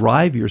you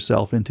drive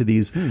yourself into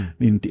these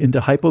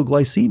into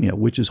hypoglycemia,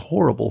 which is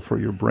horrible for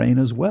your brain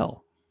as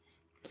well.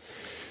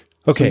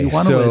 Okay, so you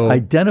want to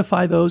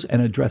identify those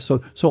and address.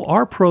 So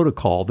our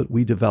protocol that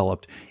we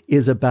developed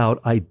is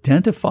about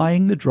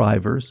identifying the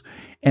drivers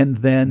and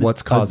then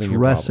what's causing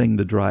addressing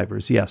the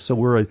drivers. Yes, so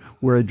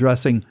we're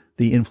addressing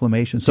the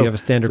inflammation. So you have a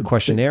standard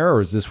questionnaire,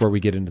 or is this where we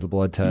get into the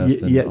blood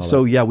test? We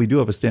do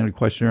have a standard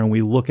questionnaire, and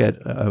we look at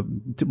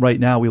right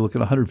now we look at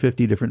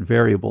 150 different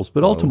variables,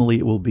 but ultimately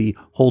it will be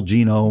whole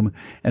genome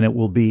and it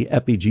will be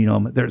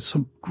epigenome. There's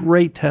some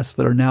great tests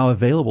that are now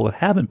available that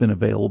haven't been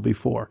available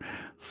before.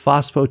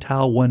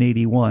 Phospho-tau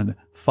 181,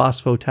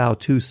 phospho-tau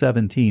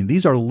 217.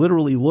 These are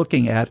literally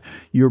looking at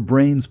your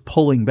brain's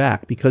pulling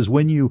back, because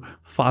when you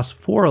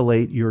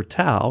phosphorylate your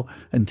tau,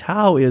 and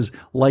tau is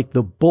like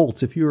the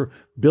bolts. If you're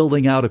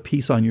building out a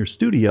piece on your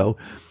studio,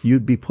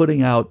 you'd be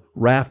putting out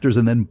rafters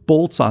and then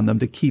bolts on them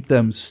to keep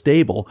them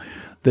stable.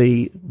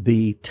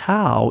 The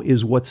tau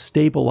is what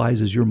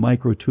stabilizes your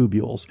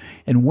microtubules.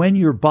 And when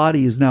your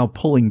body is now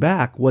pulling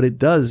back, what it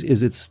does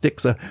is it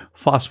sticks a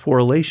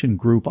phosphorylation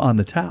group on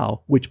the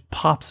tau, which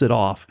pops it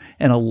off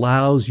and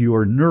allows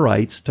your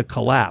neurites to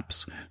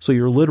collapse. So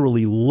you're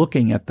literally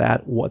looking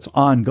at what's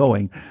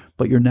ongoing,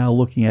 but you're now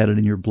looking at it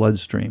in your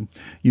bloodstream.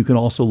 You can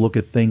also look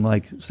at things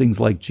like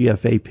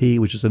GFAP,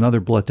 which is another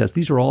blood test.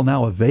 These are all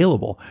now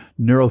available.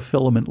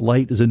 Neurofilament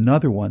light is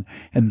another one.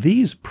 And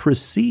these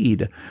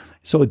precede.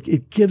 So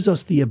it gives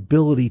us the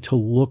ability to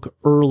look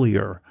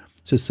earlier,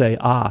 to say,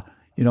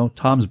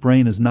 Tom's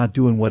brain is not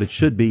doing what it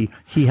should be.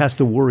 He has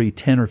to worry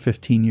 10 or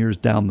 15 years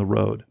down the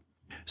road.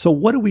 So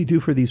what do we do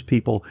for these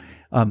people?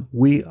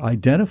 We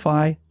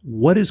identify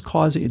what is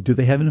causing it. Do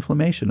they have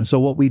inflammation? And so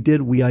what we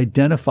did, we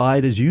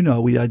identified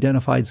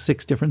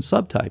 6 different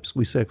subtypes.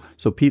 We say,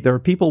 there are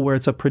people where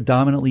it's a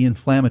predominantly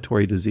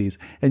inflammatory disease.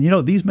 And,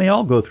 these may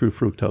all go through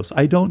fructose.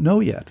 I don't know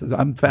yet.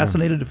 I'm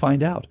fascinated to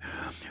find out.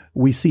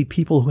 We see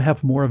people who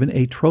have more of an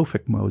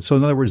atrophic mode. So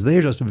in other words,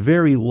 they're just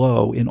very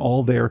low in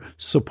all their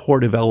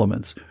supportive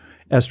elements.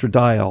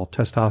 Estradiol,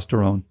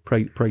 testosterone,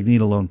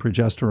 pregnenolone,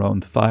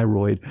 progesterone,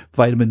 thyroid,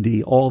 vitamin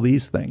D, all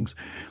these things.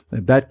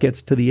 That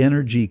gets to the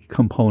energy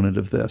component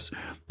of this.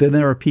 Then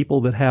there are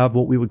people that have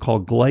what we would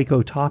call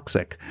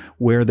glycotoxic,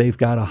 where they've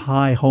got a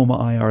high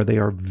HOMA-IR. They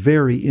are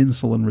very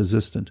insulin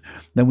resistant.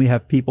 Then we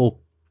have people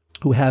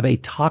who have a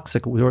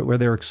toxic, where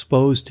they're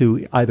exposed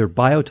to either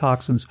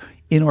biotoxins,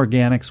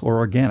 inorganics,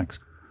 or organics.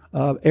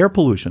 Air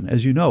pollution,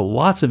 as you know,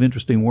 lots of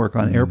interesting work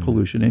on air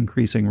pollution,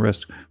 increasing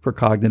risk for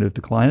cognitive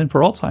decline and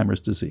for Alzheimer's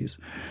disease.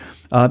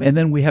 And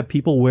then we have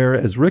people where,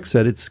 as Rick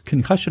said, it's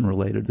concussion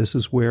related. This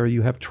is where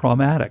you have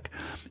traumatic.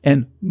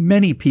 And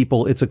many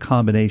people, it's a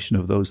combination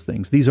of those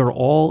things. These are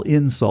all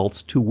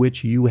insults to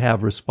which you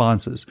have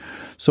responses.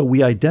 So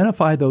we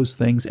identify those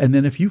things. And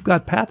then if you've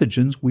got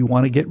pathogens, we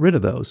want to get rid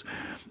of those.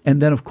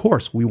 And then, of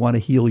course, we want to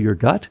heal your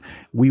gut.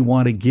 We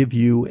want to give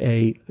you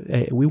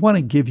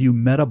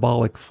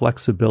metabolic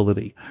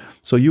flexibility.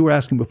 So you were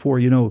asking before,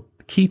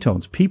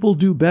 ketones. People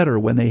do better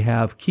when they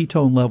have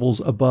ketone levels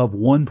above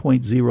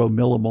 1.0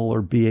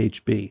 millimolar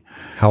BHB.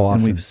 How often?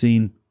 And we've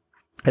seen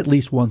at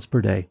least once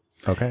per day.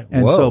 Okay.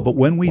 And but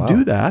when we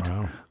do that,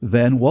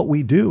 then what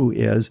we do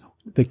is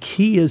the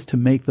key is to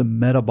make them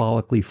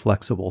metabolically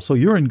flexible. So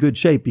you're in good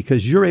shape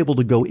because you're able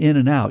to go in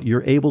and out.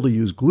 You're able to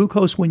use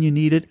glucose when you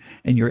need it,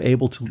 and you're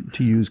able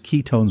to use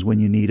ketones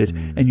when you need it.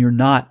 And you're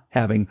not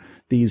having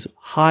these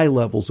high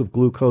levels of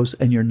glucose,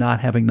 and you're not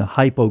having the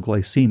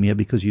hypoglycemia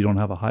because you don't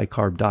have a high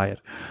carb diet.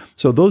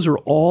 So those are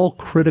all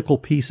critical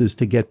pieces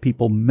to get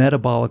people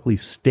metabolically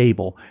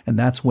stable. And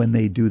that's when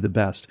they do the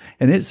best.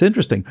 And it's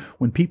interesting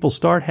when people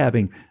start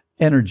having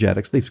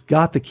energetics, they've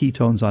got the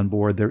ketones on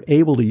board, they're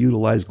able to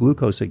utilize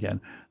glucose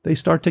again, they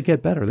start to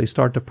get better, they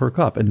start to perk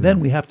up. And then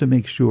we have to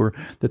make sure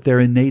that their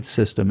innate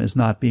system is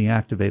not being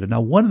activated.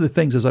 Now, one of the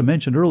things, as I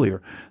mentioned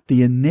earlier,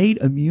 the innate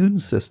immune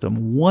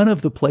system, one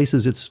of the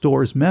places it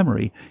stores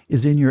memory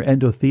is in your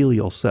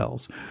endothelial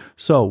cells.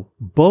 So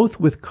both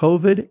with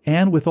COVID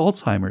and with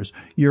Alzheimer's,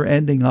 you're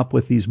ending up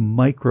with these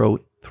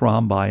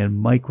microthrombi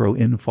and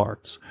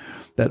microinfarcts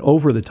that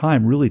over the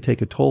time really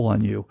take a toll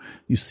on you.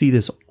 You see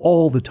this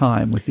all the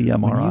time with the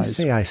MRIs. When you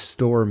say I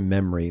store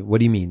memory, what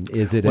do you mean?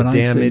 Is it a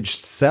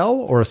damaged cell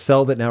or a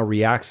cell that now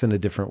reacts in a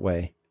different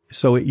way?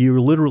 So you're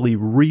literally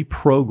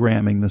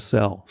reprogramming the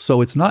cell.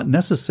 So it's not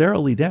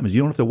necessarily damaged.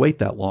 You don't have to wait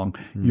that long.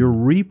 You're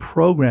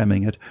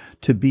reprogramming it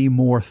to be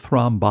more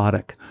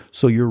thrombotic.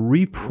 So you're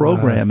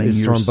reprogramming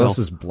is your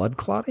thrombosis cell. blood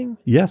clotting?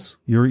 Yes.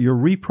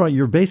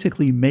 You're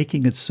basically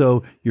making it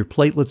so your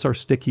platelets are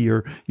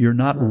stickier. You're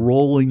not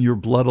rolling your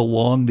blood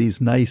along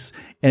these nice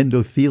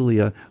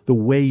endothelia the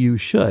way you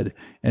should.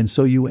 And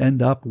so you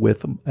end up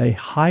with a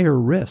higher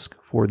risk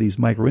for these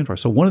microinfarcts.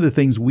 So one of the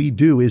things we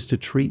do is to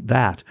treat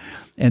that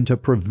and to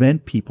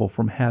prevent people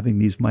from having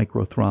these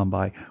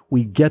microthrombi.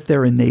 We get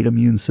their innate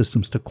immune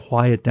systems to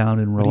quiet down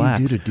and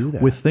relax. What do you do to do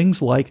that? With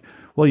things like,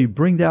 well, you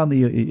bring down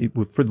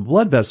for the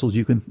blood vessels,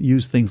 you can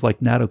use things like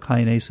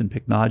nattokinase and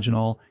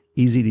pycnogenol,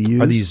 easy to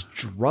use. Are these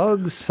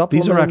drugs,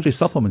 supplements? These are actually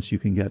supplements you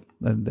can get.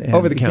 And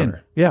over the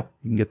counter? Yeah,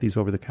 you can get these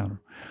over the counter.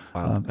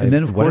 Wow. And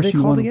then, of what course, are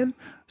they called again?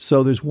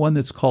 So there's one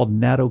that's called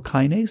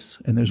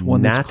nattokinase, and there's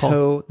one that's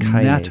called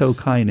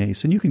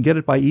nattokinase. And you can get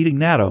it by eating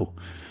natto.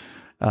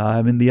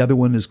 And the other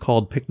one is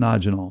called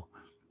pycnogenol.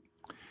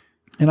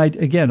 And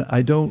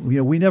I don't,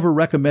 we never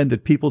recommend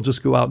that people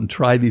just go out and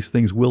try these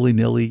things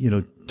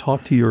willy-nilly.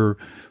 Talk to your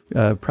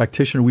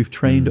practitioner. We've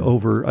trained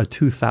over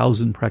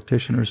 2,000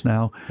 practitioners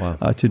now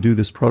to do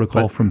this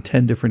protocol from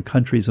 10 different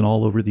countries and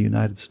all over the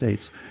United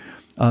States.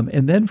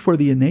 And then for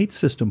the innate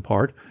system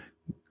part,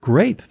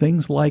 great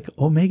things like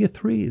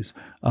omega-3s.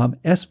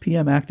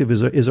 SPM active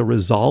is a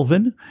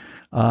resolvin.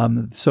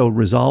 So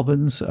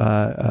resolvins,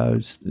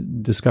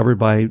 discovered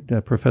by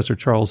Professor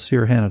Charles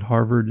Sirhan at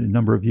Harvard a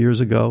number of years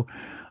ago.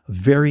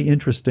 Very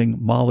interesting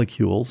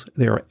molecules.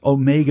 They are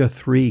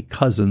omega-3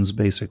 cousins,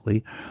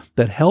 basically,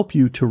 that help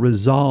you to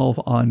resolve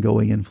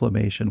ongoing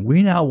inflammation.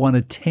 We now want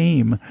to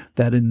tame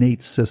that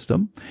innate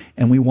system,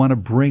 and we want to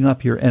bring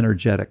up your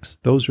energetics.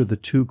 Those are the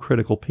two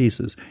critical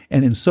pieces.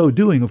 And in so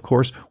doing, of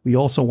course, we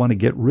also want to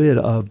get rid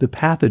of the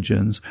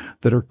pathogens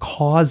that are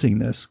causing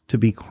this to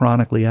be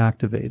chronically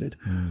activated.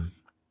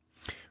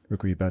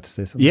 Rick, were you about to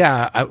say something?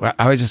 Yeah,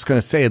 I was just going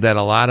to say that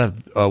a lot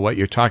of what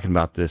you're talking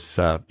about, this,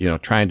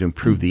 trying to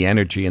improve the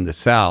energy in the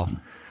cell,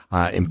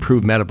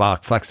 improve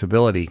metabolic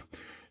flexibility,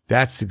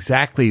 that's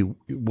exactly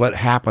what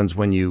happens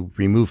when you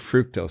remove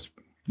fructose.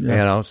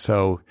 Yeah.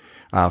 So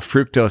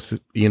fructose,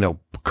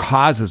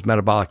 causes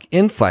metabolic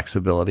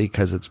inflexibility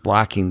because it's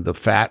blocking the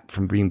fat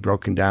from being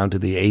broken down to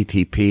the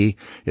ATP.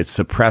 It's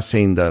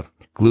suppressing the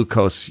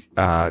glucose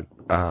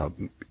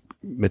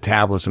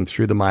metabolism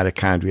through the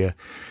mitochondria.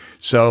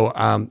 So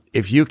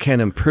if you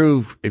can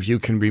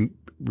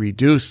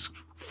reduce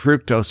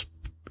fructose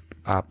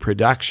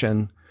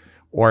production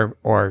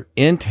or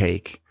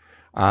intake,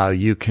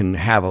 you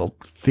can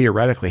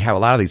theoretically have a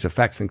lot of these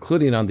effects,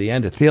 including on the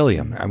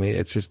endothelium. I mean,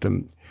 it's just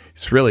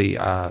it's really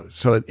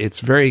so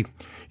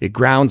it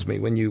grounds me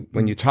when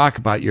you talk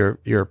about your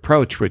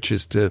approach, which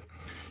is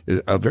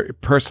a very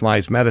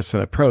personalized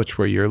medicine approach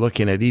where you're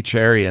looking at each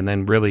area and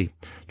then really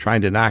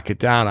trying to knock it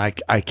down.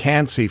 I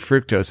can see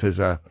fructose as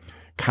a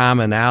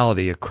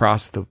commonality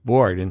across the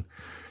board. And,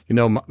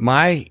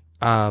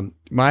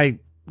 my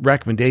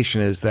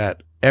recommendation is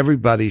that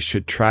everybody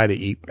should try to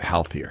eat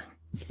healthier.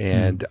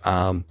 And,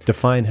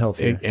 define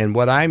healthier. And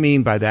what I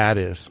mean by that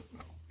is,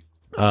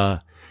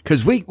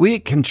 cause we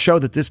can show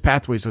that this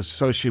pathway is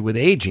associated with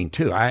aging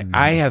too.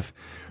 I have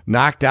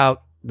knocked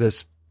out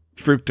this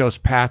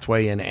fructose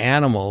pathway in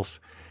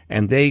animals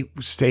and they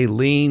stay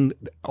lean,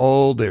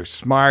 old, they're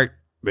smart,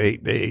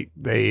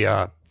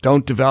 They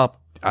don't develop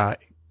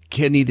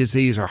kidney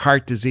disease or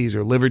heart disease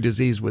or liver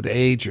disease with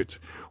age,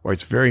 or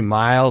it's very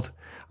mild.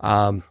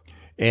 And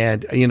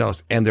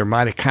their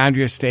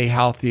mitochondria stay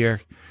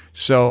healthier.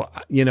 So,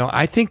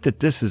 I think that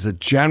this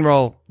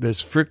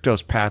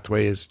fructose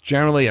pathway is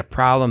generally a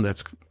problem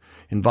that's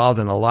involved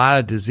in a lot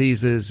of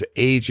diseases,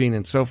 aging,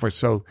 and so forth.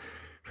 So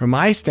from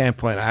my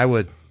standpoint, I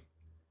would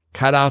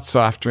cut out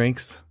soft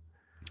drinks.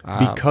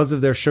 Because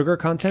of their sugar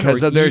content?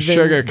 Because of their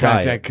sugar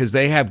content, diet? because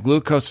they have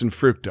glucose and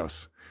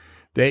fructose.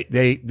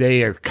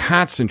 They are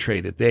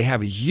concentrated. They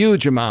have a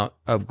huge amount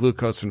of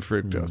glucose and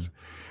fructose.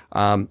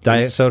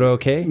 Diet soda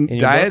okay?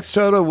 Diet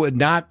soda would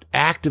not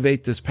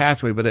activate this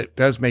pathway, but it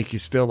does make you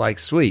still like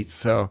sweets.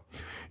 So,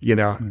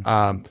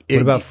 what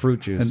about fruit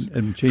juice?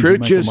 And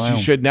fruit juice, you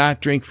should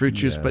not drink fruit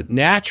juice, but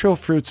natural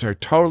fruits are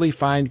totally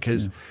fine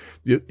because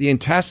the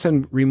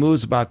intestine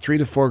removes about 3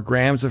 to 4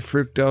 grams of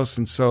fructose.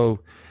 And so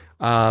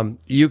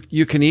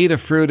you can eat a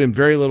fruit and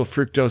very little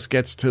fructose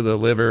gets to the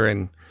liver.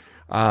 And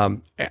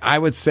I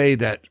would say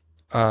that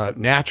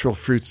natural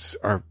fruits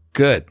are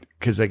good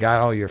because they got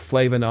all your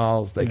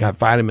flavonols, they got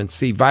vitamin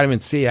C. Vitamin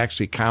C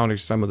actually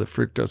counters some of the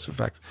fructose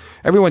effects.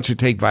 Everyone should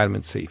take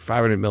vitamin C,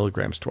 500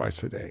 milligrams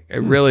twice a day.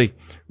 It really,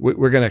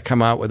 we're going to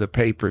come out with a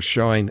paper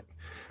showing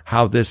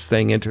how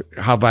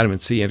how vitamin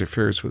C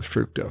interferes with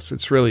fructose.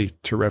 It's really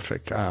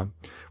terrific.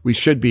 We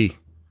should be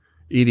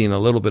eating a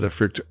little bit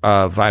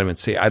of vitamin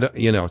C.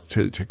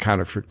 To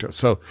counter fructose.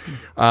 So,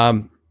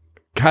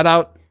 cut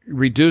out,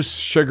 reduce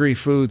sugary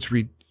foods,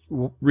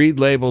 read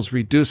labels,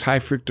 reduce high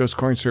fructose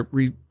corn syrup,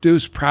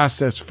 reduce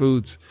processed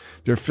foods.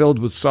 They're filled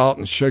with salt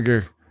and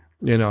sugar,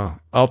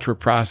 ultra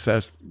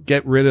processed.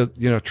 Get rid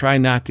of, try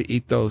not to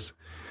eat those.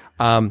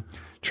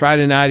 Try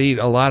to not eat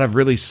a lot of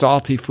really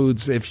salty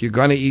foods. If you're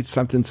going to eat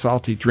something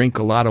salty, drink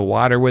a lot of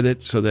water with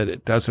it so that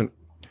it doesn't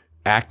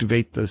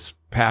activate this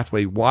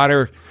pathway.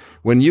 Water,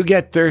 when you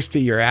get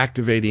thirsty, you're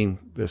activating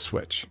the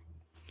switch.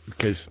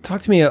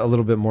 Talk to me a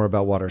little bit more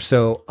about water.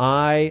 So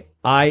I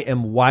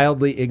am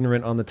wildly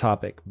ignorant on the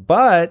topic,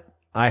 but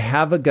I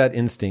have a gut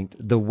instinct.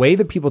 The way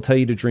that people tell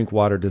you to drink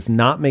water does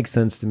not make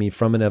sense to me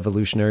from an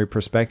evolutionary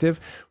perspective.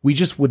 We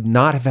just would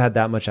not have had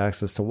that much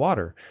access to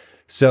water.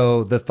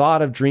 So the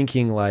thought of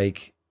drinking a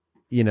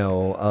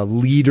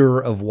liter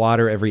of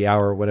water every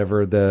hour,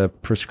 whatever the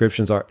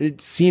prescriptions are, it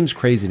seems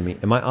crazy to me.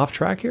 Am I off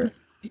track here?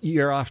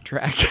 You're off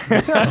track.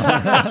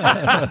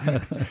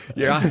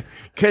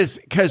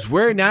 Because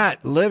we're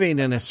not living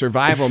in a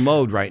survival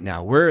mode right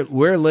now.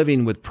 We're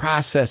living with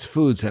processed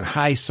foods and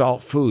high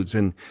salt foods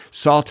and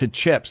salted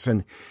chips.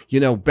 And,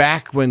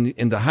 back when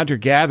in the hunter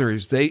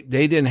gatherers, they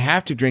didn't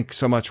have to drink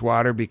so much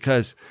water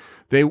because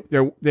they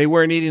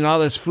weren't eating all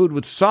this food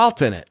with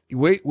salt in it.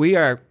 We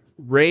are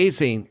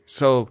raising.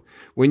 So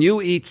when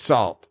you eat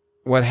salt,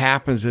 what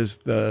happens is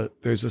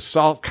there's a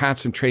salt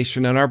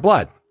concentration in our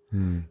blood.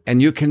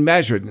 And you can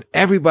measure it.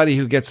 Everybody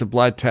who gets a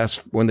blood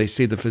test when they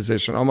see the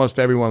physician, almost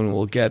everyone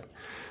will get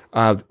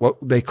what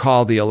they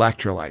call the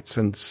electrolytes.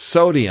 And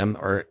sodium,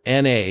 or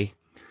Na,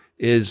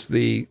 is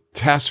the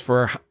test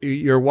for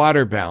your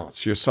water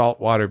balance, your salt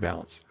water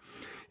balance.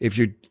 If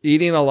you're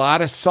eating a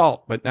lot of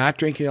salt but not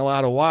drinking a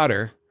lot of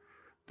water,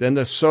 then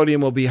the sodium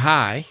will be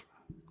high.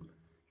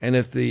 And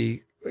if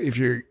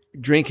you're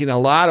drinking a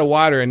lot of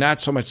water and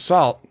not so much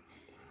salt,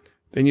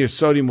 then your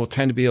sodium will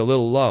tend to be a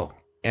little low.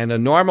 And a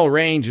normal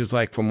range is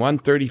like from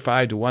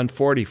 135 to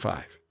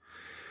 145.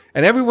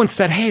 And everyone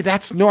said, hey,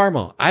 that's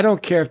normal. I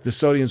don't care if the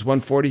sodium is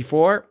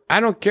 144.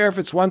 I don't care if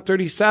it's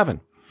 137.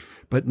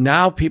 But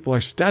now people are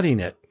studying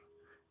it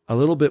a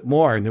little bit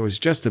more. And there was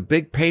just a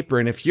big paper.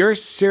 And if your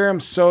serum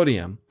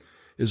sodium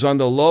is on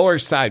the lower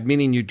side,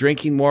 meaning you're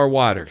drinking more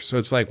water, so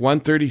it's like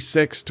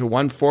 136 to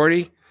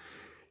 140,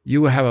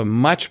 you will have a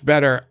much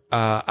better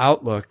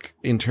outlook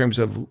in terms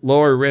of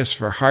lower risk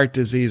for heart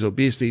disease,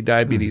 obesity,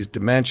 diabetes,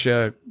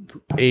 dementia,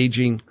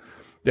 aging,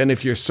 than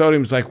if your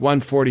sodium is like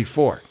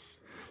 144.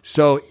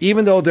 So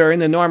even though they're in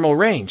the normal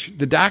range,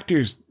 the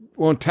doctors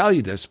won't tell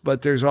you this,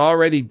 but there's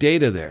already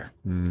data there.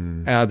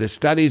 The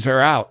studies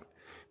are out.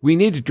 We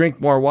need to drink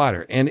more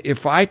water. And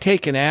if I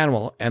take an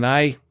animal and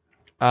I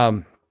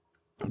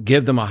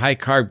give them a high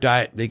carb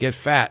diet, they get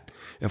fat.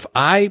 If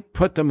I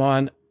put them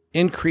on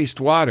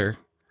increased water,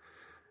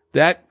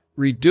 that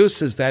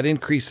reduces that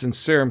increase in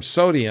serum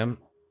sodium,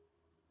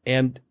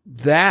 and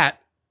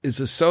that is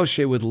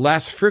associated with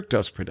less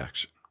fructose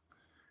production.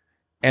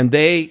 And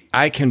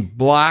I can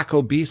block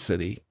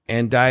obesity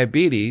and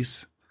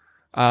diabetes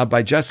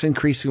by just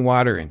increasing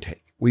water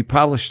intake. We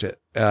published it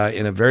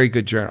in a very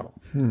good journal.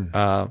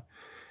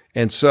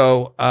 And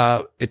so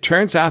it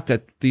turns out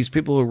that these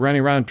people who are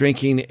running around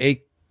drinking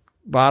 8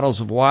 bottles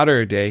of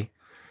water a day,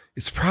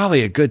 it's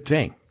probably a good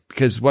thing.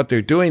 Because what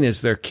they're doing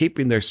is they're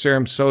keeping their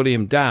serum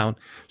sodium down,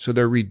 so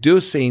they're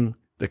reducing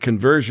the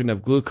conversion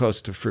of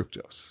glucose to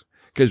fructose.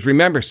 Because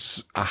remember,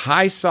 a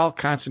high salt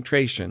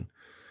concentration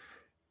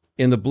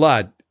in the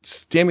blood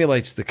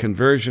stimulates the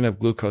conversion of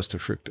glucose to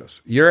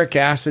fructose. Uric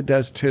acid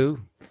does too,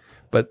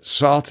 but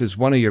salt is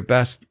one of your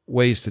best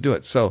ways to do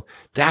it. So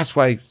that's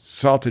why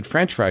salted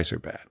French fries are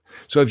bad.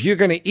 So if you're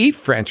going to eat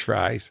French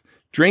fries,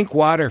 drink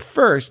water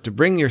first to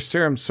bring your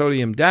serum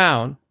sodium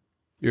down,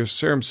 your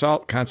serum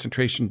salt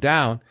concentration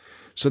down,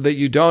 so that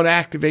you don't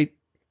activate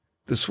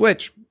the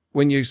switch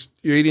when you're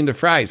eating the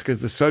fries,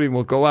 because the sodium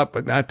will go up,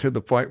 but not to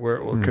the point where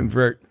it will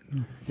convert.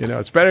 You know,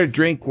 it's better to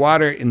drink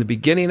water in the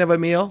beginning of a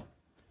meal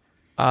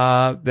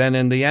than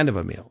in the end of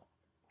a meal.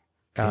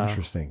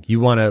 Interesting. You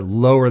want to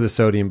lower the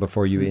sodium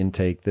before you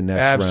intake the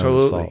next round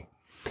of salt.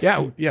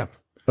 Yeah.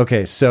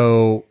 Okay,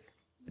 so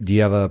do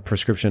you have a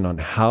prescription on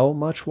how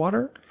much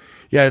water?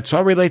 Yeah, it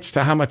all relates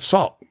to how much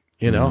salt.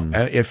 You know,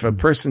 if a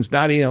person's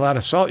not eating a lot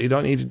of salt, you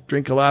don't need to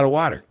drink a lot of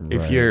water. Right.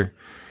 If you're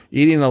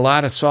eating a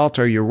lot of salt,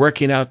 or you're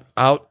working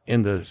out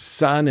in the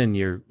sun and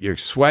you're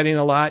sweating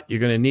a lot,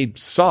 you're going to need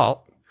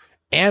salt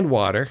and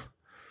water,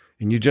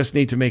 and you just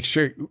need to make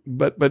sure.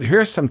 But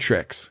here's some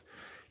tricks.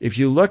 If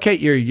you look at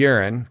your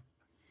urine,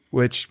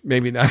 which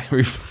maybe not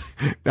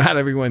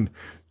everyone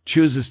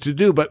chooses to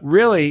do, but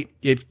really,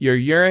 if your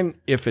urine,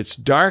 if it's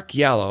dark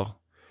yellow,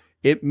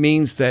 it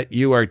means that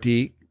you are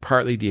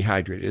partly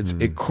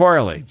dehydrated. It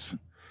correlates.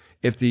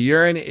 If the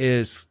urine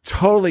is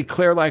totally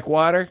clear like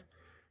water,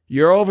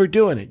 you're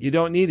overdoing it. You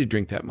don't need to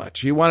drink that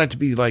much. You want it to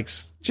be like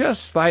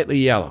just slightly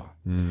yellow.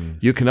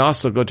 You can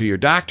also go to your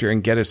doctor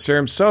and get a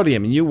serum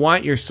sodium, and you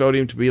want your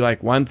sodium to be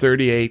like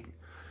 138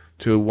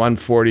 to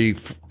 140,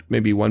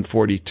 maybe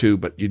 142,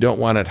 but you don't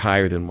want it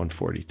higher than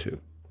 142.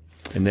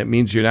 And that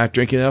means you're not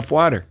drinking enough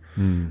water.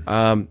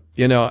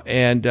 You know,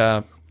 and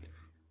I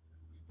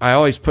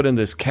always put in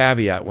this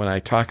caveat when I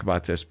talk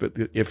about this, but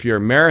if you're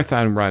a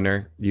marathon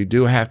runner, you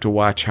do have to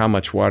watch how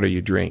much water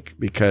you drink,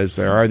 because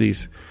there are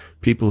these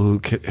people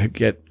who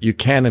you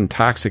can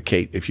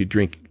intoxicate if you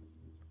drink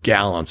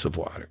gallons of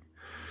water.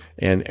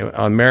 And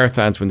on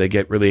marathons, when they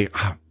get really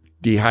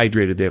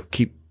dehydrated,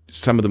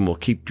 some of them will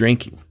keep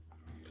drinking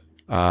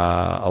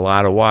a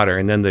lot of water,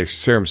 and then their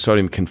serum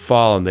sodium can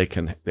fall, and they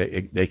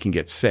can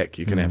get sick.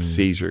 You can have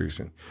seizures.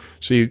 And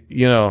so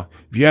you know,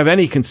 if you have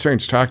any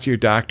concerns, talk to your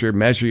doctor,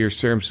 measure your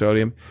serum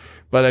sodium.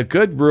 But a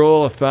good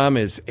rule of thumb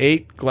is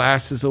 8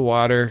 glasses of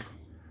water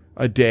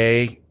a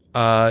day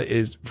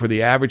is, for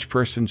the average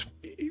person's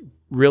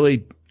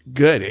really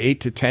good.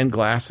 8 to 10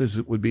 glasses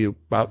would be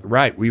about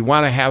right. We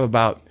want to have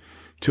about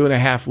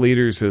 2.5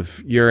 liters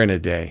of urine a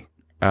day.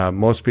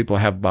 Most people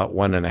have about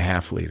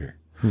 1.5 liter.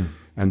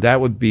 And that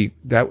would be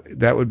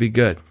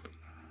good.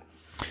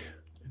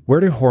 Where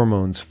do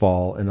hormones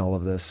fall in all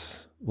of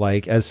this?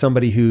 Like, as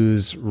somebody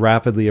who's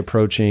rapidly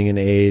approaching an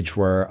age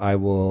where I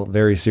will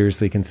very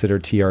seriously consider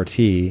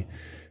TRT,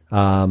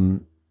 does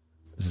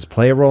this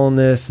play a role in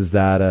this? Is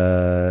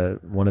that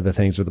one of the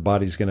things where the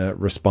body's going to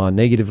respond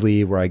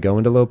negatively where I go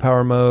into low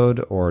power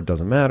mode, or it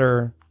doesn't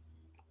matter?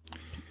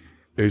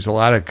 There's a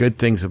lot of good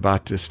things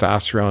about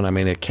testosterone. I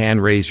mean, it can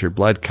raise your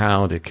blood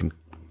count. It can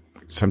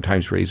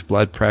sometimes raise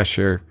blood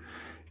pressure.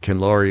 It can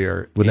lower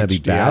your Would that be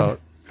HDL.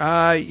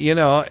 bad? You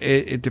know,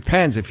 it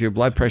depends. If your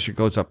blood pressure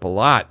goes up a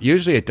lot,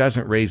 usually it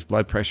doesn't raise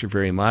blood pressure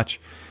very much.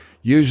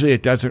 Usually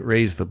it doesn't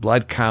raise the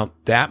blood count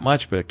that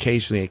much, but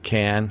occasionally it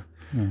can.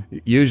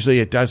 Usually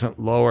it doesn't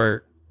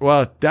lower,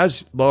 well, it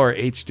does lower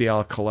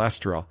HDL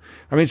cholesterol.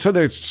 I mean, so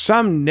there's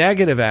some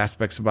negative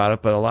aspects about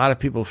it, but a lot of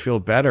people feel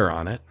better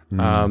on it.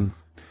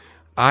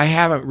 I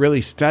haven't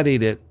really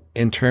studied it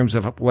in terms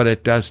of what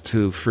it does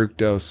to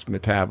fructose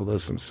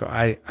metabolism, so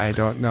I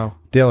don't know.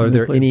 Dale, are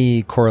there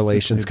any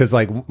correlations? Because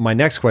like my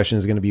next question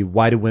is going to be,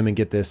 why do women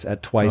get this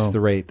at twice the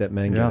rate that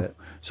men get it?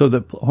 So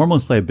the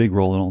hormones play a big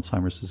role in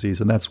Alzheimer's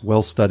disease, and that's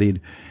well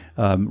studied.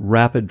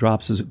 Rapid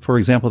drops. For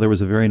example, there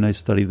was a very nice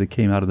study that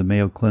came out of the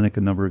Mayo Clinic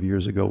a number of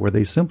years ago where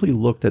they simply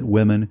looked at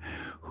women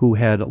who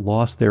had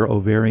lost their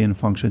ovarian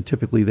function.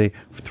 Typically, they,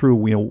 through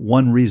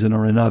one reason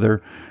or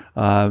another,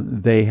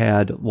 they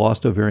had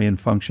lost ovarian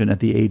function at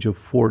the age of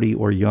 40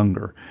 or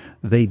younger.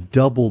 They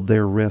doubled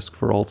their risk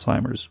for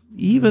Alzheimer's,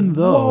 even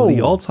though the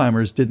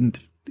Alzheimer's didn't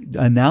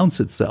announce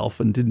itself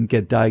and didn't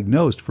get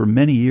diagnosed for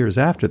many years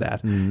after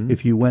that,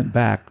 if you went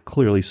back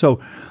clearly. So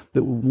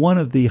one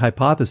of the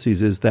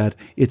hypotheses is that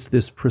it's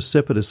this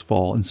precipitous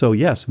fall. And so,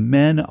 yes,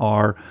 men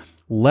are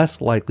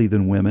less likely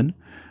than women.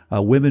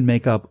 Women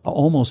make up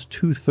almost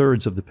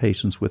 2/3 of the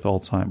patients with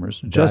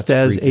Alzheimer's, just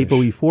as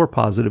ApoE4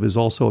 positive is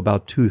also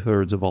about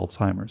 2/3 of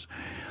Alzheimer's.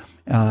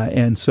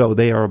 And so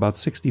they are about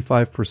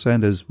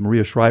 65%, as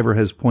Maria Shriver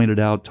has pointed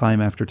out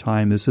time after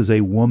time. This is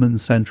a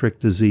woman-centric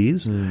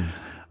disease.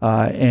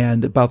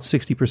 And about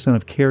 60%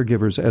 of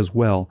caregivers as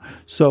well.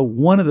 So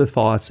one of the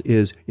thoughts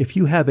is, if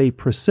you have a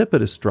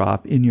precipitous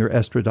drop in your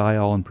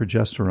estradiol and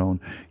progesterone,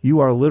 you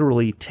are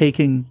literally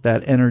taking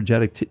that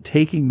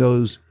taking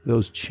those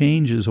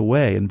changes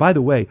away. And by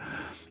the way,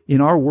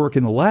 in our work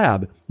in the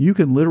lab, you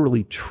can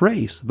literally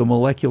trace the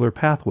molecular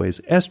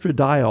pathways.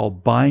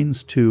 Estradiol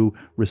binds to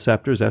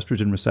receptors,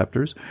 estrogen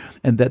receptors,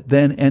 and that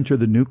then enter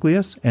the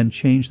nucleus and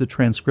change the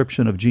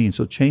transcription of genes.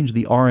 So change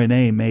the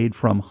RNA made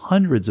from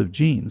hundreds of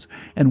genes.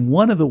 And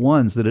one of the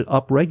ones that it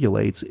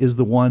upregulates is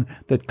the one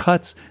that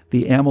cuts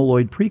the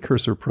amyloid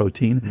precursor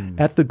protein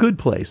at the good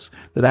place,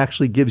 that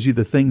actually gives you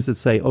the things that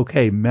say,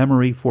 okay,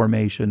 memory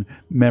formation,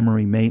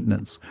 memory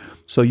maintenance.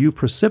 So you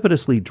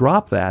precipitously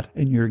drop that,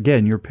 and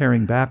you're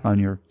paring back on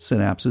your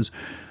synapses.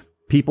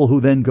 People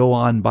who then go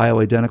on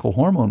bioidentical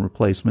hormone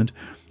replacement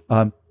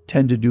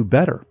tend to do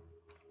better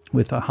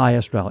with a high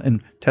estradiol.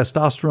 And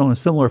testosterone, a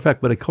similar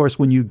effect. But of course,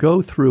 when you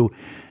go through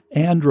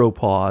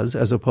andropause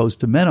as opposed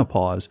to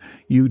menopause,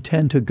 you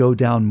tend to go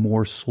down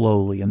more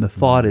slowly. And the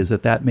thought is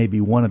that that may be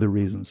one of the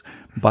reasons.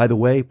 By the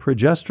way,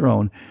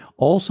 progesterone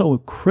also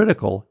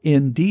critical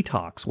in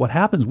detox. What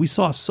happens, we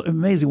saw so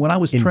amazing when I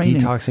was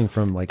training. Detoxing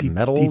from like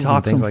metals detoxing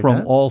and things like from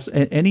that? all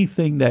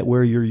anything that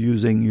where you're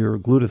using your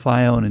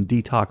glutathione and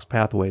detox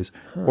pathways,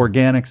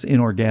 organics,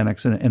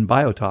 inorganics, and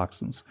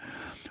biotoxins.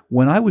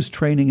 When I was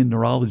training in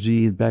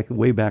neurology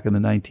way back in the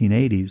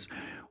 1980s,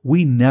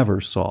 we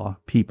never saw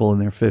people in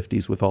their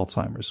 50s with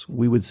Alzheimer's.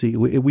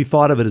 We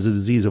thought of it as a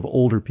disease of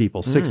older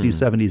people, 60s,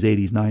 70s,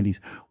 80s, 90s.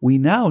 We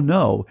now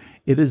know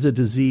it is a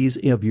disease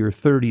of your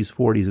 30s,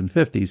 40s, and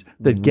 50s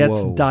that gets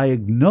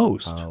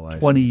diagnosed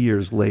 20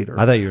 years later.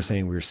 I thought you were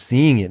saying we were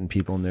seeing it in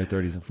people in their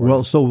 30s and 40s.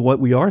 Well, so what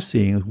we are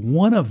seeing is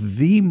one of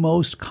the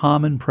most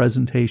common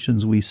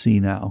presentations we see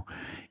now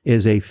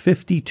is a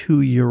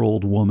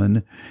 52-year-old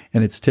woman,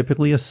 and it's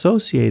typically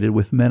associated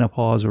with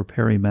menopause or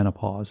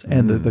perimenopause.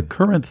 And the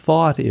current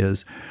thought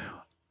is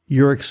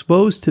you're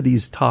exposed to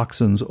these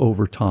toxins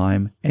over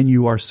time, and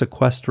you are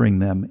sequestering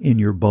them in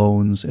your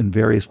bones in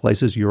various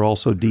places. You're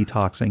also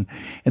detoxing.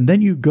 And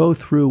then you go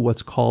through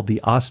what's called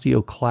the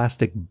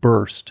osteoclastic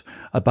burst,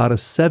 about a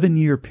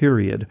 7-year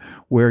period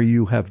where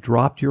you have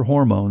dropped your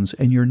hormones,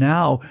 and you're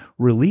now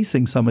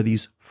releasing some of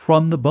these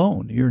from the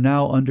bone. You're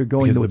now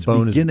undergoing Because what's the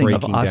bone is beginning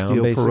of breaking down,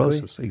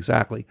 osteoporosis. basically?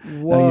 Exactly.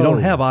 Now, you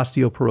don't have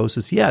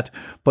osteoporosis yet,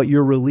 but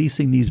you're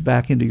releasing these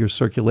back into your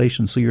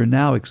circulation. So you're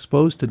now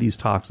exposed to these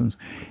toxins.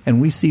 And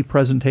we see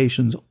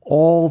presentations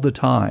all the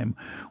time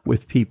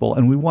with people.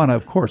 And we want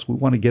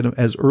to get them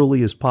as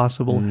early as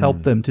possible,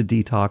 help them to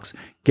detox,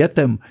 get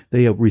them.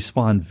 They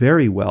respond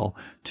very well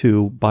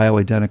to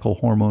bioidentical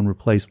hormone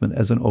replacement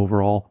as an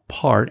overall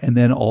part, and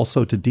then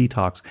also to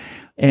detox.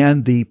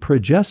 And the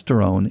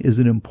progesterone is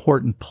an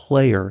important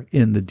player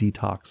in the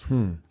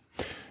detox.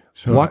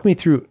 So walk me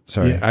through.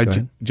 Sorry,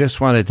 I just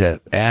wanted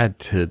to add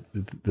to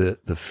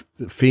the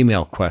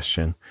female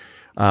question.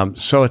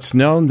 So it's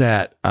known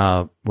that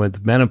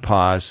with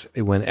menopause,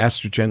 when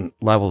estrogen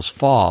levels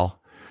fall,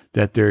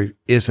 that there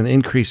is an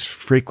increased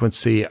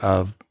frequency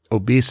of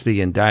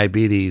obesity and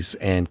diabetes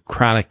and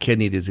chronic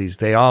kidney disease.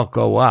 They all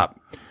go up,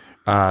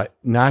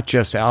 not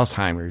just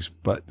Alzheimer's,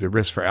 but the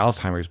risk for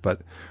Alzheimer's,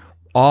 but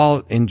all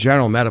in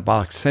general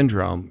metabolic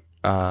syndrome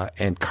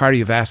and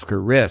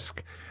cardiovascular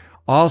risk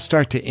all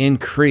start to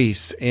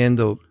increase in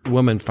the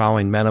woman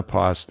following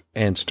menopause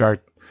and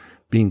start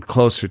being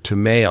closer to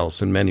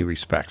males in many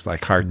respects,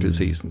 like heart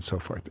disease and so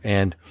forth.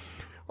 And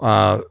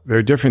there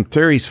are different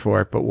theories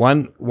for it, but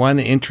one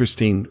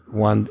interesting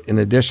one, in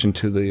addition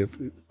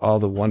to all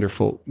the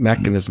wonderful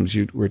mechanisms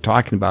you were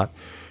talking about,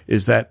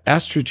 is that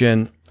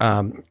estrogen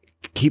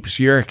keeps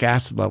uric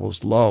acid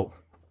levels low.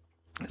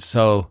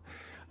 So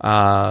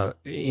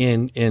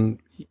in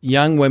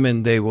young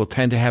women, they will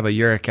tend to have a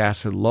uric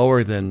acid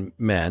lower than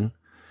men,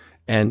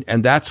 and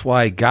that's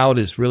why gout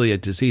is really a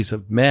disease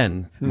of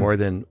men more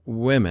than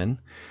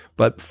women.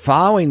 But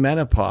following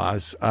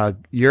menopause,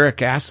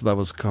 uric acid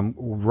levels come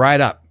right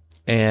up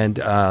and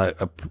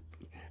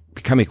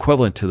become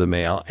equivalent to the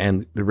male,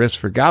 and the risk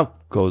for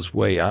gout goes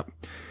way up.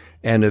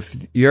 And if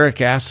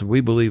uric acid,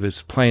 we believe,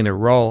 is playing a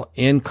role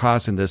in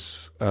causing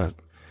this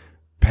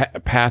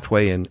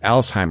pathway in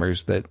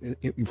Alzheimer's, that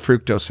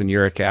fructose and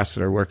uric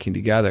acid are working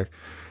together,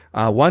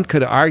 one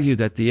could argue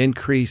that the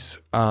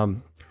increase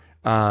and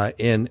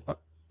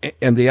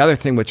the other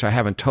thing which I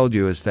haven't told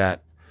you is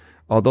that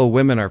although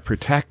women are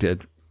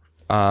protected,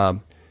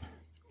 for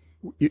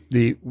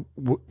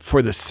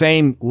the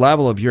same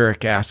level of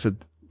uric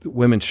acid,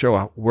 women show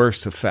a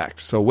worse effect.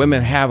 So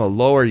women have a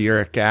lower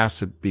uric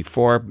acid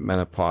before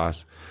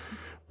menopause,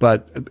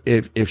 but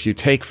if you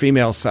take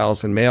female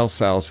cells and male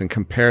cells and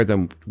compare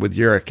them with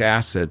uric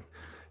acid,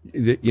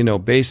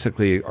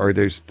 basically, or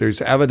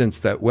there's evidence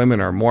that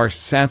women are more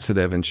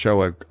sensitive and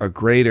show a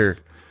greater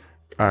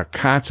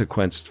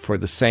consequence for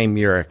the same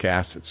uric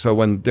acid. So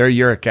when their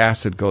uric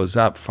acid goes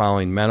up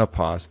following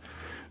menopause,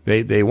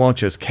 they won't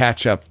just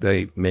catch up,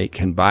 they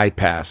can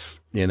bypass,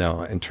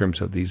 in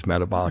terms of these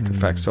metabolic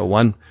effects. So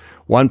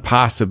one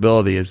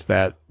possibility is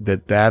that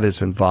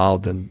is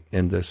involved in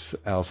this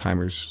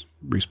Alzheimer's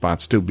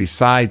response too,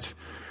 besides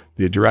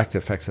the direct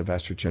effects of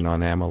estrogen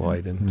on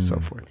amyloid and so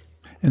forth.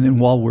 And then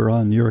while we're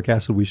on uric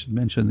acid, we should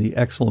mention the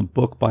excellent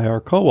book by our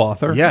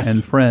co-author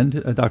and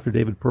friend, Dr.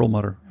 David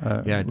Perlmutter.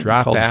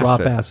 Drop called Acid. Drop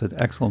Acid.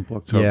 Excellent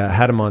book. So, I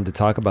had him on to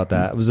talk about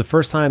that. It was the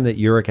first time that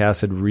uric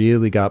acid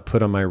really got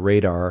put on my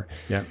radar.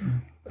 Yeah.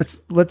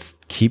 Let's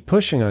keep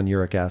pushing on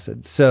uric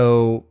acid.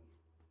 So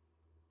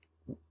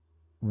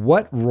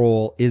what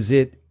role is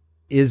it?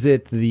 Is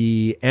it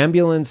the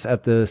ambulance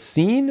at the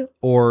scene,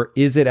 or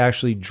is it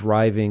actually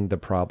driving the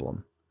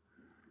problem?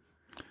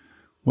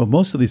 Well,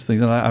 most of these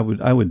things, and I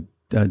would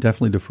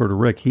definitely defer to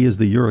Rick. He is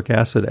the uric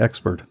acid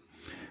expert.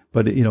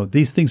 But,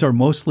 these things are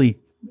mostly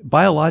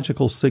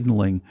biological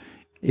signaling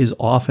is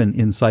often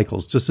in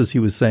cycles, just as he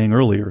was saying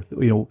earlier.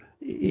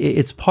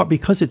 It's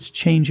because it's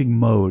changing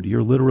mode.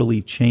 You're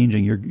literally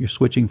changing. You're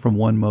switching from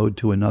one mode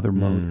to another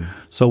mode.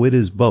 So it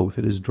is both.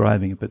 It is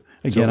driving it. But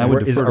again, I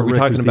would defer to Rick. Are we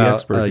talking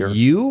about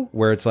U,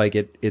 where it's like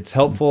it's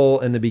helpful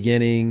in the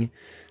beginning?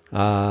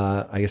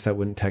 I guess that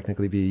wouldn't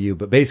technically be a U,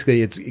 but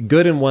basically it's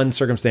good in one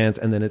circumstance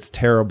and then it's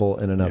terrible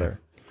in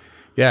another.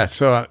 Yeah.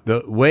 So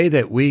the way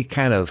that we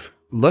kind of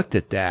looked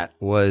at that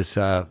was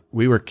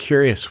we were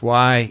curious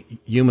why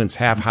humans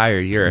have higher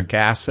uric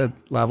acid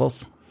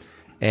levels.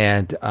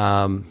 And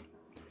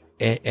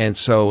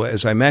so,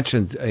 as I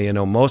mentioned,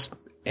 most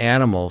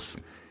animals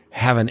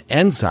have an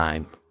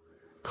enzyme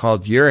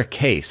called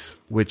uricase,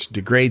 which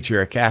degrades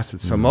uric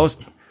acid. So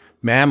most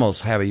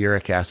mammals have a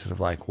uric acid of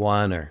like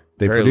 1 or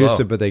they very produce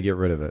low. it, but they get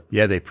rid of it.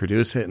 Yeah, they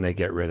produce it and they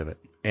get rid of it.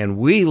 And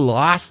we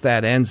lost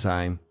that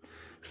enzyme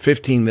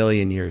 15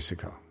 million years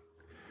ago.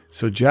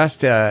 So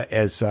just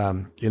as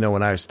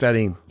when I was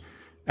studying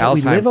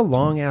Alzheimer's, we live a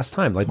long ass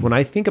time. Like when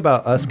I think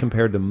about us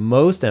compared to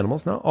most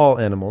animals, not all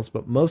animals,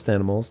 but most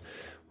animals,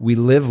 we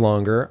live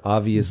longer.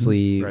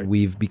 Obviously,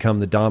 we've become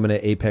the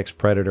dominant apex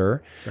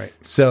predator. Right.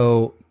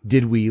 So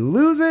did we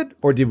lose it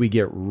or did we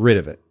get rid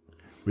of it?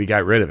 We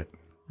got rid of it.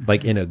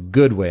 Like in a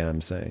good way,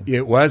 I'm saying.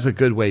 It was a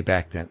good way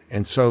back then.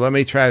 And so let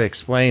me try to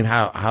explain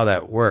how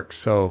that works.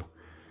 So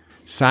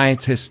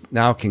scientists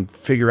now can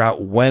figure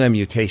out when a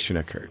mutation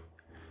occurred.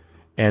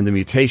 And the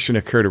mutation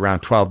occurred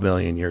around 12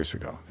 million years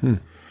ago.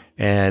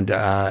 And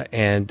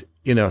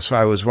so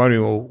I was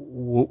wondering,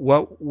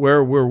 well,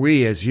 where were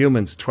we as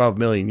humans 12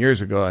 million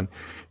years ago? And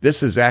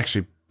this is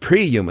actually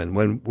pre-human,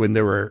 when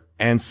there were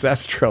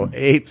ancestral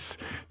apes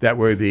that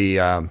were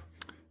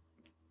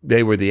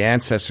they were the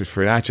ancestors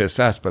for not just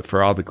us, but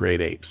for all the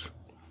great apes.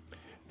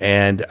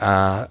 And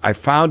I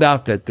found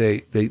out that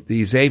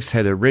these apes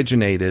had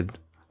originated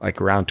like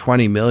around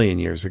 20 million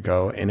years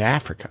ago in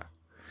Africa.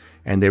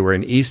 And they were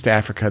in East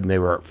Africa, and they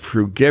were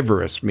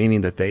frugivorous,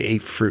 meaning that they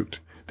ate fruit.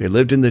 They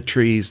lived in the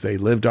trees. They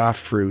lived off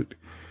fruit.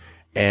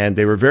 And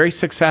they were very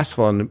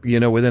successful. And,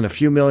 within a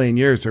few million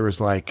years, there was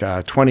like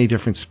 20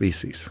 different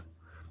species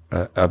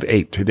of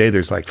ape. Today,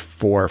 there's like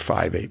 4 or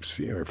 5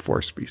 apes, or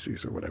 4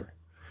 species or whatever.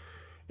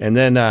 And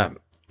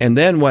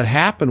then what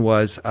happened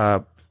was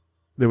there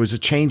was a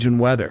change in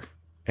weather,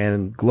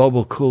 and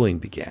global cooling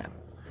began.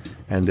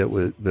 And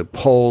the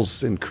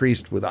poles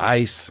increased with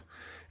ice,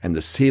 and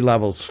the sea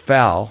levels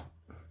fell.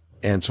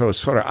 And so it's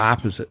sort of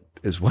opposite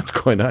is what's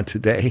going on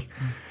today.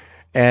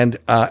 And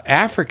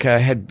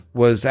Africa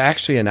was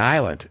actually an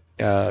island.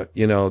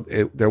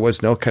 There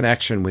was no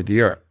connection with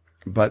Europe.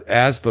 But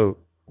as the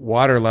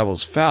water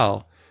levels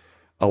fell,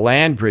 a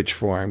land bridge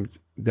formed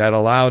that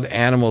allowed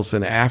animals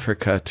in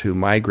Africa to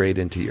migrate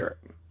into Europe.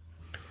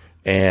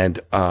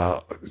 And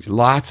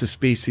lots of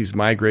species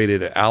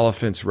migrated: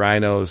 elephants,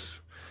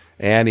 rhinos,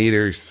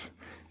 anteaters,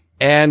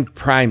 and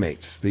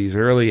primates, these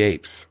early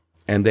apes.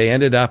 And they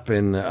ended up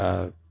in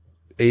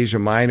Asia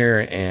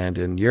Minor and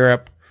in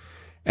Europe.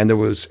 And it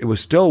was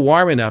still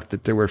warm enough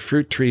that there were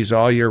fruit trees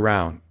all year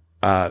round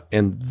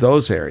in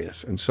those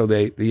areas. And so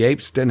the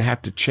apes didn't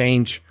have to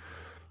change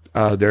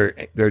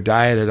their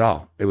diet at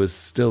all. It was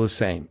still the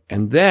same.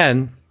 And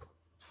then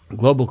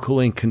global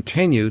cooling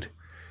continued.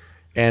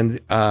 And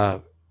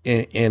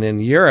in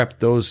Europe,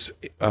 those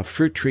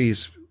fruit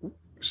trees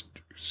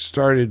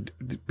started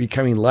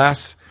becoming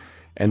less.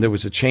 And there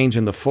was a change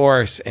in the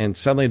forest, and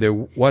suddenly there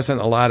wasn't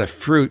a lot of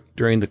fruit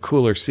during the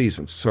cooler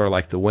seasons, sort of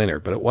like the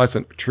winter, but it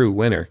wasn't true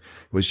winter.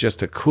 It was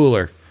just a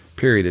cooler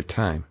period of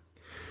time.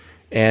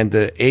 And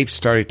the apes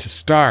started to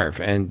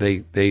starve, and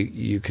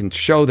you can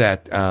show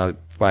that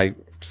by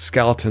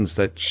skeletons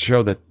that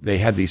show that they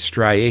had these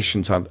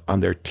striations on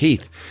their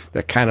teeth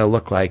that kind of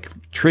look like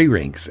tree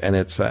rings. And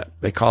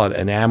they call it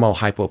enamel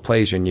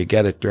hypoplasia, and you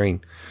get it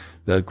during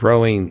the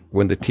growing,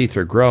 when the teeth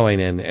are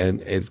growing, and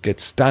it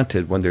gets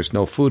stunted when there's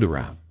no food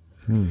around.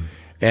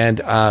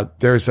 And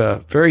there's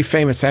a very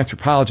famous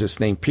anthropologist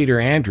named Peter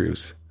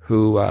Andrews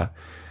who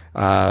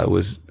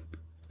was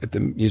at the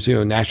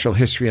Museum of Natural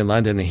History in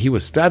London, and he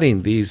was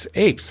studying these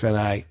apes. And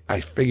I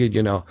figured,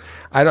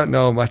 I don't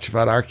know much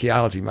about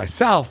archaeology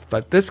myself,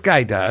 but this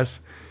guy does,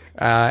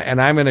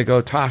 and I'm going to go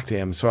talk to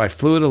him. So I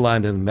flew to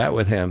London, met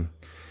with him,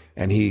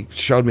 and he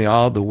showed me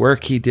all the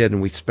work he did,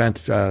 and we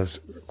spent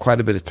quite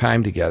a bit of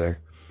time together.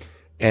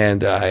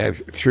 And I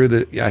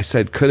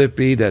said, could it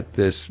be that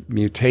this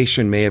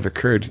mutation may have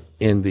occurred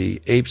in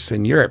the apes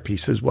in Europe? He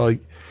says, well,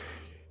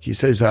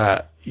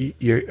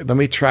 let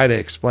me try to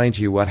explain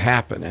to you what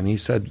happened. And he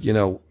said,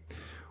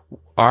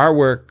 our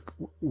work,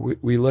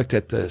 we looked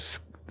at the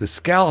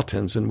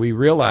skeletons, and we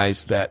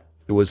realized that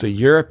it was a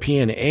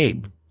European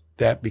ape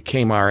that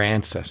became our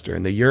ancestor.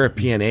 And the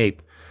European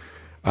ape,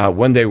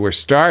 when they were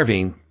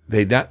starving,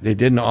 they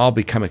didn't all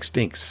become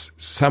extinct.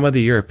 Some of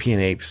the European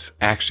apes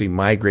actually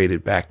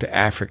migrated back to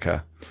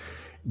Africa.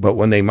 But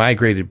when they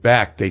migrated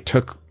back,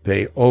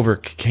 they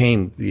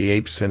overcame the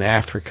apes in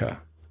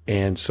Africa.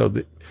 And so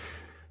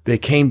they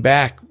came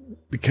back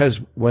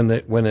because when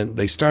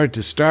they started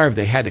to starve,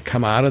 they had to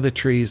come out of the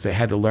trees. They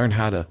had to learn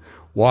how to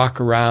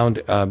walk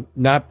around,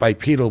 not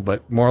bipedal,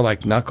 but more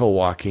like knuckle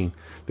walking.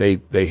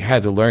 They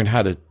had to learn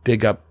how to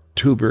dig up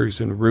tubers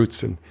and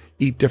roots and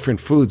eat different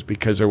foods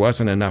because there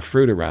wasn't enough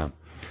fruit around.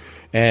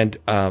 And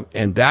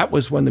that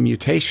was when the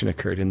mutation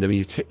occurred. And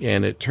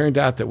it turned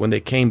out that when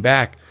they came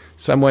back,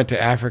 some went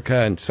to Africa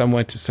and some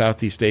went to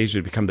Southeast Asia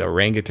to become the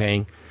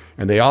orangutan.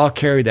 And they all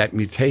carried that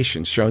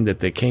mutation, showing that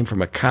they came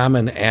from a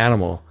common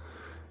animal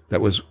that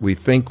we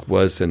think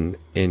was in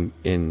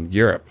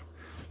Europe.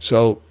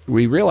 So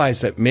we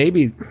realized that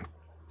maybe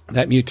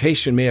that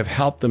mutation may have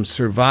helped them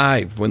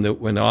survive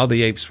when all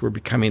the apes were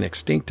becoming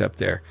extinct up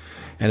there.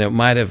 And it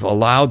might have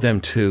allowed them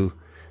to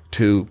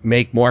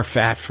make more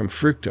fat from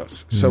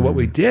fructose. So what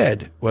we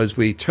did was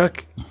we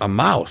took a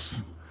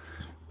mouse,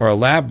 or a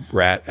lab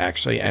rat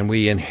actually, and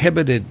we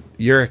inhibited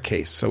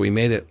uricase. So we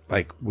made it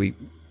like we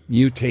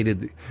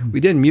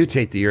didn't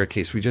mutate the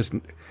uricase, we just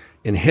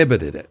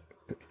inhibited it.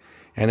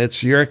 And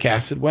its uric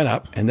acid went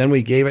up, and then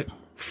we gave it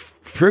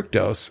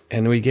fructose,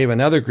 and we gave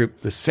another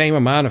group the same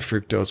amount of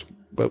fructose,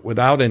 but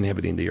without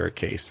inhibiting the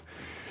uricase.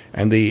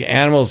 And the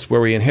animals where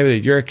we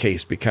inhibited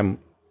uricase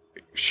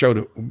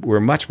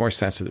were much more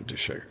sensitive to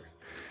sugar.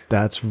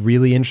 That's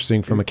really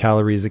interesting from a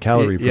calorie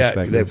perspective.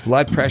 Yeah, their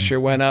blood pressure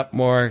went up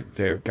more.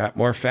 They got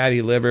more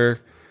fatty liver,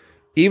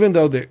 even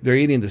though they're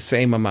eating the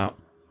same amount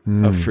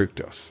of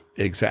fructose.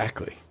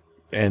 Exactly.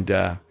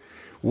 And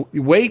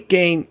weight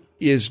gain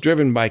is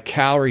driven by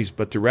calories,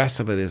 but the rest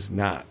of it is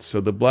not.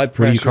 So the blood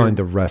pressure. What are you calling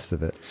the rest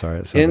of it? Sorry.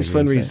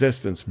 Insulin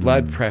resistance,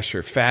 blood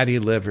pressure, fatty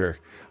liver,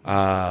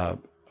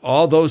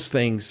 all those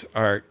things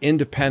are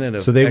independent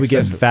of. So they would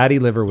get fatty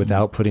liver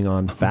without putting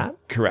on fat?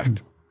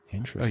 Correct.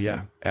 Interesting. Oh,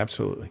 yeah,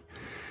 absolutely.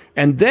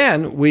 And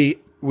then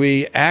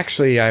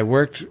I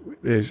worked,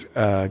 there's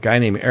a guy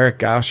named Eric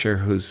Gauscher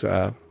who's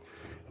a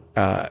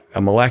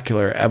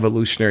molecular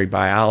evolutionary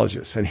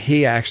biologist, and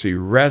he actually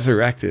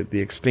resurrected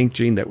the extinct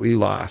gene that we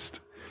lost,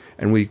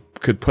 and we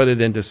could put it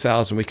into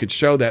cells, and we could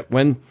show that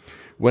when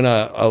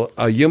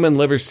a human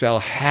liver cell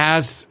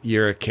has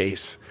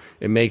uricase,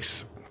 it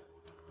makes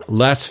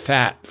less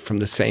fat from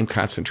the same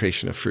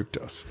concentration of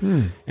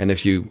fructose. And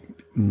if you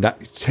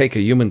take a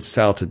human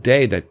cell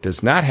today that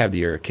does not have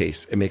the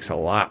uricase, it makes a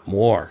lot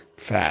more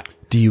fat.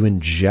 Do you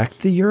inject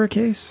the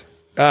uricase?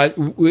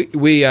 We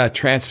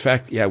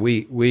transfect. Yeah,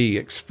 we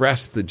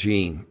express the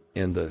gene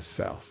in the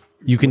cells.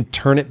 You can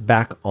turn it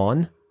back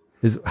on.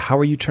 How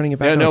are you turning it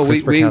back on? No,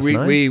 we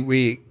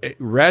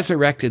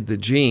resurrected the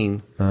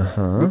gene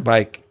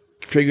by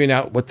figuring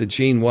out what the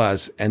gene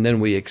was, and then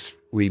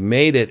we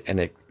made it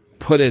and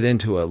put it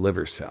into a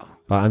liver cell.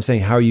 I'm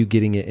saying, how are you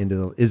getting it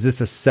into is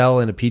this a cell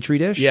in a petri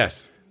dish?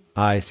 Yes.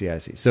 I see.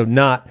 So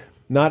not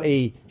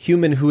a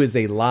human who is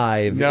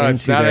alive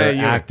into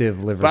their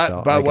active liver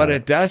cell. But what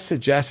it does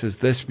suggest is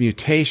this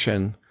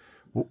mutation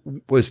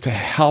was to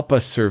help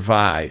us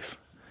survive,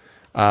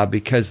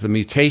 because the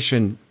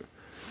mutation,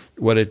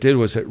 what it did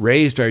was it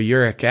raised our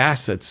uric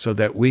acid so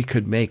that we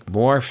could make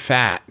more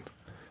fat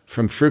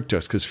from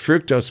fructose, because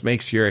fructose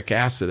makes uric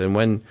acid.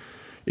 And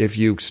if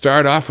you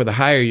start off with a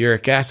higher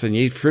uric acid and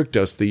you eat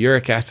fructose, the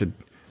uric acid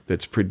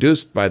that's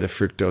produced by the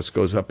fructose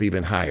goes up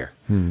even higher.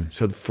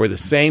 So for the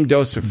same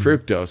dose of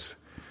fructose,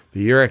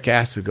 the uric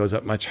acid goes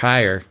up much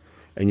higher,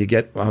 and you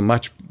get a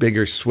much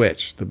bigger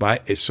switch.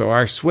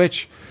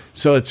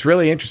 So it's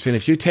really interesting.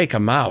 If you take a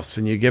mouse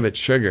and you give it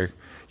sugar,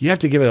 you have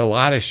to give it a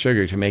lot of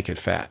sugar to make it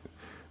fat.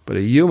 But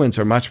humans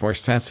are much more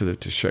sensitive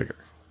to sugar.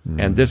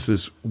 And this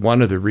is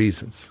one of the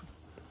reasons.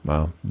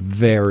 Wow.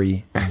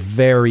 Very,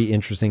 very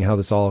interesting how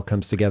this all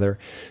comes together.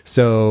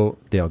 So,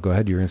 Dale, go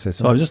ahead. You were going to say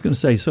something. So I was just going to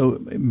say,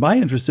 so my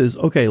interest is,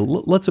 okay,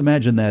 let's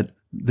imagine that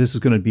this is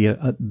going to be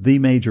the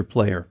major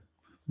player,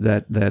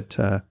 that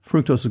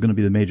fructose is going to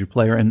be the major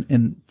player,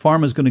 and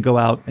pharma is going to go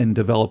out and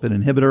develop an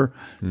inhibitor,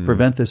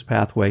 prevent this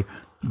pathway.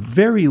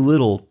 Very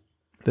little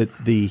that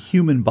the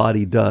human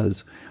body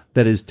does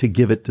that is to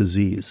give it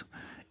disease.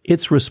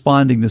 It's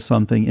responding to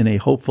something in a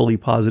hopefully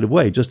positive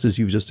way, just as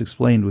you've just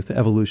explained with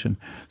evolution.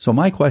 So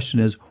my question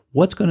is,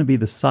 what's going to be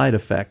the side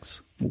effects?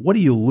 What do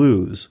you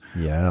lose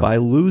by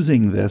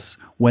losing this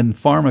when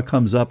pharma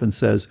comes up and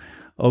says,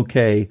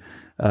 okay,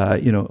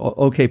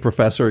 okay,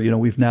 professor,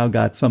 we've now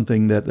got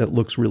something that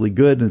looks really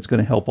good and it's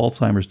going to help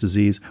Alzheimer's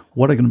disease.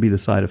 What are going to be the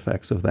side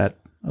effects of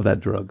that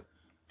drug?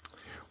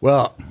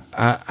 Well,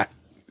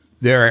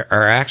 there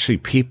are actually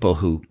people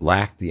who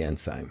lack the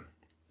enzyme.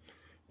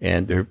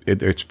 And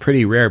it's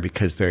pretty rare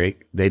because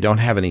they don't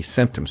have any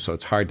symptoms, so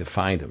it's hard to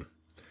find them.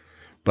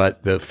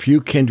 But the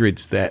few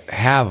kindreds that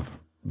have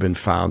been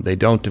found, they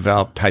don't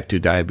develop type 2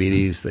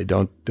 diabetes. They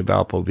don't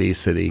develop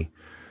obesity.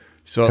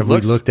 So have we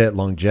looked at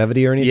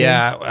longevity or anything?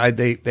 Yeah,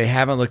 they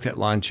haven't looked at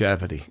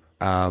longevity.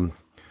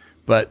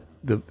 But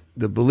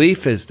the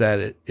belief is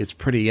that it's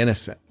pretty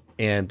innocent.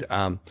 And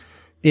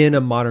in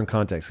a modern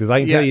context, because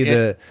I can tell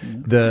you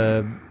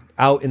the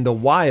out in the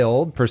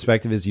wild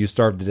perspective is you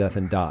starve to death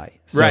and die.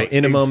 So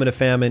in a moment of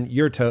famine,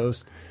 you're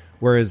toast.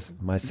 Whereas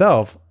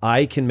myself,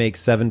 I can make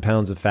 7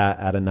 pounds of fat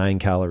out of 9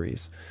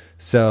 calories.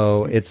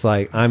 So it's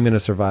like, I'm going to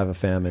survive a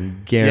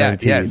famine,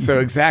 guaranteed. Yeah, so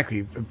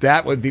exactly.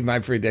 That would be my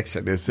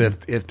prediction, is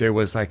if there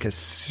was like a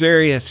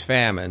serious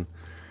famine,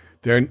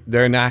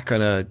 they're not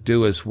going to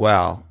do as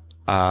well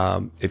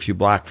if you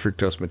block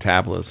fructose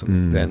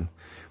metabolism. Then,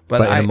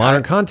 but in a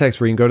modern context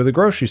where you can go to the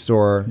grocery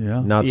store,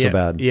 not so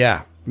bad.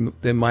 Yeah,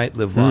 they might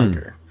live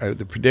longer.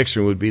 The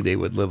prediction would be they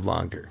would live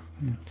longer.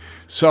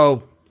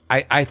 So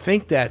I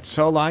think that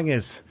so long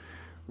as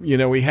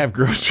we have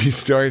grocery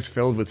stores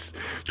filled with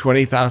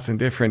 20,000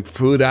 different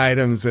food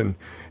items, and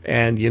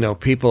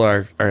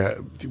people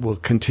will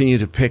continue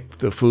to pick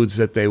the foods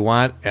that they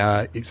want.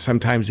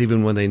 Sometimes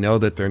even when they know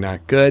that they're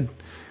not good,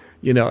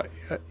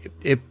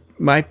 it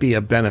might be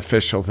a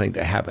beneficial thing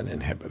to have an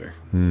inhibitor.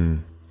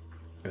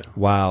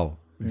 Wow,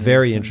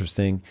 very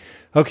interesting.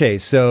 Okay,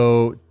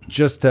 so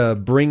just to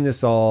bring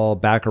this all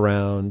back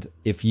around,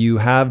 if you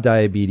have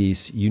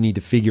diabetes, you need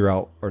to figure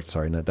out,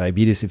 not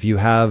diabetes, if you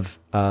have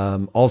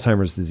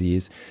Alzheimer's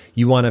disease,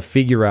 you want to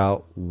figure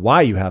out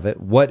why you have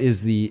it. What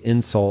is the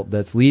insult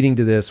that's leading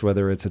to this,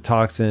 whether it's a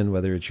toxin,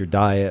 whether it's your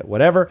diet,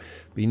 whatever.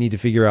 But you need to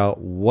figure out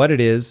what it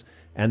is,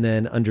 and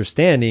then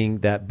understanding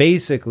that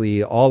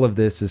basically all of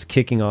this is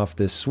kicking off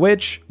this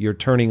switch. You're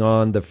turning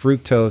on the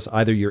fructose,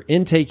 either you're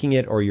intaking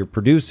it or you're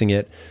producing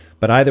it.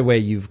 But either way,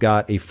 you've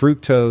got a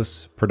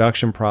fructose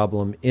production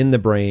problem in the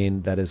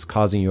brain that is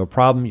causing you a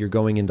problem. You're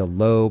going into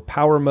low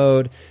power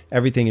mode.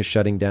 Everything is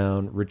shutting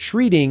down,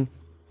 retreating.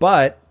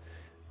 But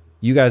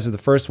you guys are the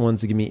first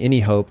ones to give me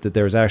any hope that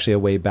there's actually a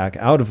way back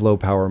out of low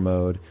power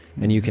mode,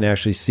 and you can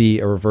actually see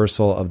a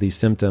reversal of these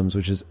symptoms,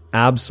 which is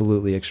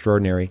absolutely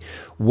extraordinary.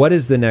 What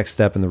is the next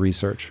step in the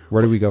research?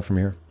 Where do we go from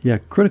here? Yeah,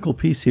 critical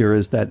piece here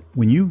is that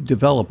when you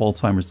develop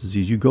Alzheimer's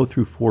disease, you go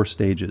through 4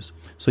 stages.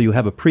 So you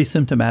have a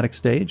pre-symptomatic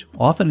stage,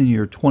 often in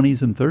your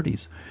 20s and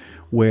 30s,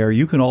 where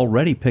you can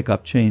already pick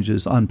up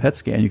changes on PET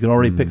scan. You can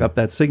already pick up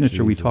that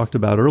signature we talked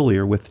about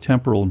earlier with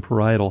temporal and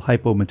parietal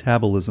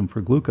hypometabolism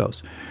for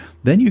glucose.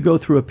 Then you go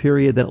through a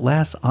period that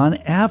lasts on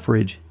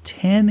average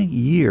 10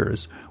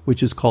 years,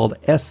 which is called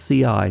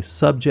SCI,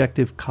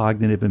 subjective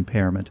cognitive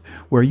impairment,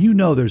 where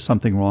there's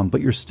something wrong,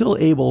 but you're still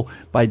able,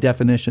 by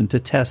definition,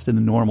 to test in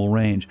the normal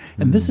range.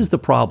 And this is the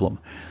problem.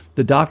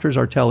 The doctors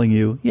are telling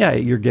you,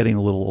 you're getting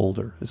a little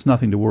older. It's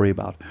nothing to worry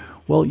about.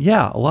 Well,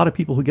 a lot of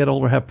people who get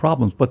older have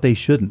problems, but they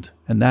shouldn't,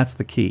 and that's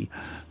the key.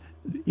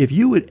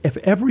 If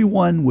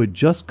everyone would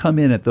just come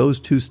in at those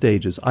 2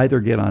 stages, either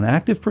get on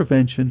active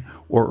prevention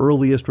or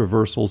earliest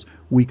reversals,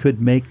 we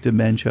could make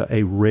dementia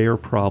a rare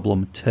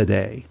problem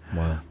today.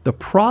 Wow. The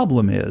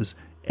problem is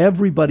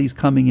everybody's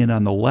coming in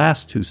on the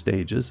last 2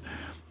 stages.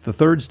 The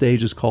 3rd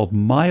stage is called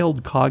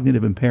mild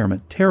cognitive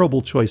impairment.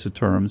 Terrible choice of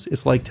terms.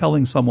 It's like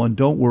telling someone,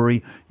 don't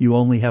worry, you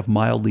only have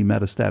mildly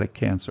metastatic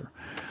cancer.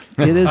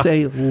 It is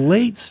a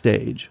late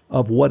stage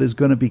of what is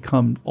going to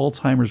become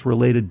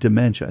Alzheimer's-related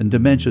dementia, and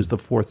dementia is the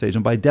 4th stage.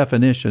 And by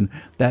definition,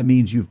 that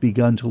means you've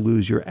begun to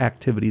lose your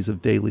activities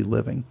of daily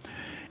living.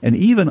 And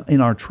even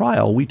in our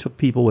trial, we took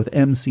people with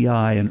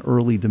MCI and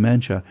early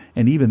dementia,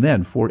 and even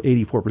then,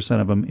 84%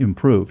 of them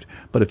improved.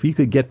 But if you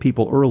could get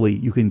people early,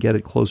 you can get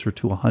it closer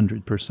to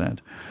 100%.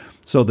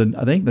 So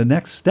I think the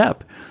next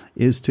step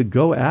is to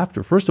go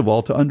after, first of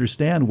all, to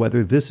understand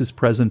whether this is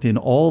present in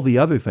all the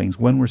other things.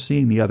 When we're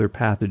seeing the other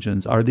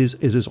pathogens,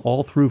 is this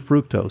all through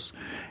fructose?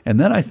 And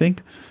then I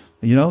think,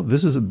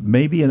 this is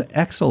maybe an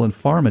excellent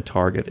pharma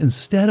target.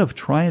 Instead of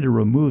trying to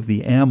remove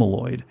the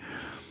amyloid,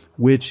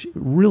 which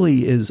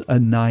really is a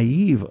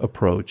naive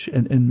approach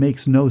and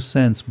makes no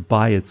sense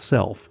by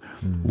itself,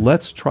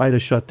 let's try to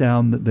shut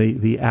down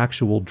the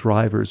actual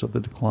drivers of the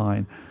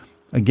decline.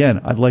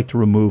 Again, I'd like to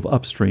remove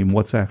upstream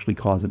what's actually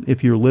causing it.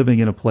 If you're living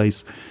in a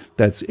place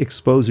that's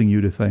exposing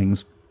you to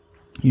things,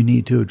 you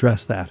need to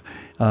address that.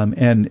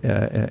 And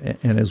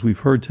as we've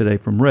heard today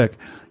from Rick,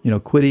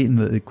 quit eating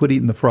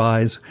the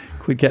fries,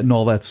 quit getting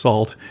all that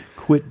salt,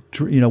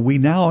 we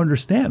now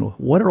understand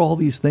what are all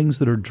these things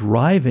that are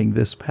driving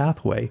this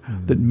pathway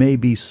that may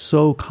be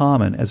so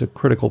common as a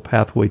critical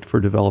pathway for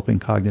developing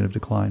cognitive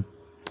decline.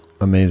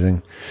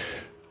 Amazing.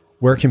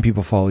 Where can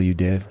people follow you,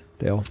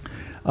 Dale?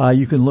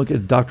 You can look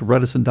at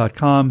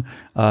drbredesen.com.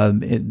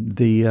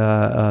 The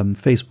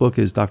Facebook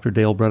is Dr.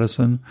 Dale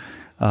Bredesen,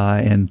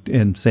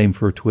 and same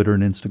for Twitter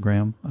and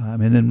Instagram.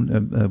 And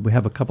then we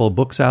have a couple of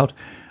books out.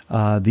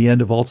 The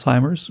End of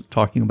Alzheimer's,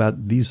 talking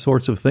about these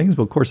sorts of things.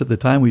 But of course, at the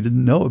time, we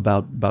didn't know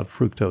about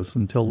fructose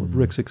until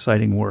Rick's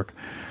exciting work.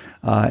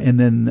 And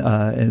then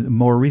a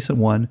more recent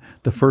one,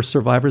 The First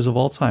Survivors of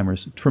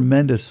Alzheimer's.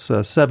 Tremendous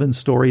 7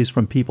 stories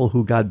from people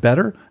who got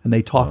better, and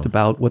they talked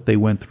about what they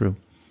went through.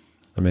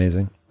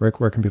 Amazing. Rick,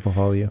 where can people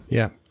follow you?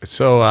 Yeah.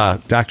 So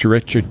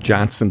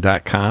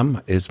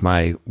drrichardjohnson.com is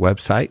my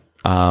website.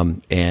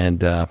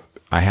 And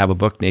I have a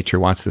book, Nature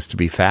Wants Us to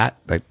Be Fat,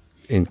 that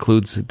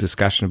includes a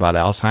discussion about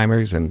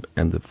Alzheimer's and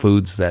the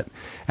foods that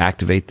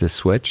activate this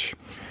switch.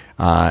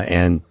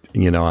 I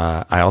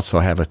also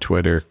have a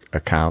Twitter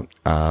account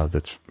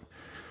that's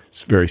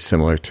very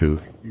similar to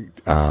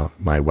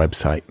my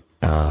website.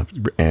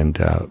 And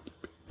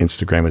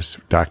Instagram is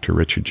Dr.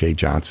 Richard J.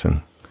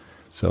 Johnson.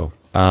 So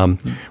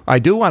I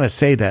do want to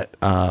say that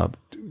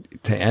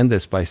to end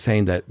this by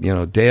saying that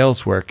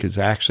Dale's work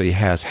actually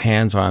has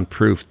hands-on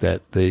proof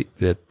that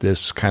that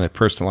this kind of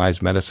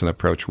personalized medicine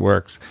approach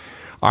works.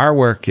 Our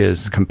work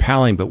is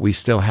compelling, but we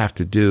still have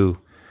to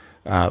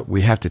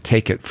we have to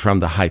take it from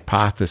the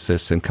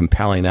hypothesis and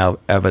compelling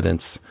out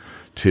evidence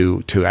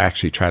to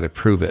actually try to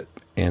prove it.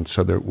 And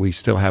so we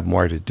still have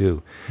more to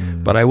do.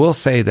 But I will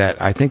say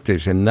that I think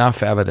there's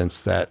enough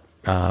evidence that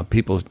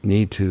people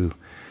need to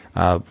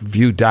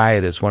view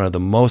diet as one of the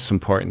most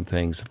important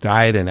things.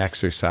 Diet and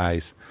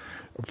exercise,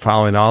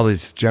 following all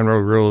these general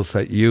rules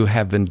that you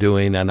have been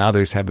doing and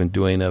others have been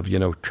doing of,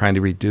 trying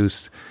to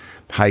reduce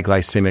high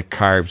glycemic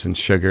carbs and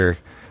sugar,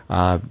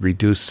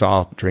 reduce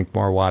salt, drink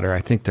more water.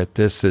 I think that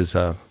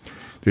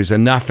there's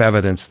enough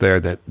evidence there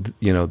that,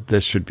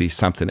 this should be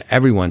something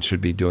everyone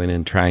should be doing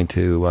in trying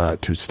to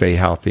stay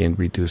healthy and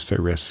reduce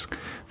their risk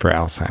for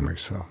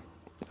Alzheimer's. So.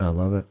 I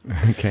love it.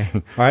 Okay.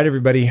 All right,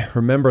 everybody.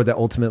 Remember that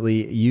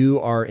ultimately you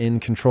are in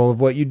control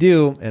of what you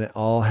do, and it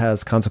all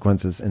has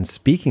consequences. And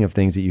speaking of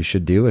things that you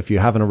should do, if you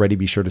haven't already,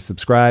 be sure to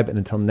subscribe. And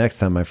until next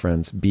time, my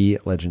friends, be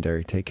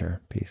legendary. Take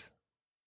care. Peace.